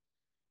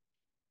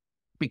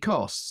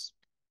because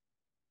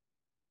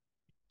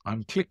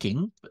I'm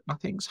clicking, but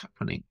nothing's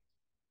happening.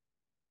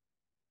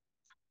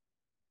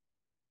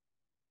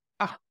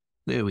 Ah,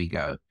 there we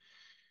go.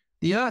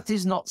 The Earth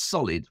is not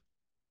solid,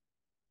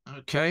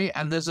 okay?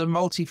 And there's a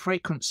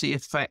multi-frequency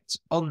effect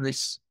on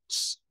this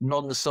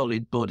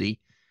non-solid body.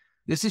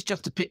 This is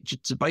just a picture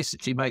to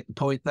basically make the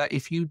point that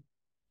if you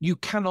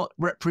cannot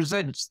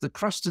represent, the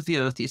crust of the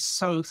Earth is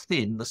so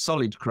thin, the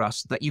solid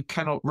crust, that you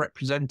cannot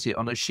represent it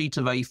on a sheet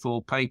of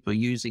A4 paper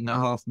using a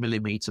 0.5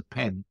 millimeter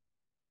pen.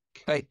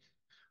 Okay,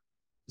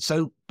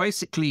 so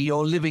basically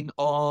you're living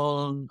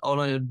on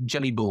a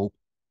jelly ball,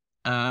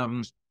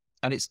 and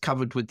it's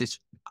covered with this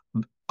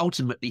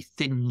ultimately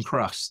thin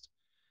crust.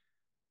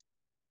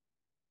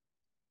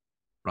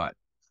 Right.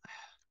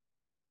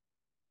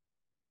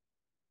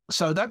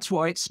 So that's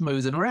why it's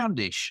smooth and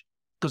roundish,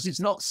 because it's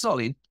not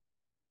solid.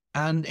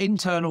 And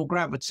internal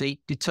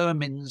gravity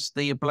determines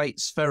the oblate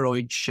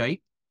spheroid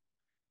shape,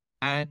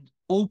 and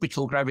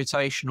orbital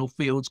gravitational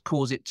fields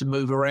cause it to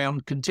move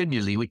around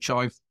continually, which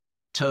I've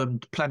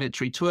termed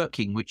planetary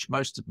twerking, which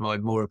most of my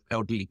more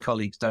elderly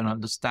colleagues don't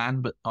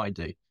understand, but I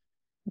do.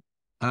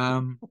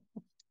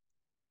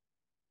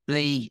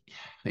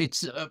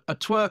 It's a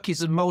twerk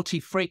is a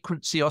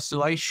multi-frequency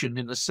oscillation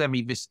in a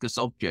semi-viscous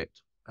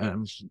object.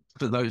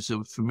 For those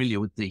who are familiar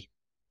with the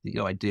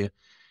idea.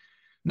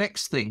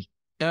 Next thing,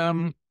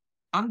 the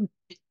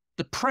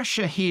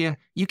pressure here.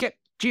 You get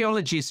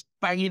geologists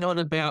banging on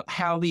about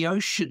how the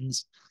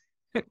oceans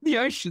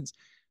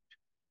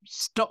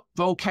stop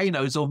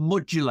volcanoes or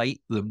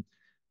modulate them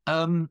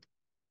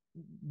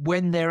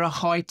when there are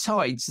high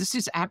tides. This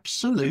is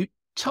absolute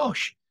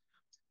tosh.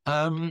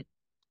 The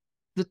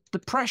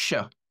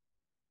pressure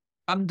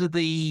under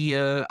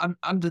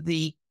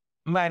the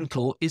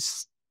mantle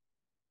is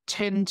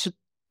 10 to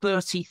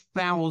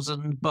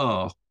 30,000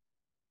 bar.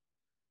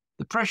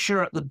 The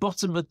pressure at the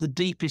bottom of the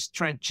deepest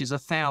trench is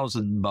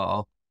 1,000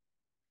 bar.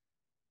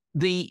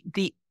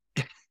 The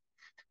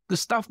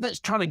stuff that's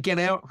trying to get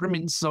out from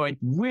inside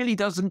really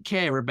doesn't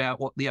care about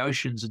what the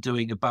oceans are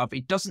doing above.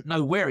 It doesn't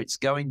know where it's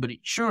going, but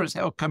it's sure as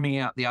hell coming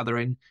out the other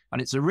end.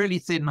 And it's a really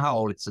thin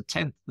hole. It's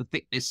 1/10 the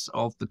thickness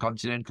of the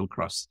continental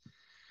crust.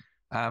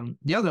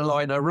 The other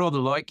line I rather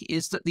like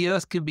is that the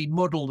Earth can be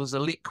modelled as a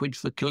liquid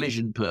for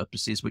collision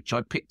purposes, which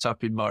I picked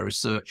up in my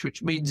research,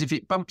 which means if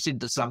it bumps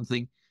into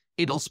something,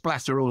 it'll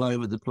splatter all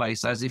over the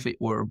place as if it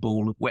were a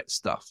ball of wet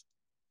stuff.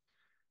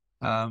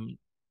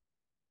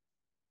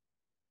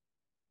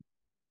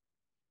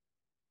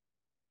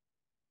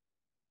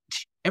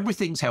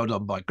 Everything's held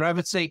on by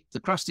gravity. The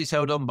crust is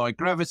held on by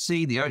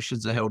gravity. The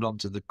oceans are held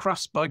onto the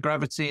crust by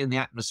gravity, and the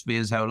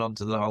atmosphere is held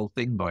onto the whole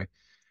thing by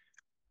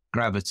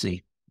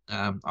gravity.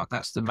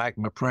 That's the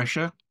magma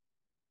pressure.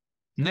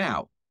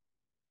 Now,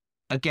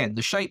 again,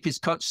 the shape is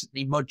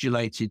constantly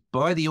modulated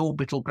by the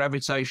orbital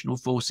gravitational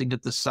forcing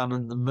of the sun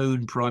and the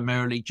moon,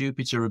 primarily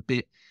Jupiter a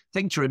bit.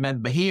 Thing to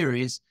remember here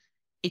is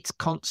it's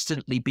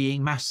constantly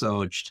being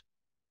massaged,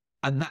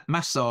 and that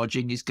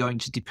massaging is going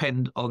to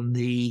depend on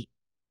the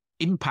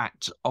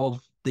impact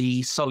of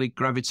the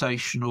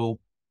gravitational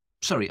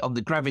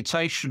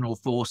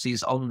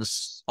forces on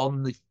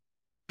the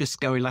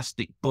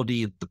viscoelastic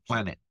body of the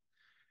planet.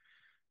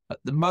 At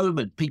the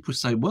moment, people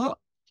say, what?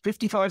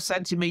 55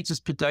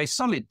 centimeters per day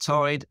solid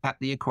tide at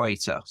the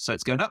equator. So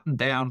it's going up and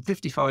down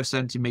 55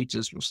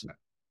 centimeters,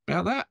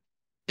 about that,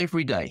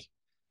 every day.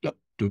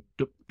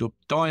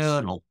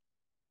 Diurnal,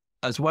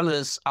 as well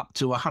as up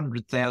to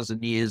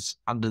 100,000 years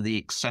under the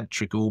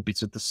eccentric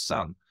orbit of the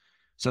sun.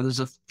 So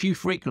there's a few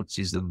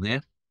frequencies in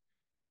there.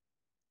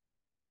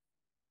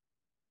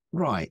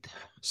 Right.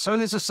 So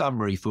there's a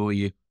summary for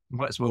you.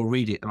 Might as well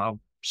read it, and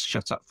I'll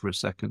shut up for a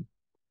second.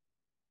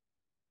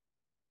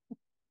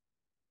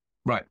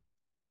 Right.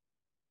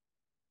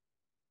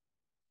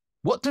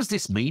 What does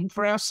this mean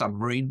for our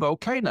submarine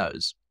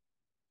volcanoes?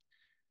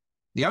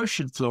 The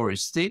ocean floor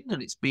is thin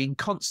and it's being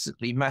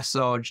constantly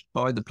massaged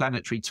by the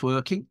planetary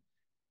twerking.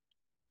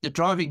 The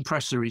driving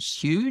pressure is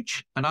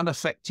huge and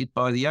unaffected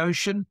by the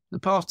ocean. The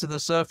path to the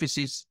surface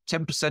is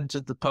 10%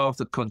 of the path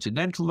of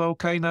continental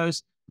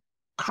volcanoes.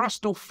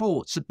 Crustal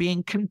forts are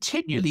being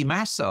continually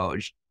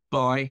massaged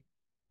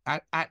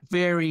at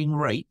varying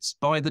rates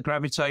by the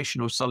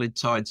gravitational solid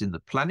tides in the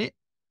planet.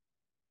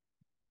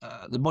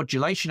 The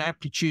modulation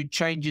amplitude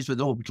changes with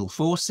orbital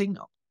forcing,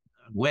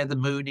 where the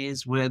moon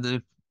is, where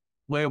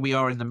we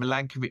are in the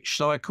Milankovitch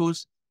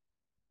cycles.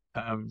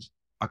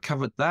 I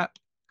covered that.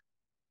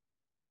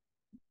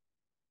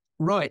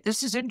 Right,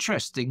 this is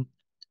interesting.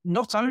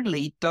 Not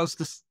only does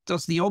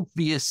the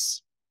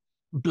obvious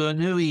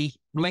Bernoulli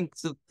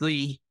length of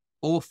the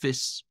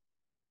orifice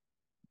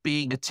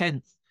being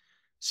 1/10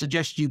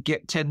 suggest you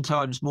get 10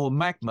 times more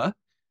magma,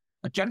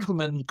 a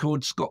gentleman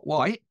called Scott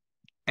White,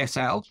 et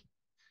al.,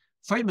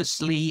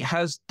 famously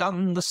has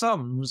done the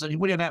sums, and he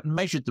went out and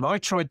measured them. I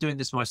tried doing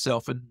this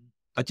myself, and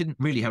I didn't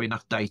really have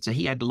enough data.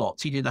 He had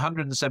lots. He did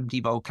 170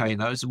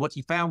 volcanoes, and what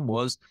he found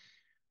was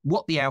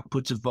what the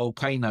output of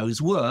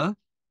volcanoes were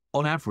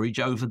on average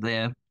over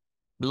their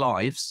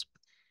lives,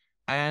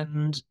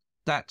 and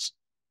that's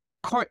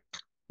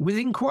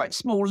within quite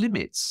small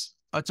limits.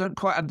 I don't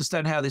quite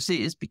understand how this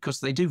is, because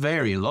they do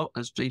vary a lot,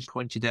 as being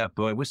pointed out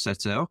by Wyss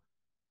et al.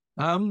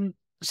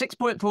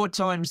 6.4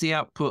 times the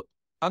output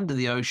under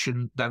the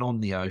ocean than on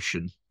the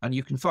ocean. And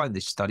you can find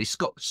this study.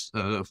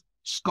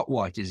 Scott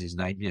White is his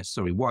name. Yes,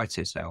 sorry, White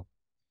et al.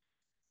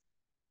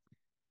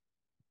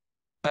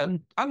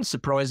 And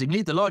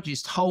unsurprisingly, the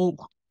largest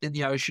hole in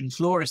the ocean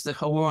floor is the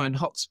Hawaiian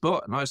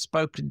hotspot. And I've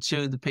spoken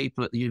to the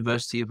people at the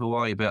University of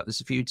Hawaii about this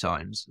a few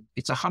times.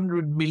 It's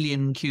 100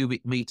 million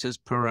cubic meters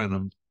per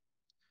annum.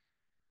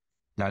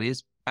 That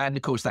is. And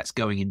of course, that's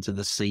going into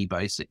the sea,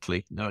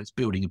 basically. No, it's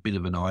building a bit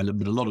of an island,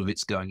 but a lot of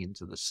it's going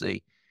into the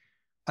sea.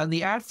 And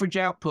the average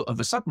output of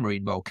a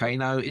submarine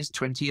volcano is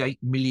 28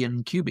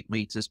 million cubic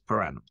meters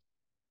per annum.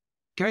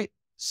 Okay,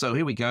 so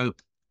here we go.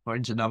 We're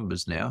into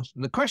numbers now.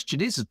 And the question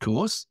is, of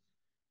course,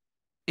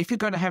 if you're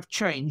going to have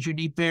change, you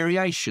need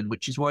variation,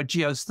 which is why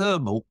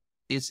geothermal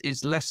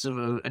is less of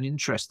an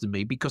interest to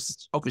me,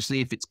 because obviously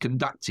if it's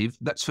conductive,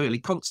 that's fairly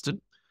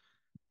constant.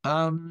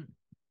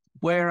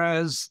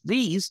 whereas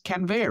these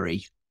can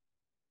vary.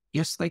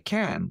 Yes, they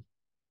can.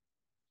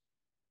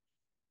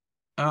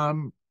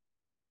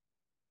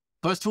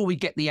 First of all, we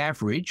get the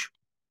average.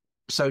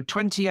 So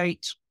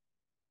 28,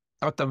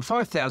 I've done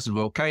 5,000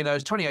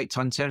 volcanoes, 28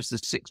 times 10 to the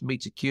 6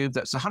 meter cube.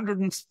 That's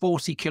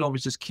 140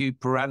 kilometers cubed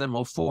per annum,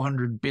 or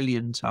 400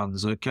 billion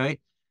tons, okay?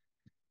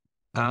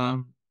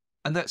 And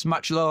that's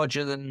much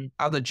larger than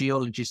other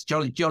geologists.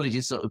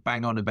 Geologists sort of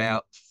bang on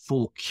about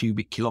 4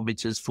 cubic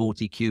kilometers,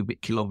 40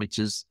 cubic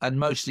kilometers, and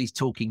mostly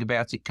talking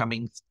about it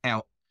coming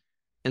out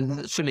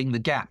and filling the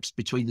gaps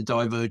between the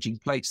diverging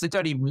plates. They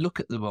don't even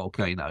look at the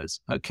volcanoes,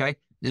 okay?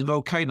 The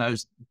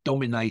volcanoes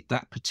dominate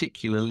that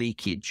particular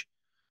leakage.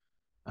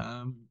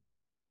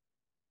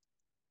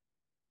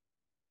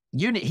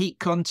 Unit heat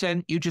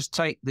content, you just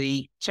take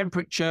the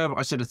temperature,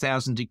 I said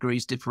 1,000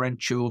 degrees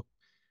differential,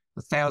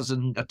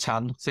 1,000 a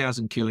ton,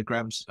 1,000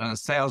 kilograms,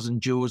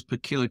 1,000 joules per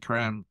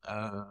kilogram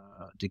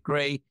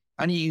degree,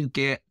 and you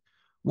get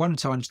 1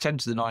 times 10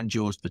 to the 9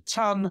 joules per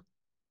ton.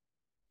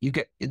 You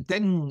get,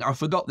 then I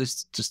forgot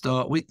this to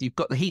start with, you've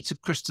got the heat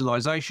of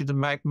crystallization of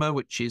magma,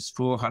 which is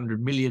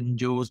 400 million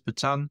joules per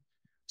ton.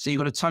 So you've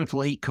got a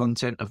total heat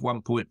content of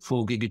 1.4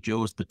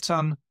 gigajoules per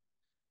ton.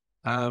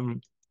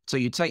 So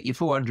you take your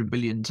 400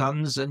 billion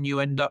tons and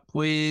you end up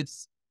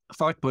with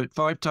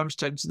 5.5 times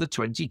 10 to the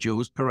 20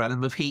 joules per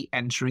annum of heat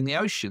entering the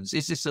oceans.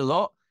 Is this a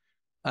lot?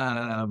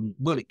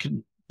 Well, it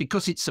can,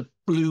 because it's a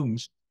plume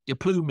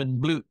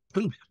and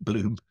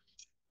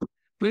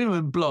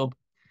blob.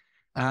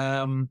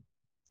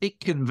 It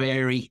can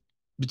vary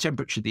the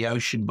temperature of the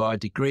ocean by a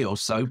degree or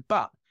so,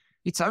 but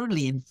it's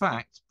only, in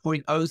fact,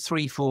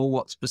 0.034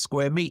 watts per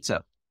square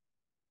meter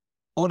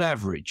on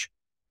average,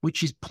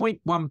 which is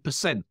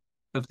 0.1%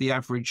 of the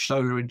average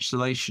solar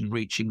insolation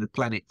reaching the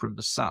planet from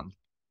the sun.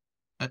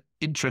 An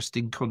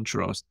interesting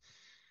contrast.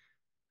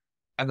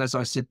 And as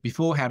I said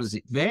before, how does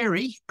it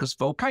vary? Because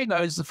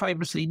volcanoes are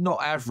famously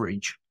not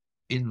average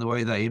in the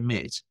way they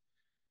emit.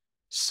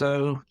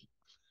 So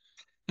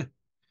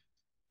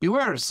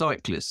beware of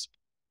cyclists.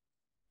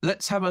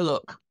 Let's have a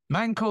look.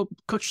 Man called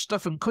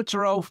Stefan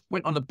Kucherov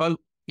went on a boat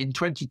in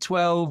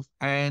 2012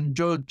 and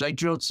they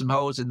drilled some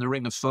holes in the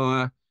Ring of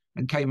Fire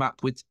and came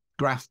up with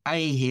graph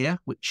A here,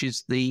 which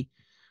is the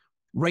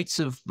rate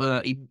of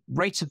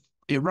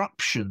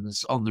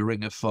eruptions on the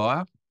Ring of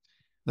Fire.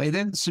 They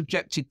then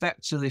subjected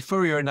that to the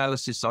Fourier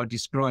analysis I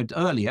described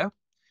earlier.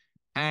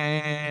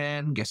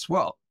 And guess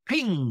what?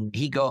 Ping!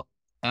 He got,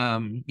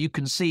 you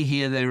can see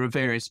here there are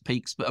various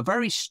peaks, but a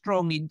very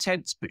strong,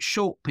 intense, but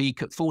short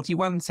peak at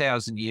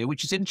 41,000 a year,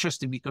 which is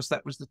interesting because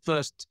that was the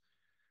first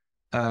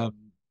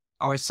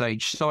ice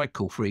age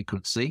cycle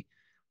frequency.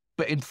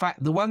 But in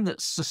fact, the one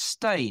that's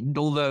sustained,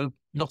 although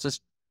not as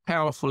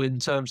powerful in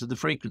terms of the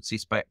frequency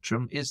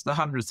spectrum, is the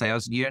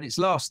 100,000 year, and it's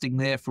lasting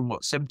there from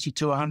what, 70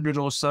 to 100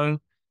 or so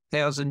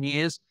thousand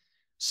years.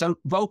 So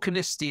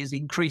volcanicity is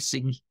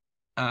increasing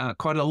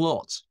quite a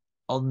lot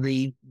on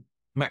the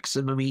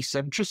maximum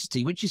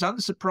eccentricity, which is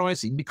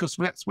unsurprising because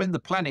that's when the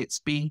planet's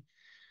being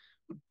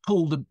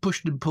pulled and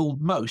pushed and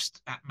pulled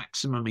most at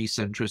maximum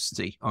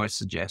eccentricity, I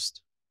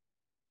suggest.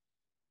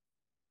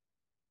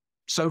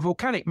 So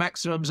volcanic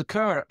maximums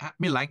occur at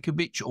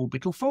Milankovitch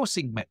orbital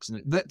forcing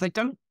maximum. They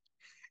don't.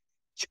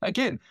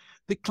 Again,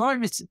 the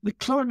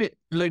climate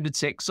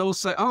lunatics all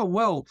say, oh,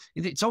 well,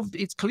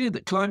 it's clear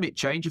that climate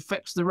change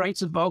affects the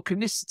rate of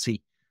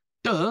volcanicity.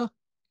 Duh.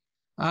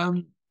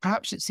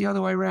 Perhaps it's the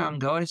other way around,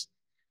 guys.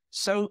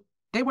 So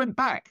they went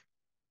back.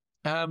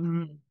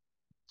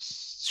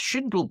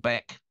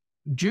 Schindelbeck,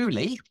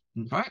 Julie,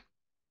 in fact,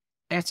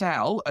 et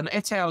al., and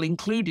et al.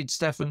 Included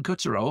Stefan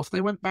Kucherov.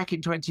 They went back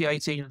in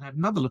 2018 and had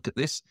another look at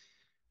this.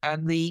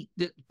 And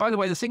by the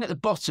way, the thing at the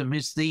bottom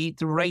is the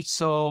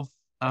rate of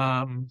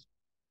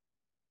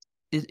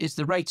is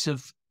the rate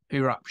of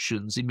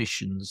eruptions. And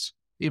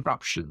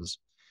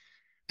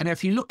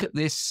if you look at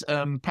this,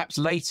 perhaps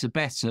later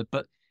better,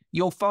 but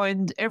you'll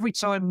find every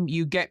time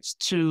you get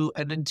to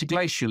an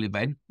interglacial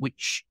event,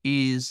 which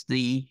is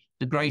the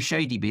grey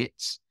shady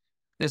bits,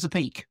 there's a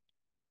peak.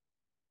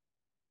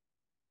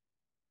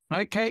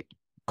 Okay,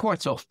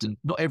 quite often,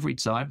 not every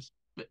time,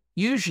 but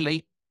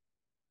usually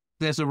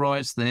there's a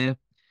rise there,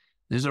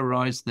 there's a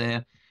rise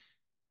there.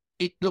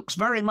 It looks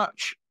very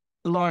much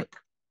like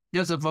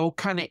there's a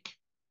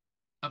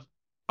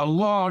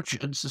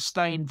large and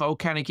sustained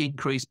volcanic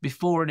increase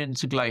before an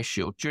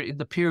interglacial, during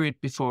the period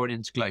before an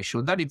interglacial.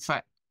 And that, in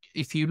fact,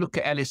 if you look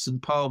at Ellis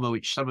and Palmer,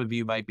 which some of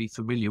you may be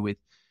familiar with,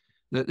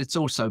 that it's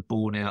also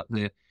borne out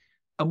there.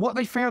 And what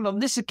they found on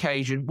this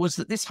occasion was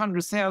that this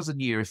 100,000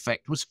 year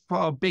effect was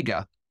far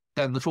bigger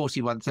than the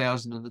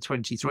 41,000 and the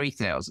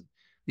 23,000.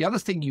 The other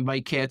thing you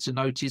may care to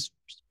note is,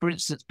 for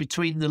instance,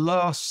 between the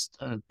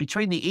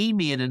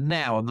Eemian and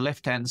now on the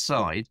left-hand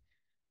side,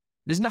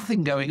 there's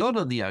nothing going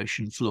on the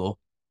ocean floor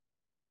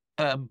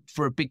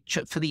for a big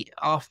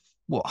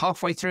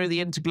halfway through the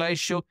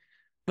interglacial.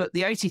 But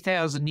the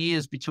 80,000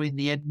 years between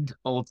the end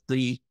of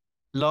the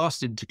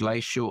last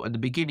interglacial and the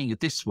beginning of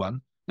this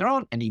one, there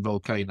aren't any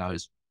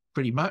volcanoes,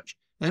 pretty much.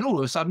 Then all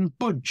of a sudden,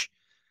 bunch,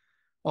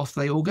 off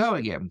they all go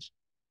again.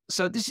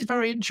 So this is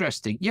very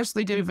interesting. Yes,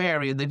 they do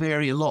vary, and they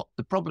vary a lot.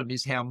 The problem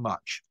is how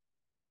much.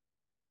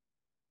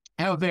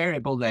 How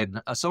variable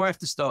then? So I have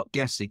to start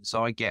guessing.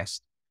 So I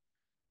guessed.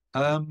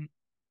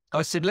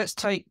 I said, let's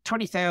take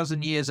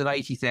 20,000 years and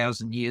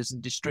 80,000 years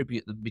and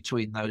distribute them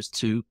between those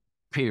two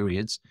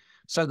periods.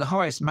 So the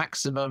highest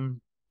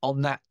maximum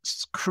on that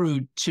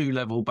crude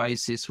 2-level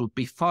basis would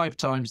be 5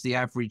 times the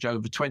average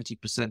over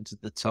 20%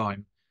 of the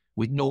time,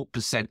 with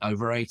 0%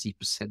 over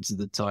 80% of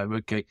the time.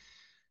 Okay.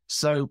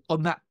 So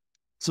on that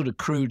sort of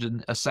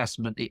crude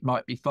assessment, it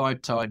might be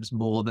 5 times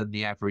more than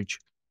the average.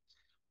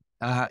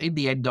 In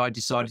the end, I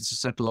decided to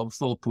settle on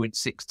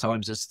 4.6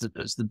 times as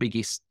the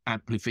biggest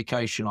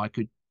amplification I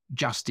could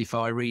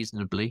justify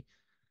reasonably.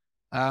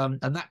 And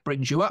that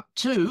brings you up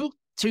to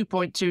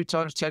 2.2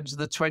 times 10 to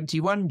the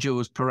 21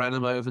 joules per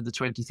annum over the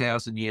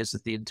 20,000 years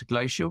of the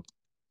interglacial,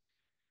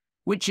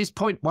 which is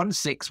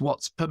 0.16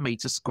 watts per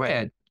meter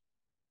squared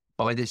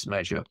by this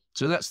measure.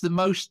 So that's the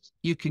most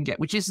you can get,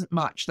 which isn't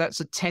much.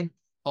 That's a tenth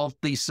of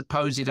the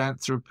supposed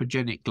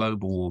anthropogenic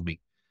global warming.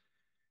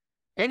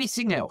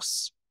 Anything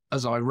else,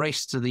 as I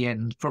race to the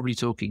end, probably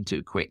talking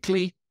too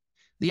quickly,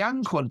 the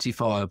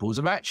unquantifiables,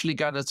 I'm actually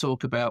going to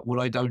talk about what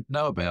I don't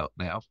know about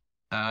now.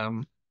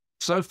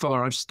 So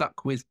far, I've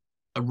stuck with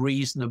a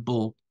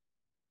reasonable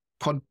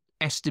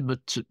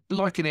estimate,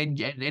 like an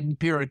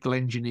empirical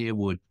engineer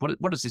would.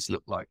 What does this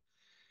look like?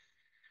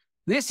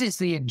 This is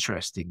the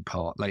interesting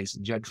part, ladies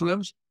and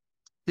gentlemen.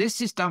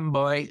 This is done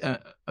by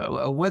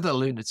a weather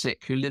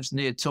lunatic who lives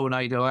near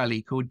Tornado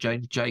Alley called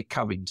James J.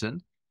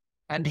 Covington.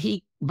 And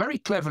he very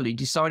cleverly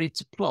decided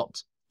to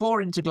plot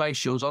 4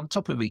 interglacials on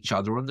top of each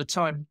other on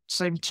the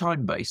same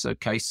time base.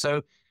 Okay,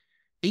 so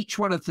each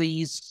one of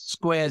these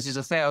squares is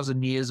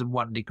 1,000 years and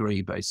 1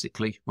 degree,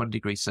 basically, 1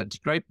 degree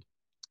centigrade.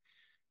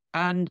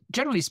 And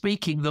generally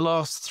speaking, the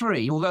last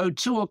 3, although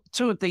two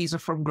of these are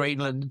from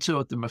Greenland and 2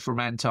 of them are from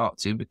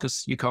Antarctica,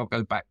 because you can't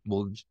go back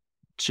more than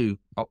 2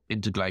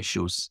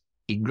 interglacials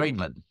in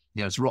Greenland.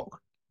 You know, it's rock.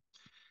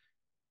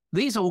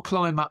 These all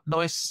climb up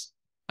nice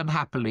and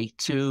happily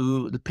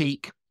to the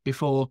peak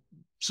before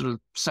sort of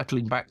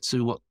settling back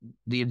to what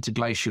the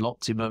interglacial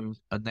optimum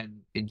and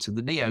then into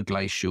the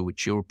neoglacial,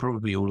 which you're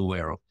probably all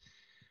aware of.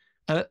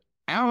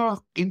 Our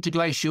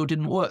interglacial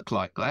didn't work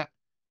like that.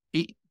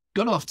 It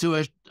got off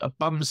to a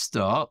bum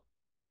start,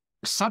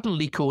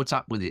 suddenly caught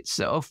up with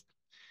itself,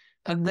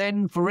 and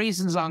then, for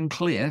reasons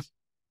unclear,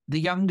 the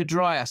Younger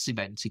Dryas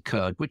event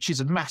occurred, which is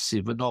a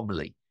massive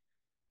anomaly,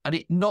 and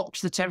it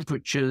knocked the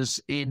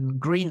temperatures in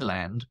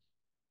Greenland.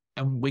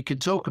 And we can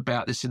talk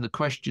about this in the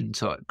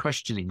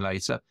questioning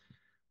later.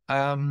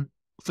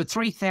 For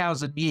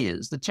 3,000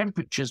 years, the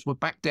temperatures were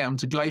back down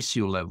to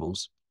glacial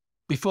levels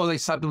before they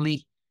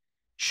suddenly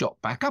shot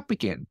back up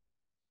again.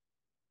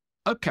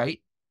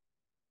 Okay,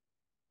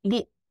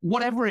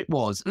 whatever it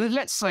was,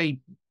 let's say,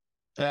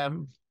 it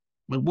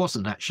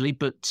wasn't actually,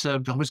 but I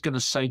was going to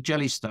say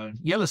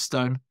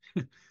Yellowstone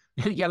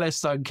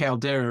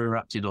caldera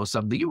erupted or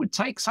something. It would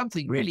take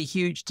something really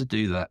huge to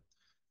do that.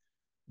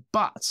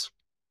 But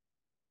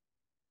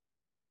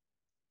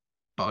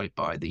by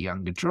the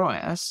Younger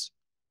Dryas,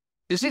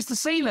 this is the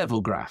sea level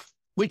graph,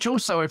 which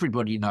also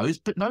everybody knows,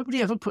 but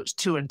nobody ever puts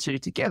 2 and 2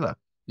 together,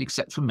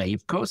 except for me,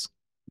 of course,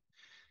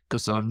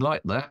 because I'm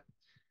like that.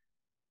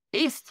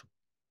 If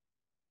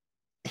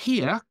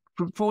here,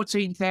 from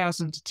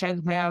 14,000 to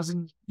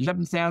 10,000,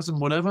 11,000,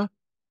 whatever,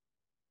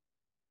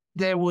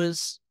 there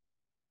was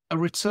a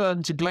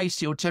return to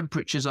glacial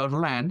temperatures on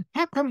land,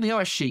 how come the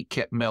ice sheet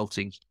kept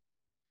melting?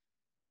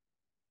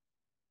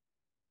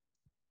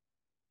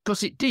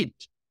 Because it did.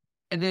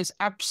 And there's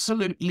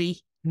absolutely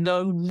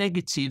no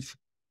negative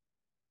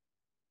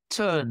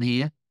turn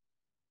here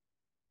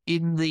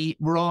in the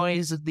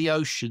rise of the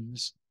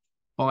oceans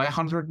by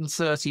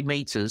 130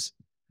 meters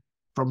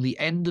from the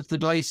end of the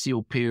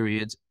glacial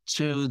period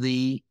to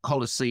the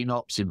Holocene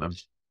optimum.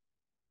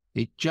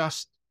 It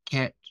just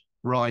kept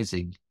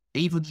rising,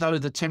 even though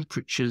the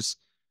temperatures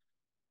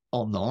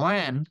on the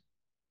land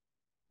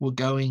were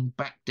going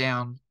back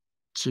down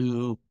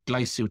to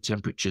glacial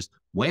temperatures.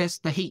 Where's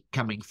the heat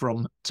coming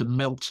from to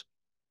melt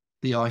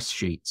the ice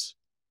sheets?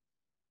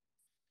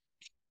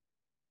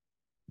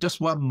 Just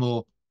one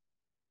more,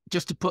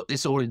 just to put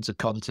this all into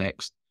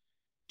context.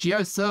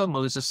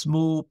 Geothermal is a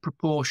small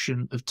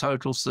proportion of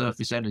total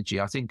surface energy,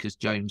 I think, as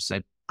James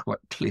said quite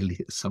clearly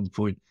at some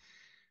point.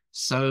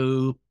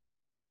 So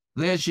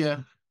there's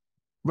your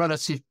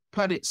relative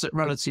planets at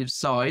relative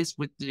size,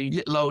 with the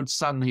little old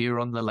sun here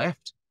on the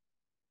left.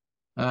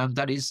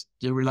 That is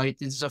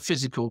there's a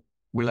physical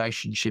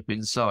relationship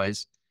in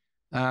size.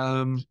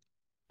 And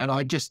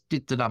I just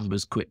did the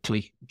numbers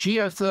quickly.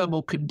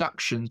 Geothermal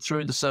conduction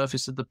through the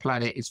surface of the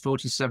planet is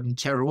 47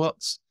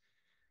 terawatts.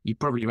 You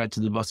probably read to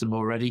the bottom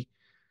already.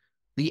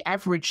 The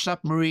average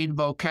submarine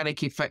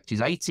volcanic effect is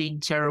 18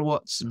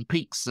 terawatts and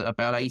peaks at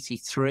about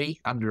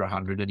 83, under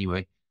 100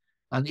 anyway.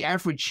 And the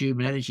average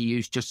human energy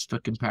use, just for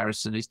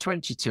comparison, is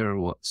 20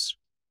 terawatts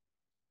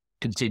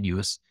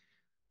continuous.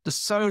 The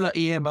solar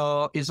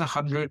EMR is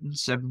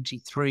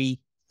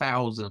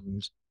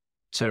 173,000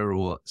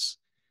 terawatts.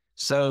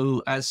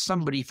 So, as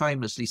somebody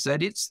famously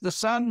said, it's the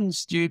sun,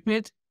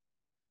 stupid.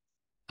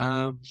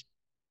 I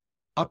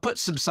put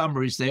some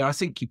summaries there. I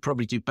think you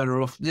probably do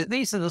better off.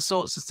 These are the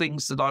sorts of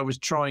things that I was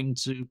trying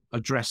to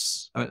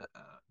address. I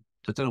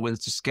don't know whether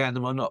to scan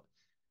them or not.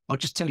 I'll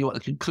just tell you what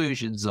the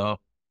conclusions are.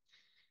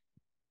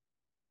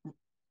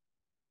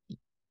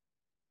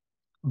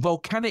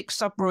 Volcanic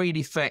submarine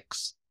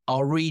effects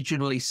are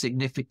regionally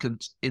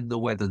significant in the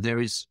weather.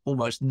 There is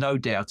almost no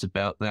doubt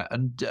about that.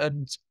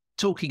 And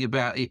talking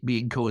about it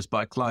being caused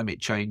by climate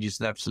change is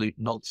an absolute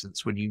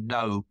nonsense when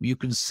you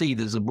can see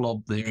there's a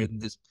blob there.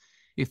 And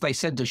if they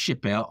send a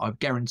ship out, I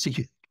guarantee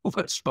you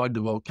almost find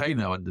a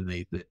volcano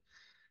underneath it.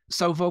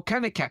 So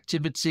volcanic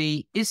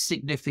activity is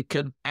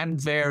significant and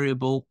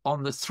variable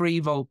on the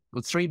three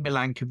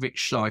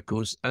Milankovitch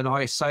cycles. And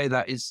I say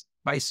that is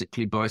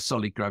basically by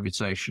solid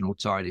gravitational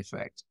tide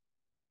effect.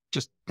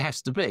 Just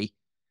has to be.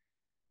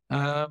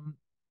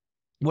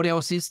 What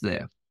else is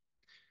there?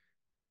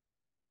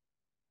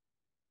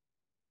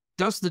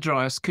 Does the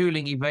driest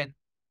cooling event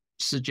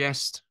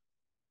suggest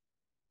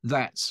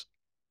that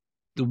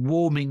the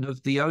warming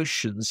of the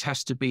oceans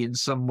has to be in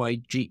some way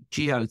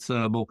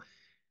geothermal?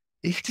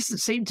 It doesn't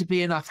seem to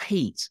be enough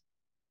heat.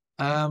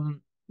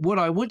 What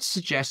I would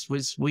suggest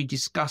was we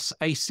discuss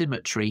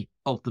asymmetry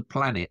of the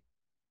planet,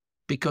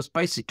 because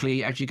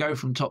basically as you go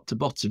from top to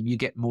bottom, you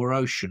get more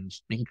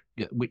oceans,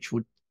 which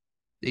would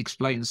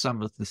explain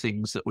some of the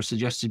things that were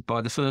suggested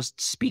by the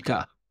first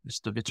speaker,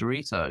 Mr.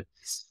 Viterito.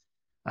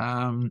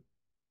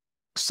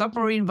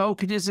 Submarine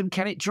volcanism,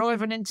 can it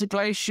drive an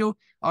interglacial?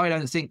 I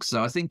don't think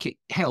so. I think it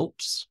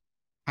helps,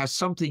 has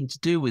something to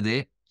do with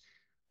it,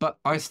 but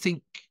I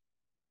think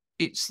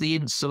it's the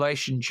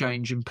insulation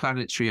change and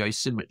planetary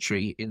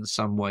asymmetry in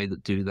some way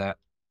that do that.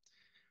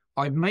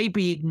 I may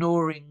be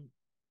ignoring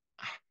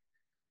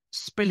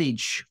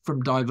spillage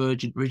from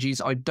divergent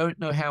ridges. I don't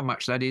know how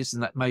much that is,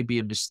 and that may be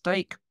a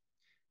mistake.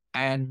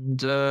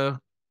 And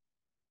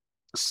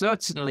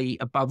certainly,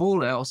 above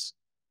all else,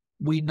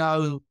 we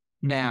know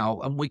now,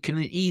 and we can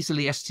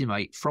easily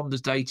estimate from the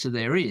data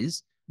there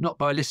is, not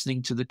by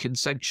listening to the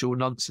consensual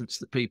nonsense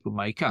that people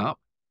make up,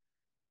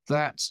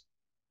 that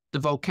the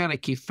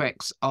volcanic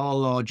effects are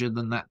larger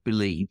than that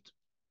believed,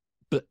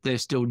 but they're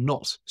still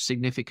not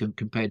significant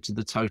compared to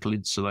the total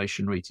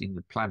insulation reaching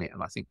the planet.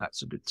 And I think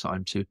that's a good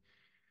time to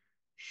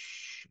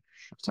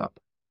shut up.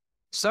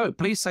 So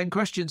please send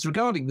questions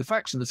regarding the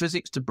facts and the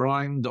physics to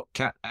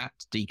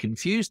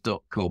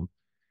brian.catt@deconfused.com.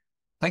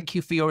 Thank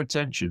you for your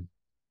attention.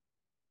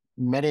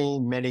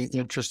 Many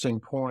interesting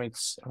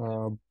points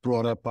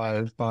brought up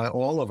by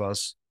all of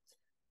us.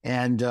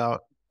 And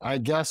I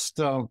guess,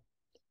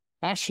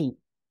 actually,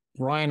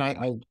 Brian,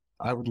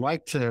 I would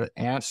like to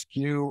ask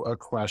you a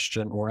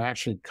question, or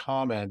actually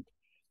comment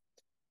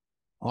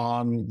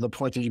on the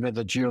point that you made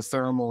that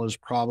geothermal is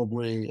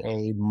probably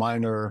a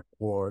minor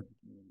or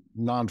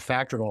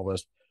non-factor in all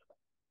this.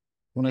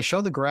 When I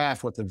show the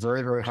graph with the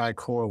very high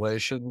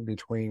correlation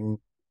between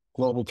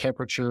global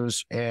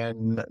temperatures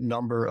and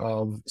number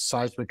of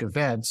seismic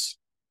events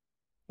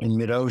in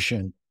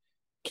mid-ocean,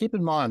 keep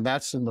in mind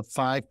that's in the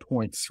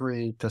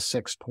 5.3 to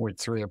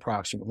 6.3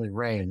 approximately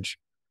range.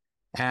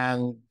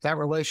 And that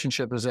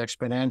relationship is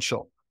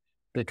exponential,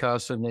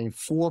 because in the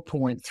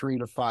 4.3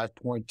 to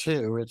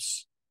 5.2,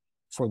 it's,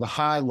 for the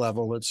high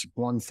level, it's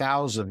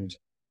 1,000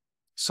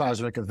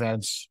 seismic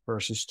events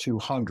versus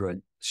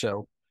 200.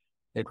 So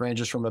it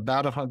ranges from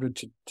about 100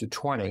 to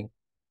 20.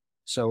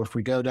 So if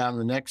we go down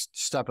the next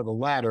step of the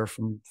ladder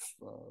from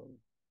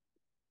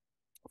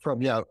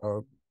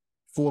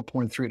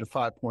 4.3 to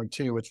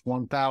 5.2, it's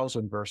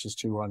 1,000 versus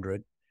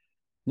 200.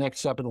 Next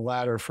step in the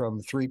ladder from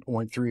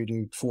 3.3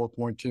 to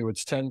 4.2,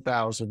 it's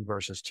 10,000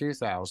 versus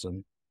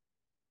 2,000.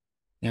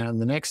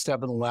 And the next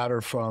step in the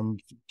ladder from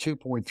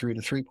 2.3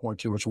 to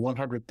 3.2, it's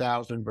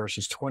 100,000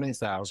 versus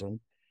 20,000.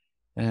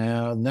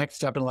 And next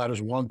step in the ladder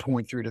is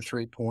 1.3 to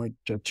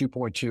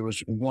 2.2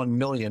 is 1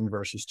 million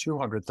versus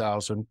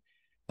 200,000.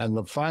 And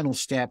the final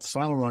step,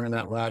 final rung in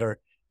that ladder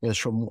is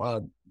from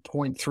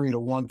 0.3 to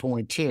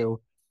 1.2.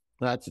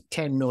 That's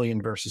 10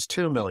 million versus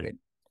 2 million.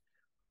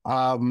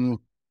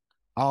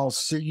 I'll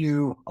see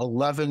you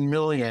 11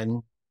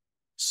 million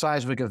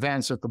seismic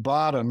events at the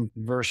bottom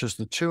versus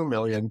the 2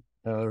 million,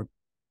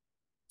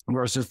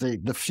 versus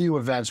the few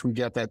events we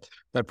get that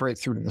break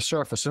through to the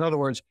surface. In other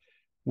words,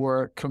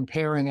 we're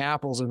comparing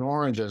apples and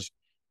oranges.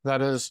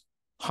 That is,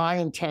 high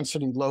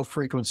intensity, low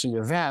frequency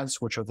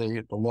events, which are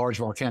the large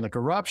volcanic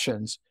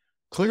eruptions,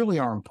 clearly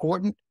are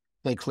important.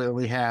 They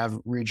clearly have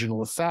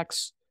regional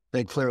effects.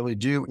 They clearly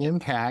do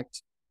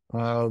impact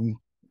on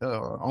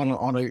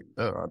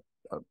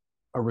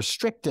a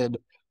restricted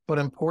but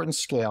important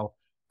scale,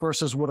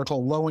 versus what are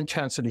called low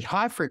intensity,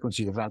 high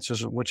frequency events,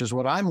 which is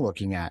what I'm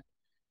looking at.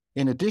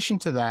 In addition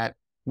to that,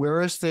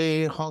 where is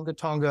the Hunga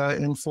Tonga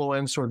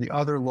influence or the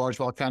other large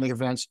volcanic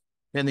events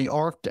in the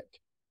Arctic?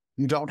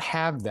 You don't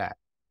have that.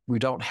 We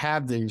don't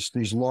have these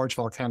large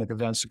volcanic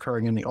events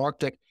occurring in the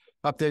Arctic.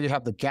 Up there, you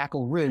have the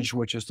Gackle Ridge,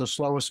 which is the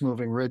slowest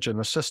moving ridge in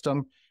the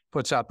system,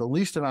 puts out the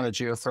least amount of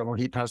geothermal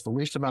heat, has the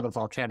least amount of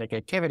volcanic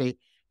activity,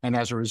 and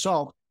as a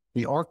result,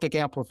 the Arctic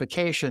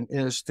amplification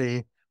is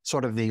the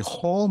sort of the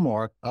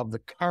hallmark of the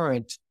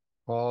current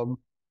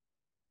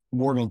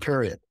warming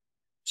period.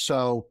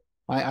 So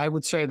I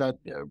would say that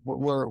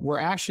we're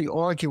actually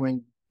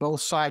arguing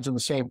both sides of the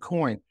same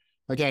coin.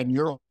 Again,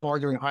 you're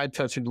arguing high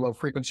intensity, low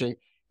frequency,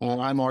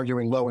 and I'm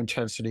arguing low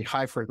intensity,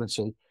 high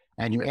frequency.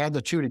 And you add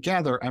the two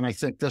together, and I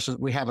think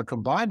we have a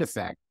combined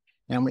effect,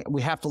 and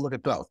we have to look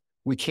at both.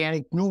 We can't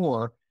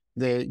ignore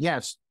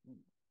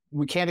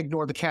we can't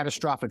ignore the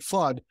catastrophic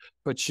flood,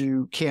 but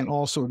you can't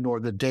also ignore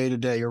the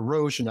day-to-day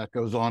erosion that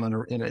goes on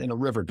in a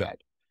riverbed,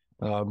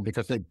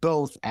 because they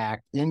both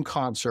act in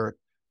concert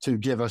to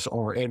give us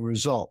our end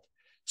result.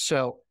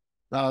 So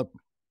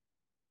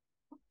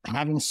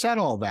having said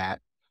all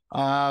that,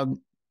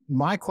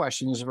 my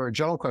question is a very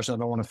general question I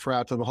don't want to throw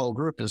out to the whole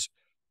group is,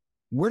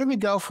 where do we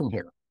go from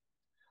here?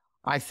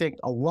 I think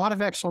a lot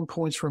of excellent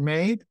points were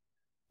made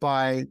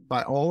by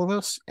all of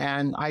us.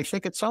 And I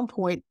think at some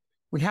point,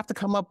 we have to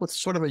come up with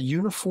sort of a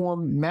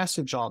uniform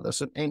message on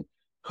this. And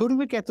who do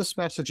we get this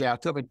message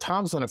out to? I mean,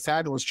 Tom's done a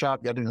fabulous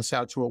job getting this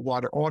out to a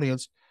wider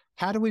audience.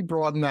 How do we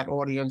broaden that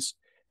audience?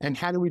 And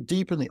how do we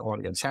deepen the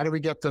audience? How do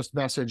we get this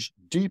message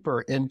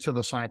deeper into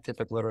the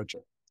scientific literature?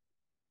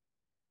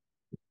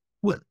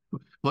 Well,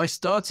 by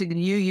starting a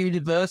new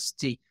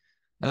university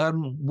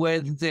where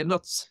they're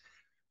not,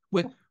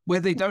 where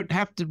they don't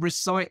have to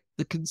recite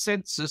the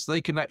consensus,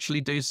 they can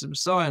actually do some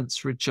science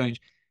for a change.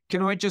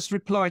 Can I just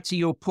reply to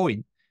your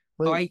point?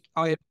 I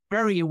am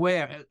very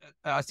aware,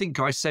 I think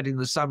I said in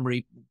the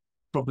summary,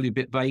 probably a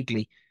bit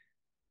vaguely,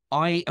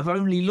 I have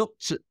only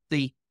looked at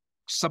the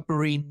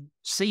submarine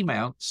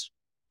seamounts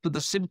for the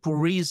simple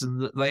reason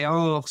that they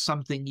are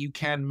something you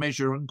can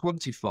measure and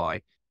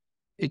quantify.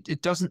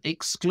 It doesn't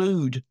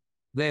exclude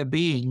there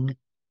being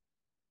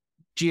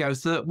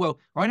geothermal. Well,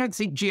 I don't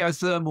think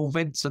geothermal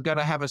vents are going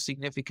to have a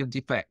significant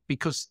effect,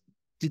 because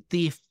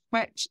the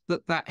effect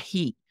that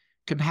heat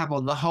can have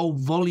on the whole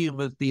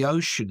volume of the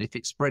ocean, if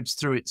it spreads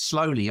through it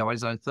slowly,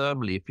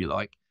 isothermally, if you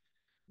like,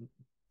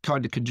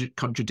 kind of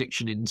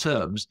contradiction in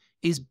terms,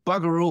 is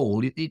bugger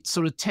all. It's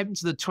sort of 10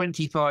 to the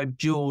 25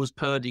 joules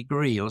per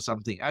degree or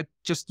something.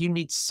 You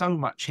need so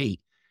much heat.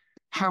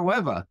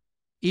 However,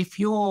 if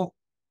your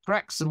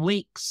cracks and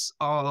leaks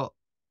are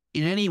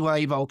in any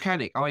way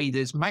volcanic, i.e.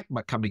 there's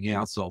magma coming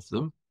out of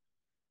them,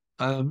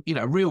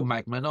 real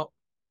magma, not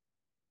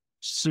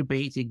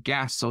superheated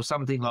gas or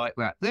something like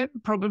that, then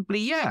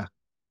probably,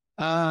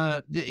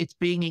 it's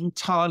being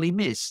entirely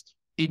missed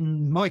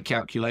in my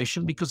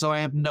calculation, because I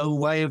have no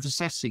way of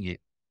assessing it.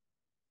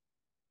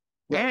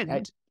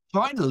 And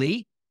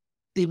finally,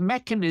 the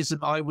mechanism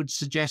I would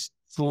suggest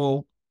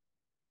for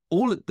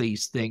all of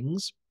these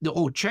things,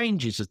 or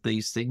changes of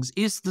these things,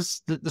 is the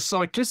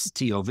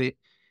cyclicity of it,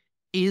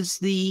 is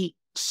the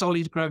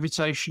solid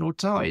gravitational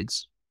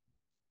tides.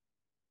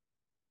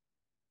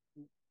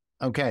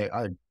 Okay.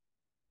 I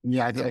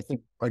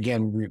think,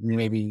 again, we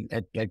may be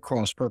at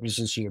cross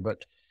purposes here,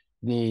 but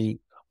the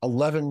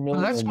 11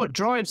 million... Well, that's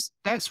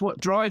what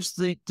drives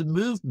the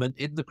movement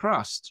in the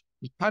crust.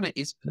 The planet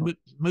is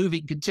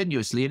moving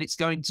continuously, and it's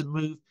going to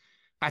move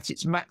at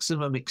its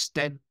maximum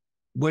extent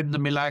when the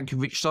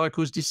Milankovitch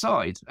cycles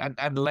decide,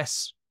 and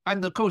less.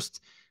 And of course,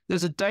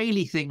 there's a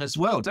daily thing as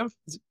well.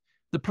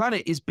 The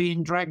planet is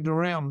being dragged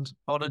around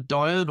on a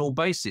diurnal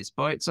basis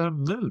by its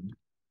own moon.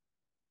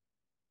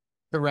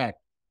 Correct.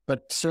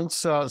 But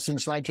since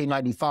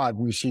 1995,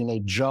 we've seen a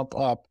jump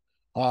up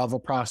of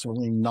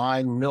approximately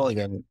 9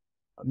 million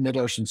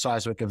mid-ocean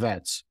seismic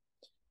events.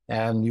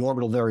 And the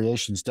orbital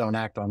variations don't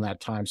act on that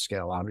time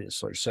scale,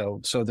 obviously. So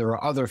there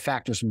are other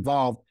factors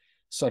involved,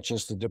 such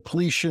as the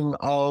depletion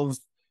of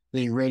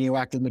the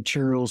radioactive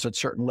materials at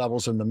certain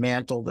levels in the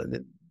mantle.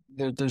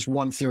 There's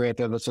one theory out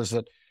there that says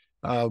that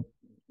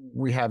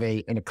we have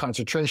a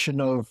concentration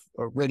of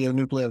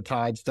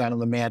radionucleotides down in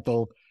the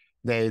mantle.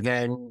 They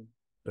then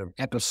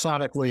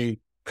episodically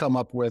come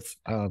up with,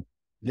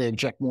 they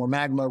inject more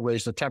magma,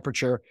 raise the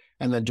temperature,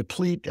 and then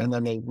deplete, and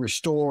then they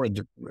restore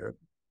and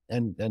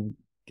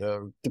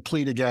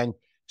deplete again.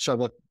 So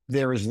that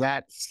there is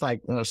that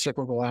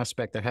cyclical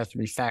aspect that has to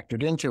be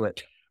factored into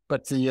it.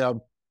 But the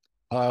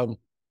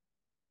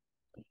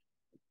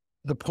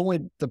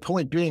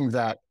point being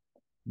that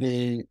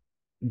the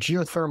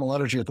geothermal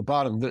energy at the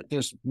bottom,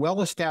 there's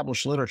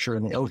well-established literature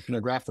in the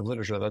oceanographic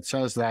literature that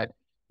says that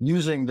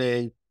using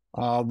the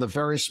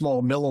very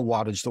small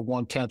milliwattage, the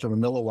 1/10 of a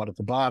milliwatt at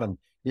the bottom,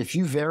 if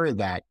you vary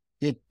that,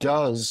 it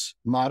does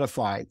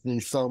modify the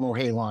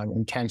thermohaline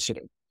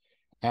intensity.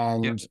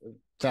 And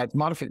the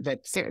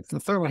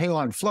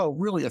thermohaline flow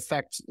really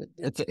affects,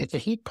 it's a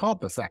heat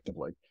pump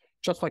effectively,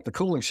 just like the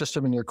cooling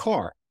system in your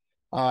car.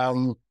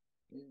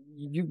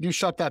 You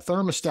shut that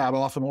thermostat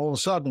off, and all of a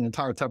sudden the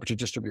entire temperature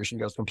distribution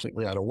goes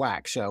completely out of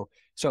whack. So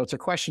it's a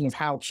question of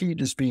how heat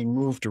is being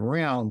moved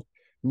around,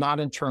 not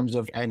in terms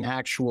of an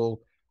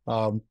actual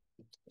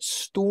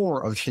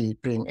store of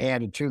heat being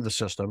added to the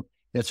system.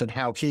 It's in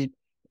how heat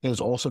is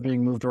also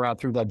being moved around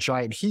through that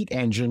giant heat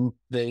engine,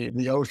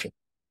 the ocean.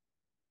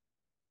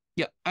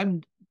 Yeah,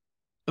 and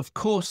of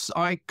course,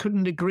 I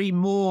couldn't agree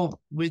more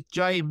with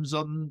James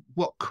on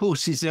what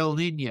causes El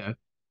Nino.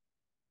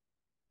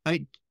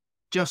 It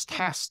just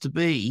has to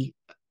be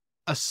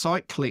a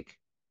cyclic.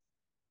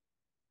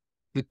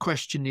 The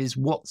question is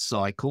what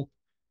cycle?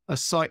 A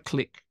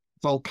cyclic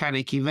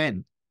volcanic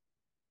event.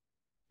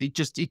 It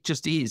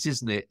just is,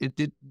 isn't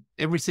it?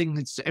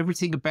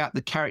 Everything about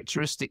the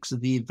characteristics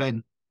of the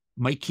event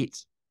make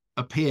it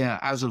appear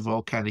as a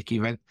volcanic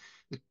event.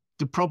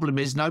 The problem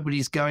is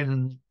nobody's going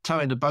and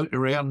towing a boat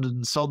around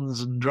and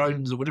sondes and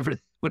drones or whatever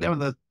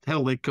the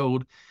hell they're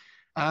called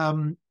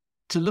to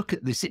look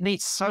at this. It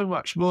needs so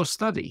much more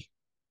study.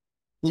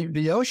 The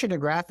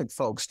oceanographic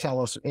folks tell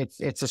us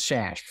it's a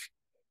sash.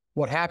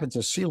 What happens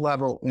is sea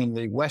level in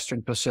the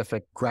Western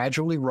Pacific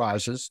gradually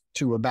rises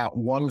to about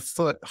 1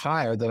 foot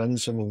higher than it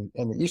is in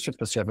the Eastern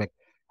Pacific.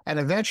 And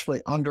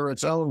eventually, under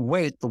its own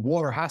weight, the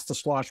water has to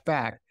slosh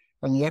back.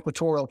 And the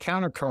equatorial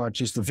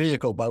countercurrent is the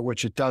vehicle by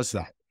which it does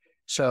that.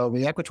 So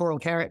the equatorial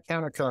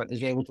countercurrent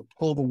is able to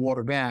pull the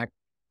water back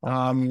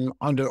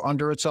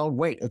under its own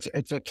weight.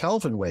 It's a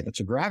Kelvin wave. It's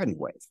a gravity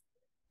wave.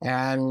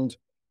 And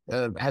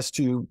as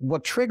to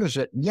what triggers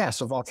it,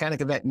 yes, a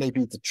volcanic event may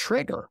be the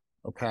trigger,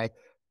 okay?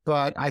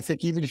 But I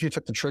think even if you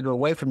took the trigger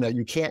away from that,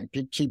 you can't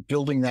keep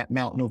building that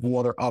mountain of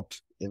water up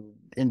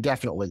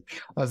indefinitely.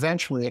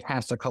 Eventually, it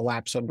has to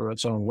collapse under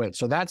its own weight.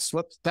 So that's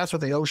what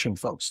the ocean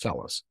folks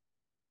tell us.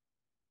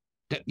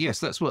 Yes,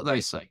 that's what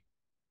they say.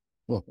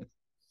 Well,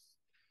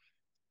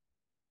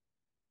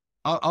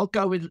 I'll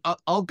go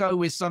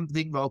with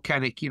something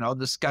volcanic, on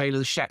the scale of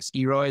the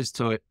Shatsky rise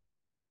to it.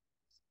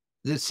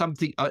 There's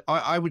something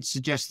I would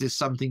suggest there's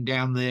something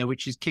down there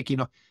which is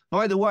kicking off.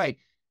 By the way,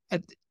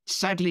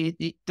 sadly,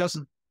 it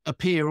doesn't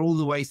appear all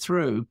the way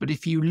through. But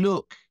if you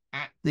look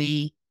at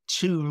the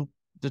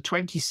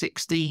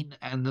 2016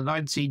 and the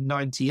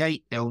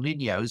 1998 El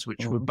Ninos,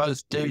 which were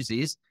both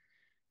doozies,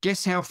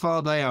 guess how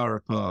far they are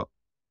apart?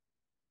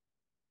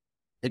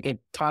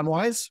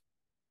 Time-wise?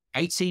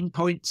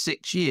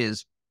 18.6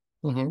 years.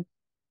 Mm-hmm.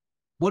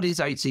 What is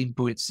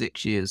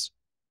 18.6 years?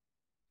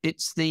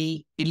 It's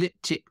the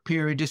elliptic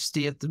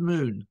periodicity of the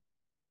moon.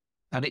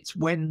 And it's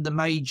when the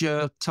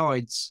major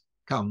tides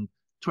come.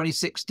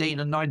 2016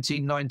 and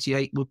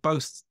 1998 were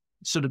both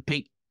sort of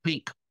peak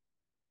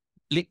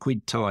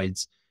liquid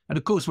tides. And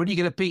of course, when you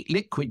get a peak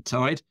liquid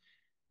tide,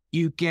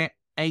 you get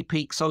a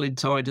peak solid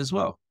tide as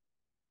well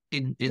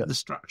in the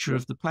structure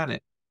of the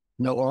planet.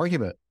 No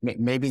argument.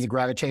 Maybe the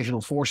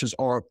gravitational forces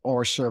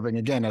are serving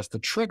again as the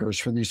triggers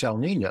for these El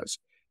Ninos.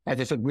 As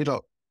I said,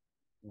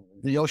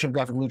 the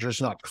oceanographic literature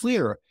is not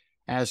clear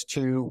as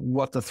to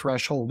what the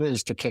threshold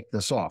is to kick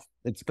this off.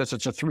 It's because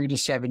it's a 3 to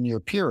 7 year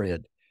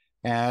period,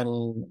 and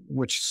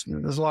which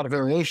there's a lot of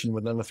variation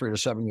within the 3 to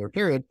 7 year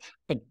period.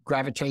 But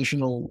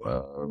gravitational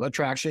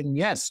attraction,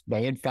 yes,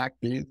 may in fact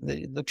be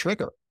the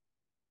trigger.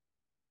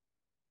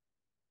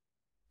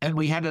 And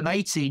we had an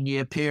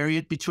 18-year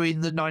period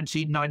between the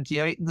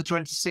 1998 and the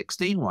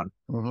 2016 one.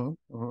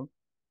 Mm-hmm, mm-hmm.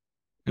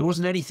 There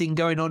wasn't anything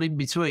going on in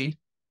between.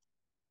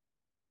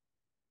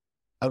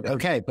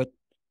 Okay, but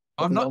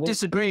I'm not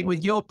disagreeing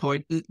with your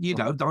point that,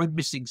 I'm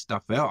missing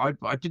stuff out.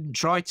 I didn't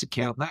try to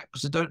count that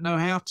because I don't know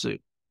how to.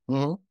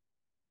 Mm-hmm.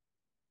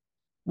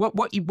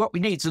 What we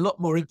need is a lot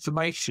more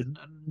information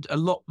and a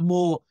lot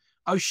more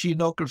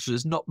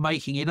oceanographers not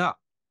making it up.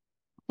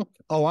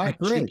 Oh, I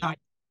agree.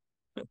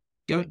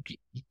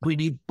 We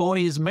need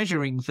buoys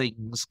measuring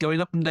things, going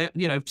up and down,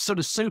 sort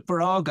of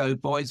super Argo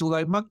buoys,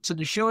 although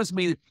Moncton assures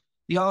me that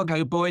the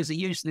Argo buoys are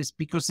useless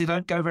because they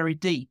don't go very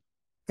deep.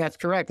 That's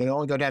correct. They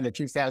only go down to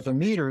 2,000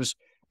 meters,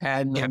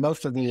 and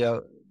most of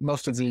the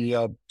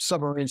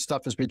submarine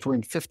stuff is between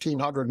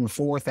 1,500 and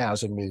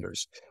 4,000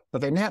 meters. But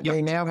they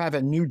now have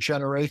a new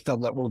generation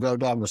that will go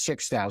down to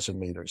 6,000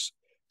 meters.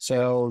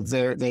 So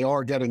they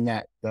are getting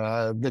that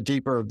the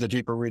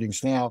deeper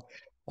readings now.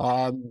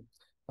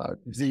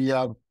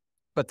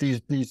 But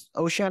these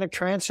oceanic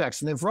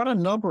transects, and they've run a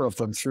number of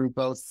them through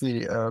both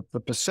the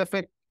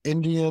Pacific,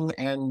 Indian,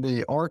 and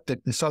the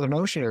Arctic, the Southern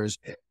Ocean areas.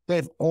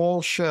 They've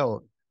all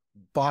shown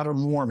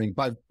bottom warming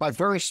by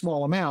very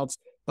small amounts,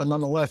 but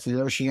nonetheless, the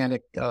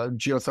oceanic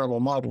geothermal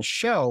models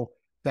show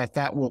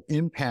that will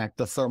impact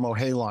the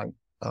thermohaline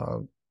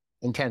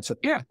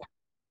intensity. Yeah.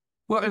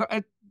 Well,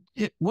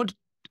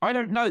 I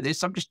don't know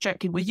this. I'm just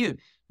checking with you,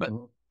 but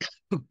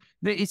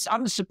it's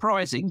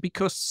unsurprising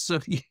because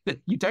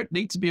you don't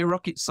need to be a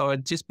rocket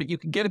scientist, but you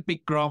can get a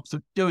big grant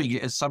for doing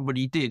it, as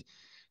somebody did,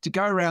 to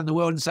go around the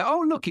world and say,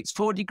 oh, look, it's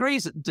 4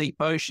 degrees at the deep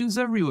oceans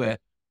everywhere.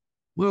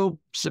 Well,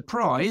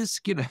 surprise,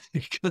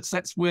 because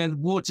that's where the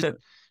water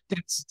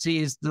density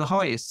is the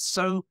highest.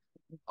 So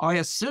I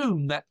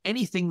assume that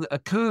anything that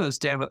occurs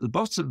down at the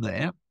bottom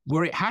there,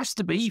 where it has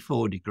to be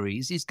 4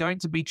 degrees, is going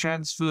to be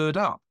transferred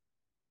up.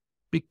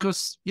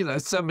 Because,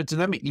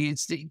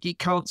 thermodynamically, it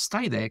can't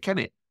stay there, can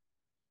it?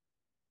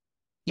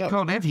 You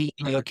can't have heat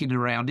lurking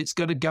around. It's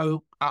going to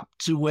go up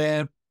to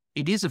where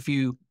it is a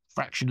few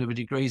fraction of a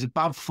degrees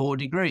above 4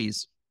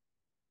 degrees.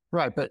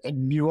 Right, but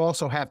you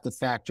also have to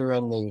factor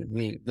in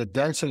the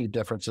density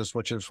differences,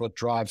 which is what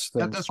drives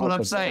things. That's what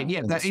I'm saying.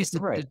 Yeah, that is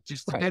right,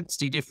 just the right.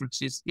 density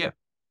differences. Yeah.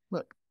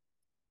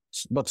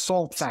 But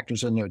salt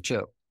factors in there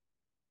too.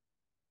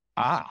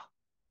 Ah,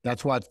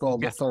 That's why it's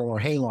called the thermal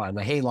haline.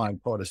 The haline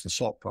part is the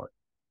salt part.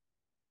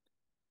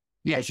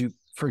 yeah.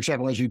 For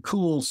example, as you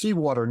cool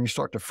seawater and you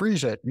start to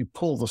freeze it, you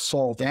pull the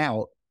salt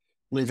out,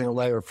 leaving a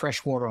layer of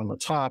fresh water on the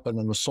top, and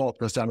then the salt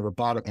goes down to the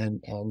bottom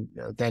and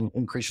then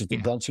increases the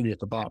density at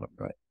the bottom,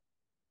 right?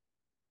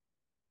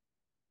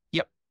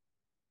 Yep.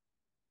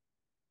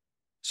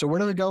 So where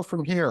do we go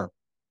from here?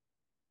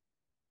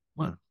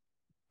 Well,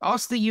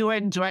 ask the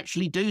UN to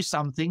actually do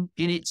something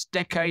in its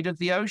decade of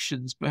the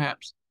oceans,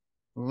 perhaps.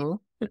 Mm-hmm.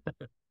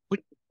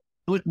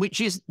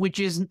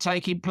 Which isn't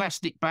taking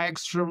plastic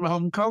bags from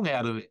Hong Kong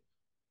out of it.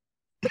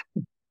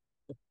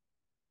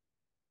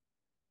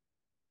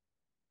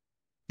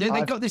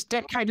 They've got this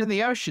decade of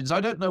the oceans. I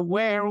don't know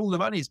where all the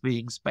money's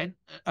being spent,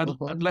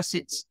 unless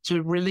it's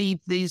to relieve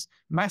these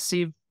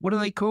massive, what are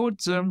they called?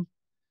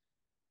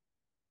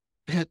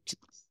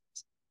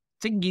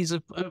 Thingies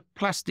of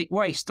plastic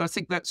waste. I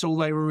think that's all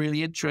they were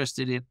really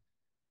interested in.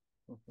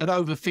 And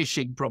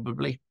overfishing,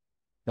 probably.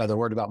 Now they're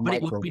worried about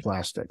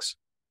microplastics.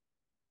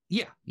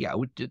 Yeah,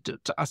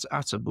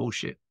 utter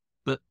bullshit.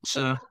 But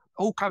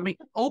all coming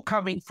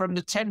from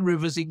the 10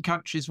 rivers in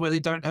countries where they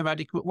don't have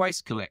adequate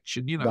waste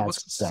collection. You know,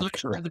 what's the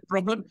solution to the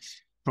problem?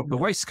 Proper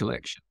waste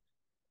collection.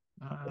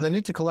 They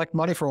need to collect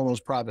money for all those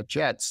private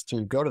jets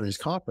to go to these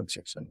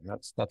conferences, and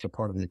that's a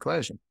part of the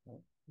equation.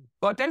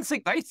 Well, I don't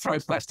think they throw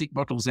plastic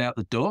bottles out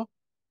the door.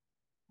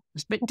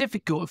 It's a bit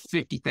difficult at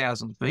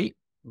 50,000 feet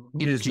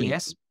in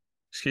GS.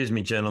 Excuse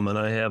me, gentlemen.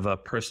 I have a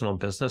personal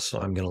business, so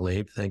I'm going to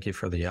leave. Thank you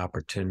for the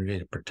opportunity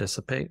to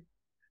participate.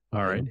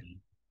 All right.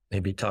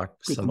 Maybe talk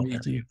some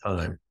other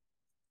time.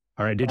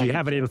 All right. Did you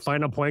have any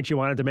final points you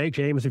wanted to make,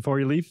 James,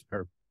 before you leave?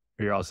 Or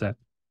are you all set?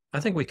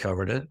 I think we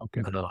covered it.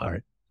 Okay. All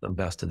right. The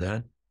best of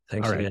that.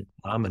 Thanks again,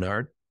 Tom and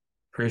Art.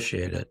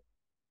 Appreciate it.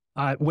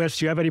 Wes,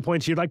 do you have any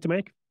points you'd like to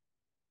make?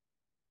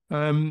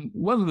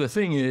 One of the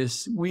things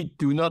is we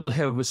do not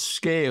have a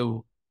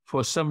scale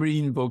for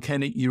submarine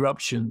volcanic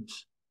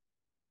eruptions.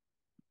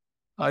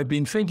 I've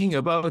been thinking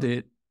about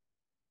it,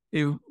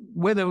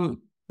 whether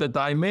the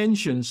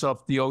dimensions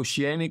of the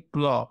oceanic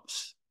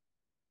blobs,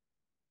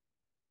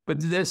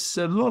 but there's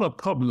a lot of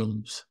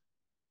problems.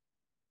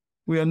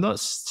 We are not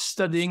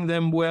studying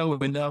them well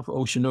enough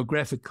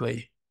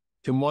oceanographically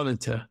to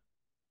monitor.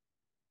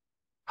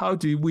 How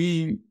do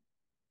we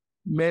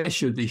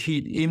measure the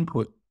heat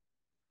input?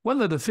 One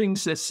of the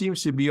things that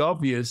seems to be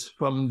obvious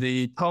from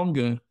the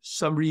Tonga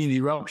submarine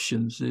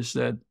eruptions is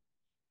that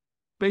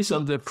based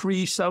on the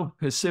free South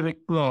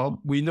Pacific blob,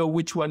 we know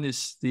which one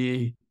is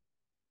the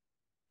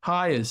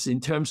highest in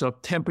terms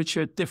of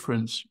temperature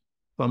difference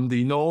from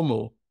the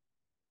normal,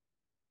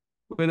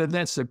 whether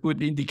that's a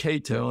good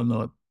indicator or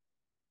not.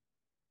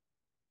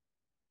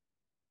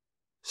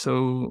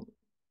 So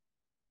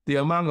the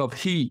amount of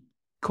heat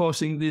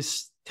causing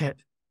this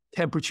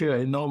temperature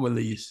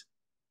anomalies,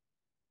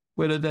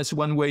 whether that's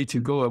one way to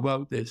go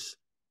about this.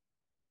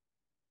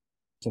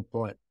 Good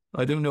point.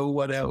 I don't know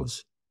what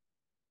else.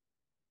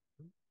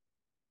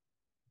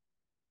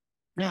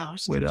 No,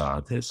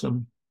 without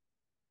some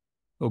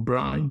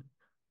O'Brien.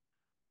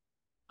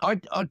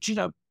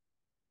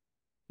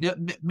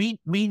 Me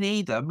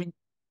neither. I mean,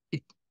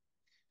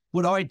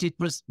 what I did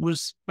was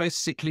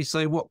basically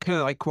say, what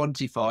can I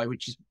quantify,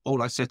 which is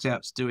all I set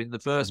out to do in the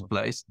first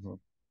place.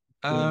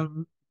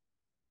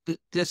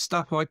 There's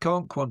stuff I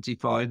can't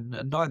quantify,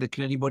 and neither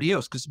can anybody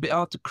else, because it's a bit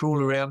hard to crawl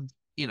around,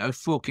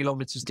 4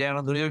 kilometers down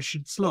on the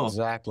ocean floor.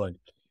 Exactly.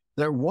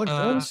 There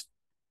was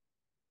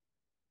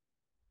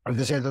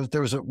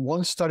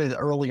one study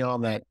early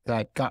on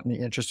that got me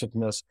interested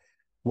in this,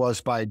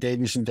 was by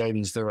Davies and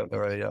Davies. They're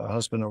a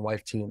husband and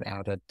wife team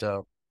out at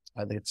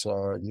I think it's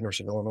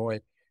University of Illinois,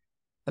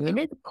 and they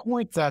made the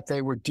point that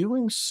they were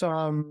doing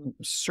some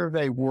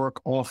survey work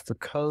off the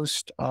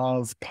coast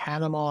of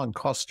Panama and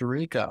Costa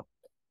Rica,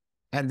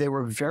 and they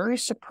were very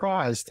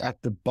surprised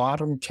at the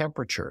bottom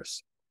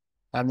temperatures.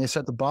 And they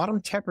said the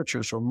bottom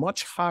temperatures were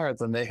much higher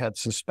than they had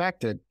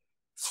suspected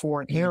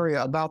for an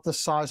area about the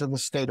size of the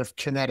state of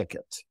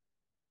Connecticut.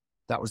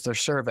 That was their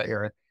survey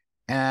area.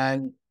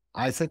 And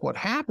I think what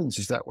happens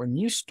is that when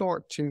you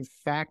start to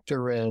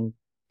factor in,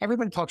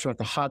 everybody talks about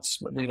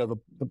the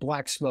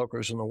black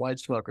smokers and the white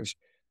smokers.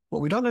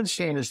 What we don't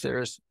understand is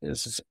there's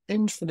this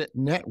infinite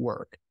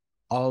network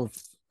of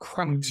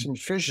cracks and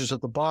fissures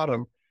at the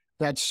bottom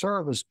that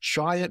serve as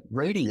giant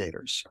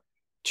radiators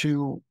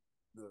to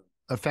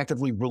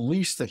effectively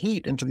release the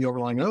heat into the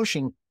overlying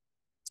ocean.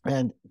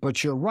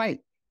 But you're right,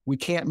 we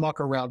can't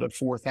muck around at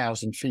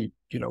 4,000 feet,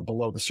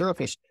 below the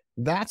surface.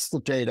 That's the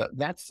data.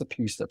 That's the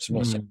piece that's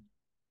missing.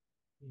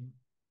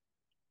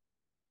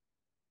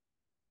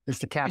 It's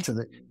to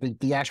capture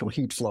the actual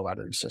heat flow out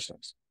of the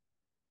systems.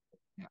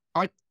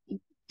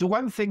 The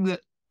one thing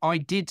that I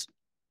did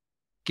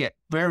get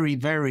very,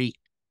 very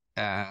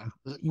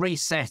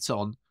reset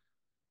on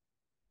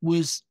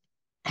was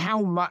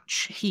how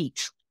much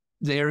heat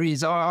there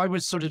is. I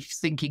was sort of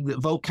thinking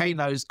that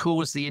volcanoes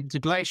caused the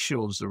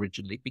interglacials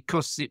originally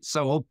because it's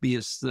so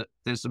obvious that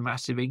there's a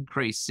massive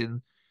increase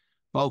in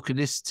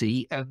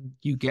volcanicity, and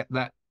you get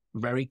that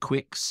very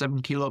quick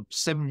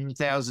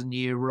 7,000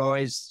 year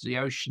rise. The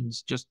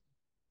oceans just,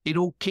 it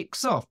all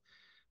kicks off,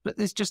 but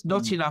there's just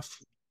not enough.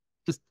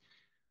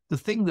 The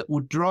thing that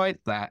would drive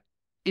that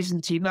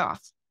isn't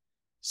enough.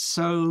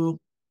 So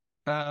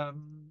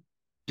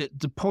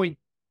the point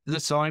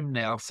that I'm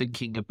now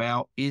thinking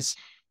about is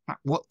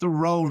what the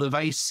role of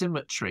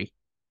asymmetry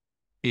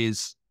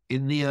is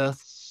in the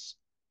Earth's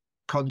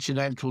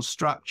continental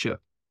structure,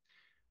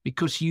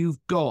 because you've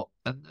got,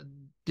 and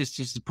this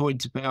is the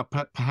point about,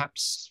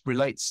 perhaps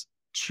relates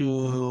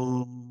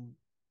to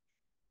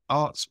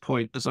Art's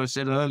point, as I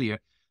said earlier,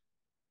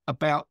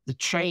 about the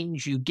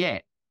change you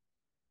get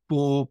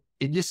for,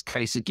 in this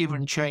case, a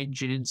given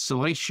change in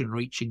insolation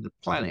reaching the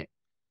planet.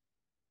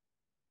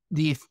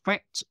 The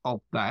effect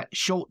of that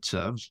short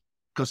term,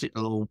 because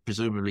it'll all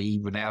presumably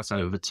even out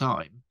over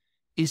time,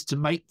 is to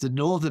make the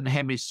northern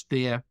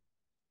hemisphere,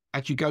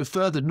 as you go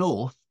further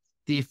north,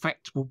 the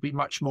effect will be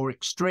much more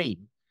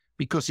extreme,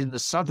 because in the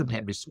southern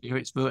hemisphere,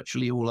 it's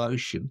virtually all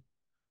ocean.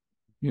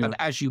 Yeah. And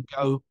as you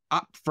go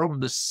up from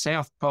the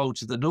South Pole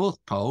to the North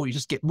Pole, you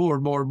just get more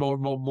and more and more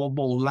and more and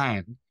more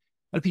land.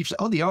 And people say,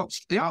 oh,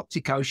 the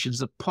Arctic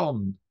Ocean's a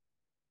pond.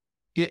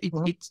 Yeah,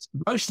 it's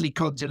mostly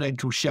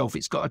continental shelf.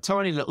 It's got a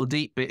tiny little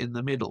deep bit in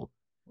the middle,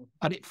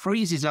 and it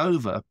freezes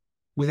over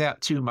without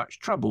too much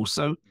trouble.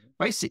 So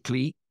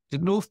basically, the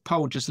North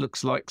Pole just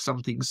looks like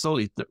something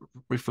solid that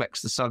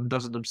reflects the sun,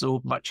 doesn't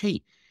absorb much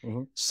heat.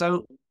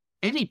 So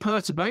any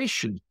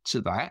perturbation to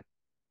that,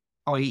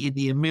 i.e.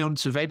 the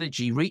amount of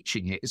energy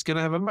reaching it, is going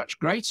to have a much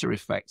greater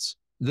effect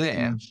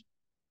there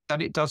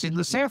than it does in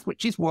the south,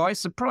 which is why,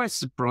 surprise,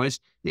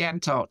 surprise, the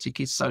Antarctic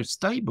is so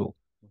stable.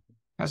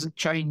 Hasn't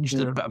changed.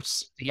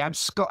 The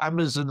Scott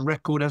Amazon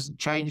record hasn't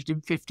changed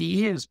in 50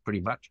 years, pretty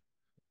much.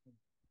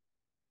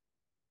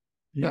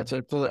 Yeah,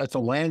 it's a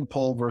land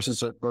pole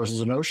versus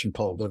an ocean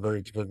pole. They're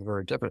very different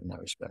in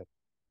that respect.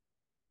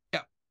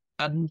 Yeah,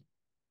 and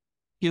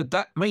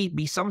that may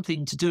be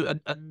something to do.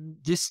 And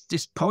this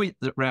point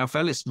that Ralph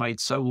Ellis made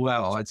so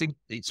well, I think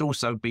it's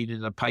also been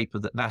in a paper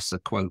that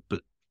NASA quote,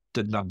 but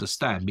didn't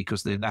understand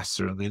because they're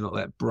NASA and they're not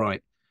that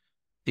bright.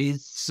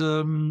 Is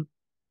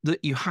that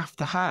you have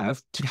to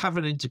have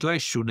an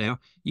interglacial now,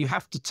 you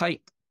have to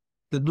take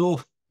the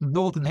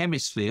northern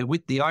hemisphere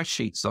with the ice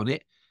sheets on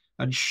it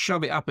and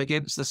shove it up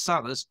against the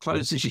sun as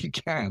close as you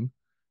can.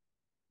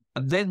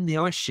 And then the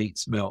ice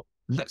sheets melt.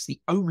 And that's the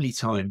only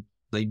time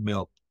they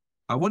melt.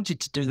 I wanted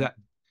to do that.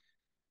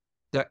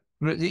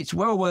 It's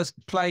well worth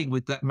playing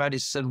with that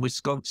Madison,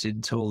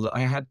 Wisconsin tool that I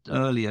had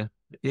earlier.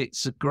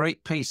 It's a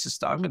great piece of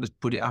stuff. I'm going to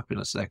put it up in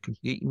a second.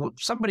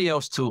 Somebody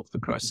else talk, for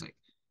Christ's sake.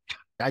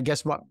 I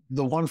guess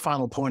the one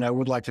final point I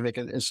would like to make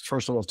is,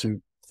 first of all,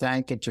 to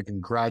thank and to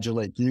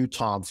congratulate you,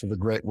 Tom, for the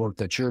great work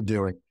that you're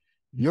doing.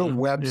 Your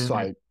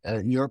website,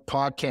 your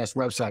podcast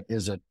website,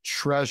 is a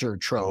treasure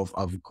trove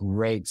of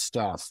great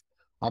stuff.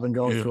 I've been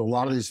going through a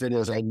lot of these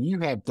videos, and you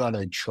have done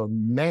a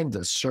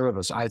tremendous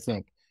service, I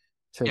think,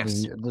 to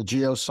the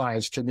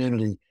geoscience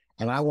community.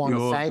 And I want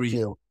to thank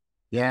you.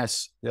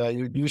 Yes,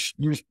 you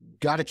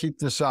got to keep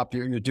this up.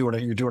 You're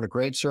doing a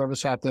great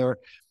service out there.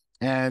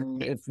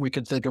 And if we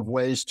could think of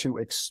ways to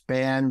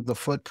expand the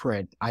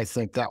footprint, I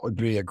think that would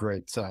be a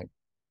great thing.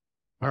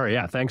 All right.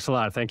 Yeah. Thanks a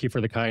lot. Thank you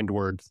for the kind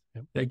words.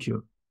 Thank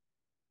you.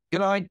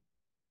 Can I,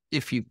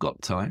 if you've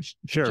got time?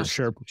 Sure.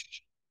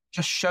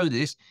 Just show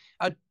this.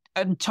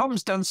 And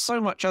Tom's done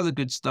so much other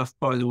good stuff,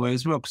 by the way,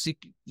 as well, because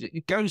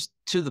it goes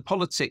to the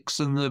politics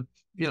and the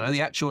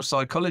actual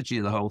psychology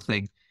of the whole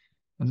thing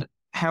and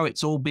how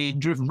it's all being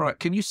driven. Right.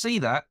 Can you see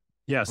that?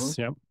 Yes.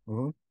 Yeah.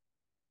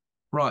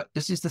 Right,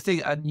 this is the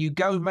thing, and you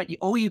go,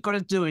 all you've got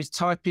to do is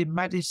type in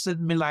Madison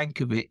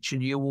Milankovitch,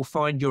 and you will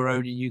find your own,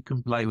 and you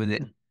can play with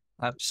it.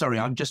 Sorry,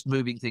 I'm just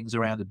moving things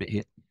around a bit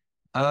here.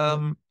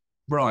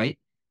 Right,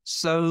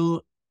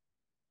 so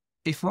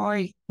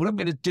what I'm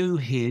going to do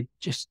here,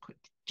 just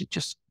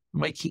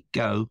make it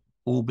go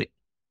orbit,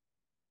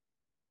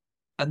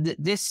 and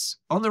this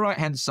on the right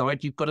hand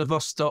side, you've got the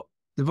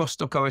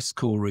Vostok ice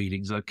core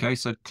readings. Okay,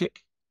 so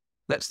click.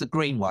 That's the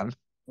green one.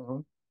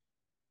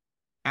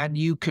 And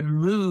you can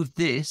move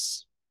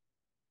this.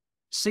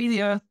 See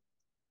the Earth?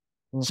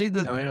 See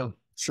the... Oh, yeah.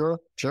 Sure.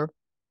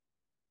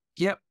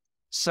 Yep.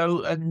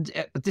 So, and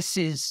this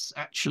is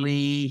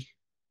actually,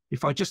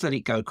 if I just let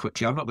it go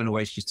quickly, I'm not going to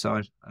waste your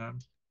time.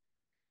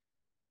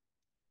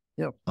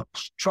 I'll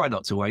try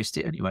not to waste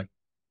it anyway.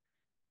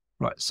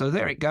 Right, so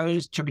there it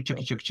goes.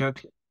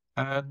 Chug.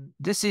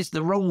 This is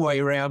the wrong way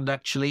around,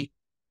 actually.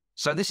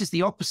 So this is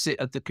the opposite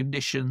of the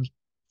condition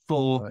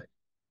for... Right.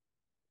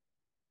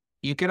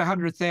 You get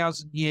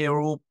 100,000 year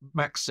or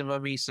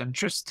maximum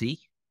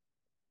eccentricity,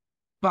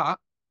 but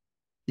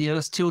the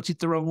Earth's tilted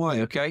the wrong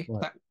way, okay?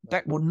 Right.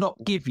 That will not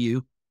give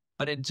you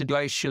an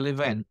interglacial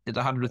event at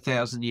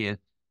 100,000 year.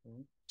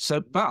 So,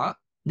 but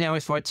now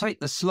if I take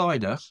the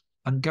slider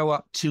and go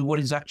up to what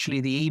is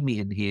actually the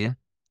Eemian here,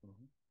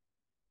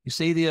 you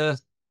see the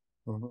Earth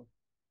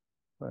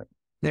Right.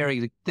 There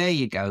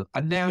you go.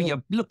 And now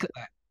you look at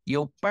that.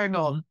 You're bang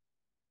on.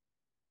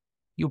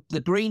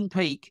 The green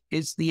peak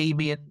is the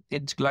Eemian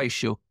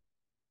interglacial,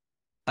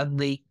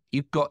 and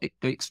you've got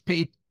it's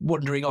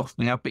wandering off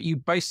now, but you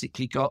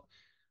basically got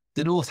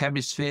the North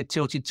Hemisphere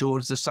tilted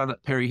towards the sun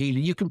at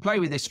perihelion. You can play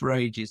with this for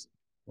ages.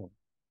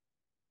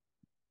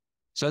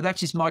 So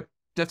that is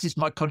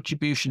my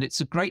contribution.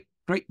 It's a great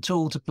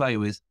tool to play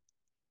with.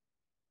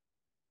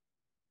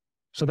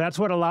 So that's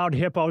what allowed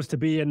hippos to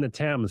be in the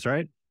Thames,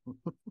 right?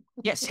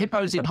 Yes,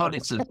 hippos in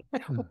Honiton.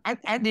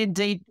 and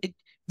indeed,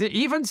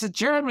 even the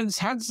Germans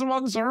had them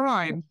on the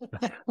Rhine.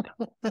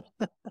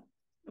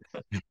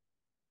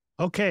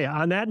 Okay,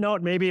 on that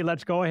note, maybe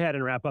let's go ahead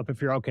and wrap up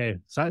if you're okay.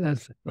 Sound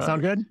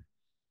good?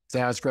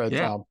 Sounds good,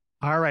 Tom.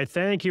 All right.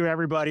 Thank you,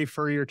 everybody,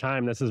 for your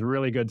time. This is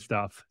really good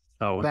stuff.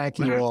 So thank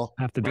you all.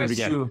 Have to do it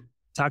again.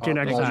 Talk to you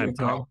next time.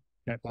 Tom.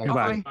 Okay.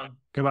 Goodbye.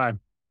 Goodbye.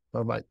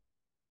 Bye-bye.